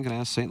 close out the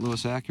Munganess St.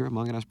 Louis Acura,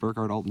 Munganess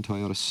Burkhardt Alton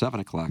Toyota 7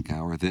 o'clock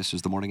hour. This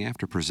is the morning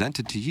after,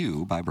 presented to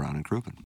you by Brown and Crouppen.